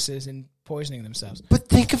their faces and poisoning themselves. But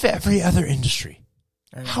think of every other industry.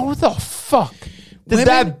 How the fuck did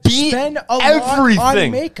that beat everything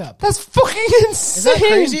on makeup? That's fucking insane. Is that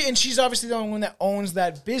crazy? And she's obviously the only one that owns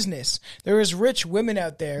that business. There is rich women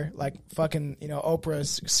out there like fucking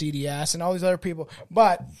Oprah's seedy ass and all these other people,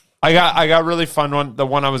 but. I got really fun one. The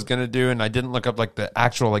one I was gonna do, and I didn't look up the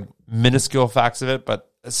actual minuscule facts of it.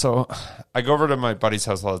 But so I go over to my buddy's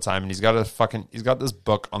house all the time, and he's got this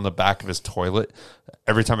book on the back of his toilet.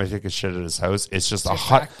 Every time I take a shit at his house, it's just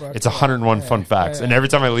it's 101 fun facts. And every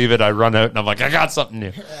time I leave it, I run out, and I'm like, I got something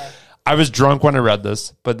new. Yeah. I was drunk when I read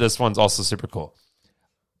this, but this one's also super cool.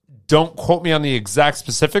 Don't quote me on the exact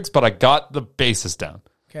specifics, but I got the basis down.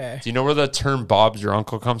 Okay. Do you know where the term "Bob's your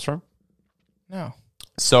uncle" comes from? No.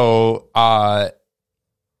 So,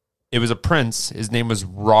 it was a prince. His name was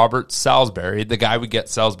Robert Salisbury, the guy we get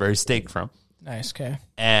Salisbury steak from. Nice, okay.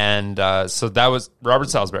 And so that was Robert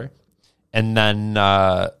Salisbury. And then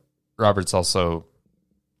Robert's also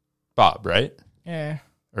Bob, right? Yeah.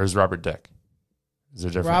 Or is Robert Dick? Is it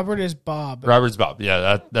different? Robert is Bob. Robert's Bob.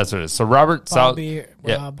 Yeah, that's what it is. So Robert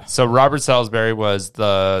Rob. So Robert Salisbury was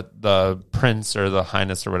the prince or the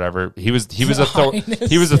highness or whatever. He was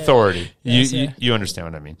authority. You understand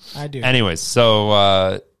what I mean? I do. Anyways,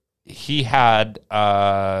 so he had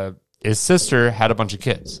his sister had a bunch of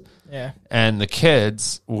kids. Yeah. And the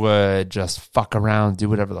kids would just fuck around, do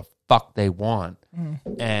whatever the fuck they want,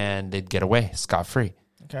 and they'd get away scot-free.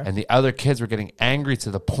 Okay. And the other kids were getting angry to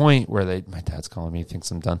the point where my dad's calling me, he thinks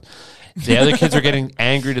I'm done. The other kids were getting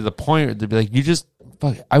angry to the point where they'd be like,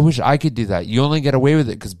 fuck, I wish I could do that. You only get away with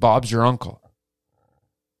it because Bob's your uncle.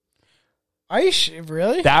 Are you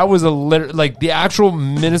really? That was the actual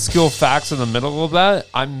minuscule facts in the middle of that.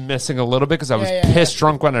 I'm missing a little bit because I was pissed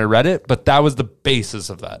drunk when I read it, but that was the basis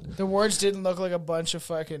of that. The words didn't look like a bunch of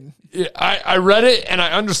fucking. I read it and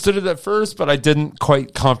I understood it at first, but I didn't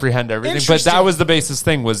quite comprehend everything. But that was the basis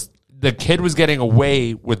thing: was the kid was getting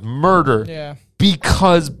away with murder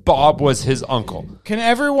because Bob was his uncle. Can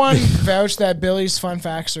everyone vouch that Billy's fun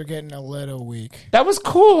facts are getting a little weak? That was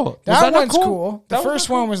cool. That one's cool. The first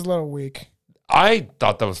one was a little weak. I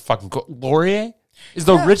thought that was fucking cool. LaLaurie is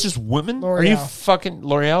the richest woman. L'Oreal. Are you fucking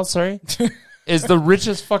L'Oreal? Sorry, is the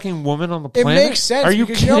richest fucking woman on the planet. It makes sense. Are you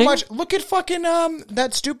because kidding? You know how much? Look at fucking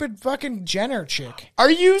that stupid fucking Jenner chick. Are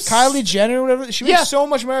you Kylie Jenner? Or whatever. She makes so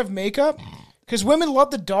much money of makeup because women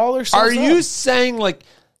love the dollar. Are you saying like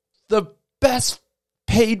the best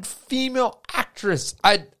paid female actress?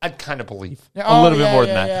 I'd kind of believe a little bit more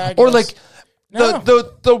than that, or like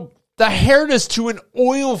the hairness to an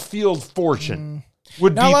oil field fortune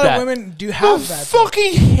would Not beat a lot that. of women do have that.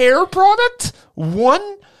 Fucking hair product?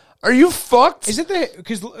 One? Are you fucked? Is it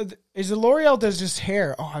because is the L'Oreal does just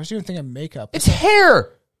hair? Oh, I was even thinking makeup. It's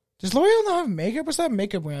hair. Does L'Oreal not have makeup? What's that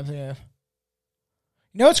makeup brand I'm thinking of?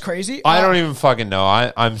 You know what's crazy? I don't even fucking know.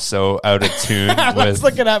 I'm so out of tune. Let's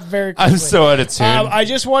look it up very quickly. I'm so out of tune. I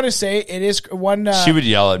just want to say it is one. She would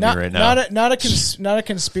yell at me right now. Not a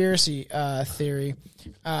conspiracy theory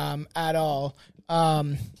at all.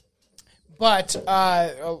 But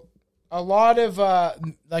a lot of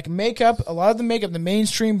makeup, the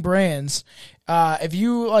mainstream brands. If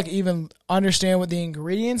you like even understand what the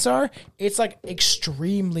ingredients are, it's like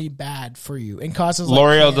extremely bad for you and causes.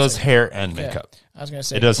 L'Oreal does hair and makeup. I was gonna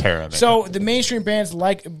say it does hair and makeup. So the mainstream brands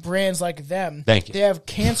like them, thank you. They have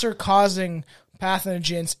cancer-causing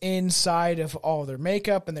pathogens inside of all their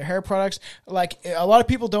makeup and their hair products. Like a lot of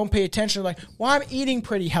people don't pay attention. Like, well, I'm eating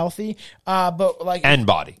pretty healthy, but like and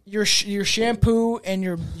body, your shampoo and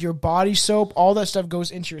your body soap, all that stuff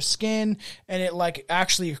goes into your skin, and it like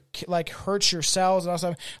actually like hurts your cells and all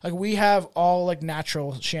stuff. Like we have all like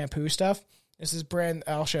natural shampoo stuff. This is brand.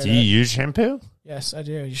 I'll show you. Do you use shampoo? Yes, I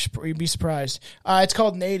do. You'd be surprised. It's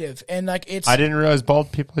called Native, and like it's. I didn't realize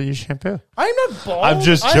bald people use shampoo. I'm not bald. I'm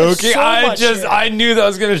just joking. I knew that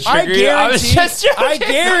was going to trigger you. I was just joking. I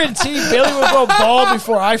guarantee Billy will go bald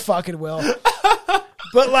before I fucking will.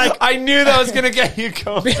 But like, I knew that was gonna get you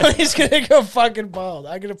going. Billy's gonna go fucking bald.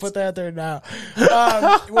 I'm gonna put that out there now.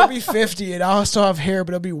 We'll be 50, and I'll still have hair,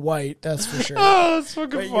 but it'll be white. That's for sure. Oh, that's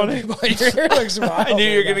fucking funny. Your hair looks wild. I knew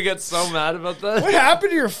you were gonna get so mad about that. What happened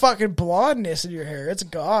to your fucking blondness in your hair? It's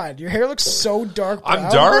gone. Your hair looks so dark. Brown,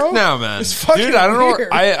 I'm dark bro. now, man. It's fucking dude. I don't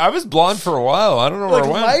weird. know. I was blonde for a while. I don't know where like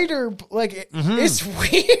I went. Lighter, like it's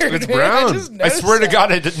weird. It's man. brown. I swear to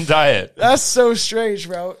God, I didn't dye it. That's so strange,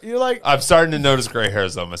 bro. You're like, I'm starting to notice gray hairs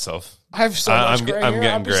though myself. I have so much gray hair. I'm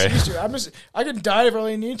getting gray. I can dye it if I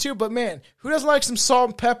really need to, but man, who doesn't like some salt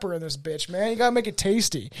and pepper in this bitch, man? You gotta make it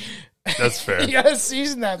tasty. That's fair. You gotta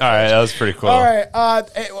season that bitch. All right, that was pretty cool. All right,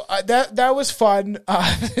 that was fun.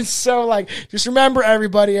 So like, just remember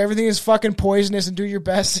everybody, everything is fucking poisonous, and do your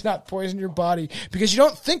best to not poison your body, because you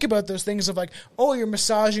don't think about those things of like, oh, you're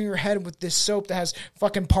massaging your head with this soap that has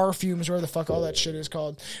fucking perfumes, or the fuck all that shit is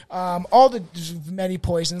called. All the many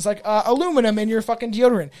poisons, like aluminum in your fucking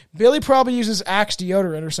deodorant. Billy probably uses Axe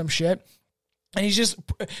deodorant or some shit. And he's just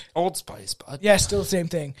Old Spice, bud. Yeah, still the same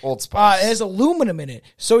thing. Old Spice. It has aluminum in it,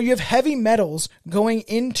 so you have heavy metals going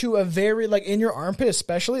into a very like in your armpit,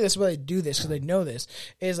 especially. That's why they do this, because they know this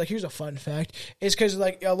is like. Here's a fun fact: is because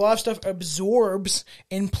like a lot of stuff absorbs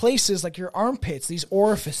in places like your armpits, these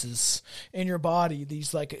orifices in your body,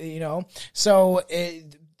 these like so.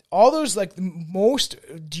 All those, like, most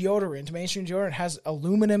deodorant, mainstream deodorant, has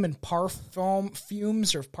aluminum and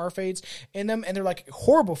fumes or parfates in them, and they're, like,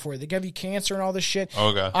 horrible for you. They give you cancer and all this shit.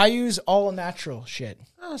 Okay. I use all natural shit.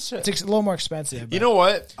 Oh, shit. It's a little more expensive. You know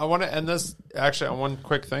what? I want to end this, actually, on one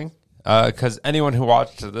quick thing. Because anyone who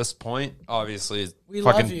watched to this point obviously is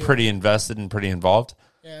fucking pretty invested and pretty involved.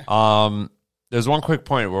 Yeah. There's one quick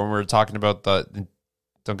point when we were talking about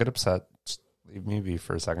don't get upset. Just leave me be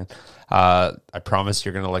for a second. I promise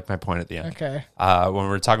you're going to like my point at the end. Okay. When we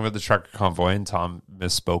were talking about the trucker convoy, and Tom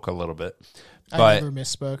misspoke a little bit. But I never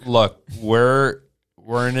misspoke. Look, we're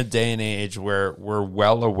in a day and age where we're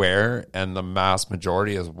well aware, and the mass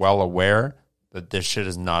majority is well aware that this shit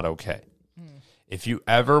is not okay. If you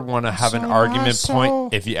ever want to have an argument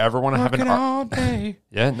point, if you ever want to have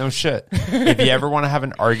yeah, no shit. If you ever want to have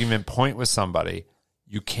an argument point with somebody,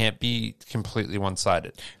 you can't be completely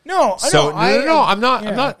one-sided. No, I'm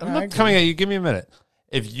not coming at you. Give me a minute.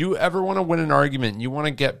 If you ever want to win an argument, you want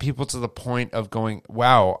to get people to the point of going,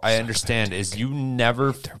 wow, I understand, is you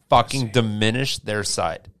never fucking diminish their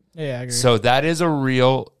side. Yeah, I agree. So that is a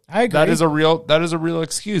real... I agree. That is a real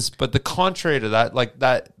excuse. But the contrary to that, like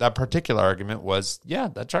that particular argument was, yeah,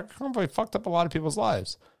 that trucker convoy fucked up a lot of people's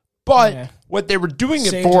lives. But what they were doing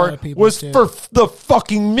it for was for the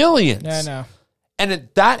fucking millions. Yeah, I know. And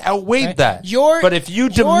that outweighed that. But if you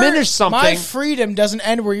diminish something... My freedom doesn't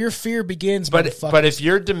end where your fear begins, but if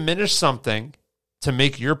you're diminish something to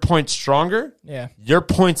make your point stronger, yeah, your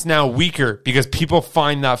point's now weaker because people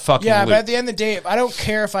find that fucking loop. But at the end of the day, I don't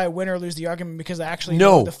care if I win or lose the argument because I actually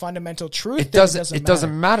know the fundamental truth. It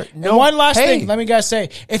doesn't matter. No. And one last thing, let me guys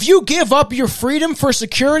say, if you give up your freedom for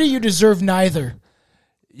security, you deserve neither.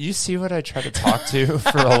 You see what I try to talk to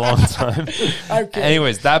for a long time. Okay.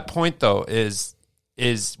 Anyways, that point though is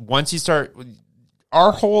once you start,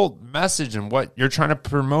 our whole message and what you're trying to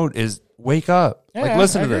promote is wake up. Yeah,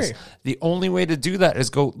 listen to this. The only way to do that is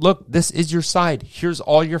go, look, this is your side. Here's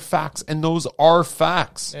all your facts. And those are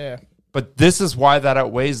facts. Yeah. But this is why that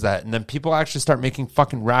outweighs that. And then people actually start making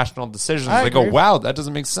fucking rational decisions. They go, wow, that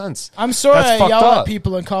doesn't make sense. I'm sorry I yell at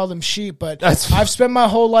people and call them sheep, but I've spent my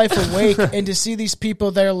whole life awake, and to see these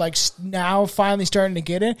people that are like now finally starting to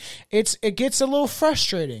get it, it gets a little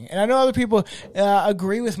frustrating. And I know other people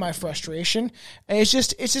agree with my frustration. It's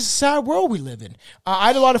just a sad world we live in. I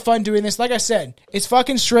had a lot of fun doing this. Like I said, it's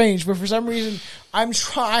fucking strange, but for some reason, I'm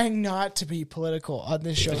trying not to be political on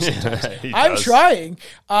this show sometimes. I'm trying.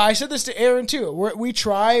 I said this to Aaron too. We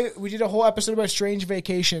did a whole episode about strange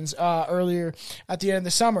vacations earlier at the end of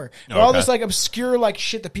the summer. All this like obscure like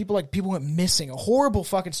shit that people went missing. Horrible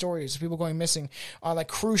fucking stories of people going missing on like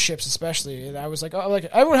cruise ships especially. And I was like,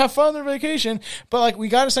 everyone have fun on their vacation, but like we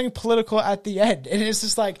got into something political at the end. And it's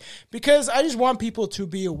just like, because I just want people to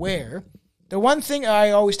be aware. The one thing I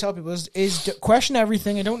always tell people is to question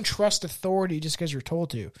everything and don't trust authority just because you're told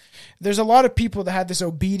to. There's a lot of people that have this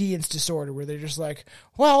obedience disorder where they're just like,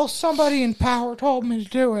 well, somebody in power told me to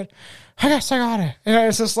do it. I guess I got it. And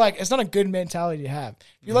it's just like, it's not a good mentality to have.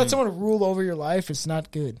 If you let someone rule over your life, it's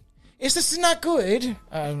not good. This is not good.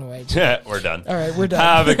 I don't know. Yeah, we're done. All right, we're done.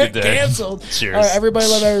 Have a good day. Canceled. Cheers. All right, everybody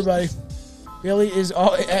love everybody. Billy is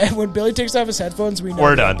all. When Billy takes off his headphones, we know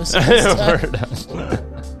we're done. We're done.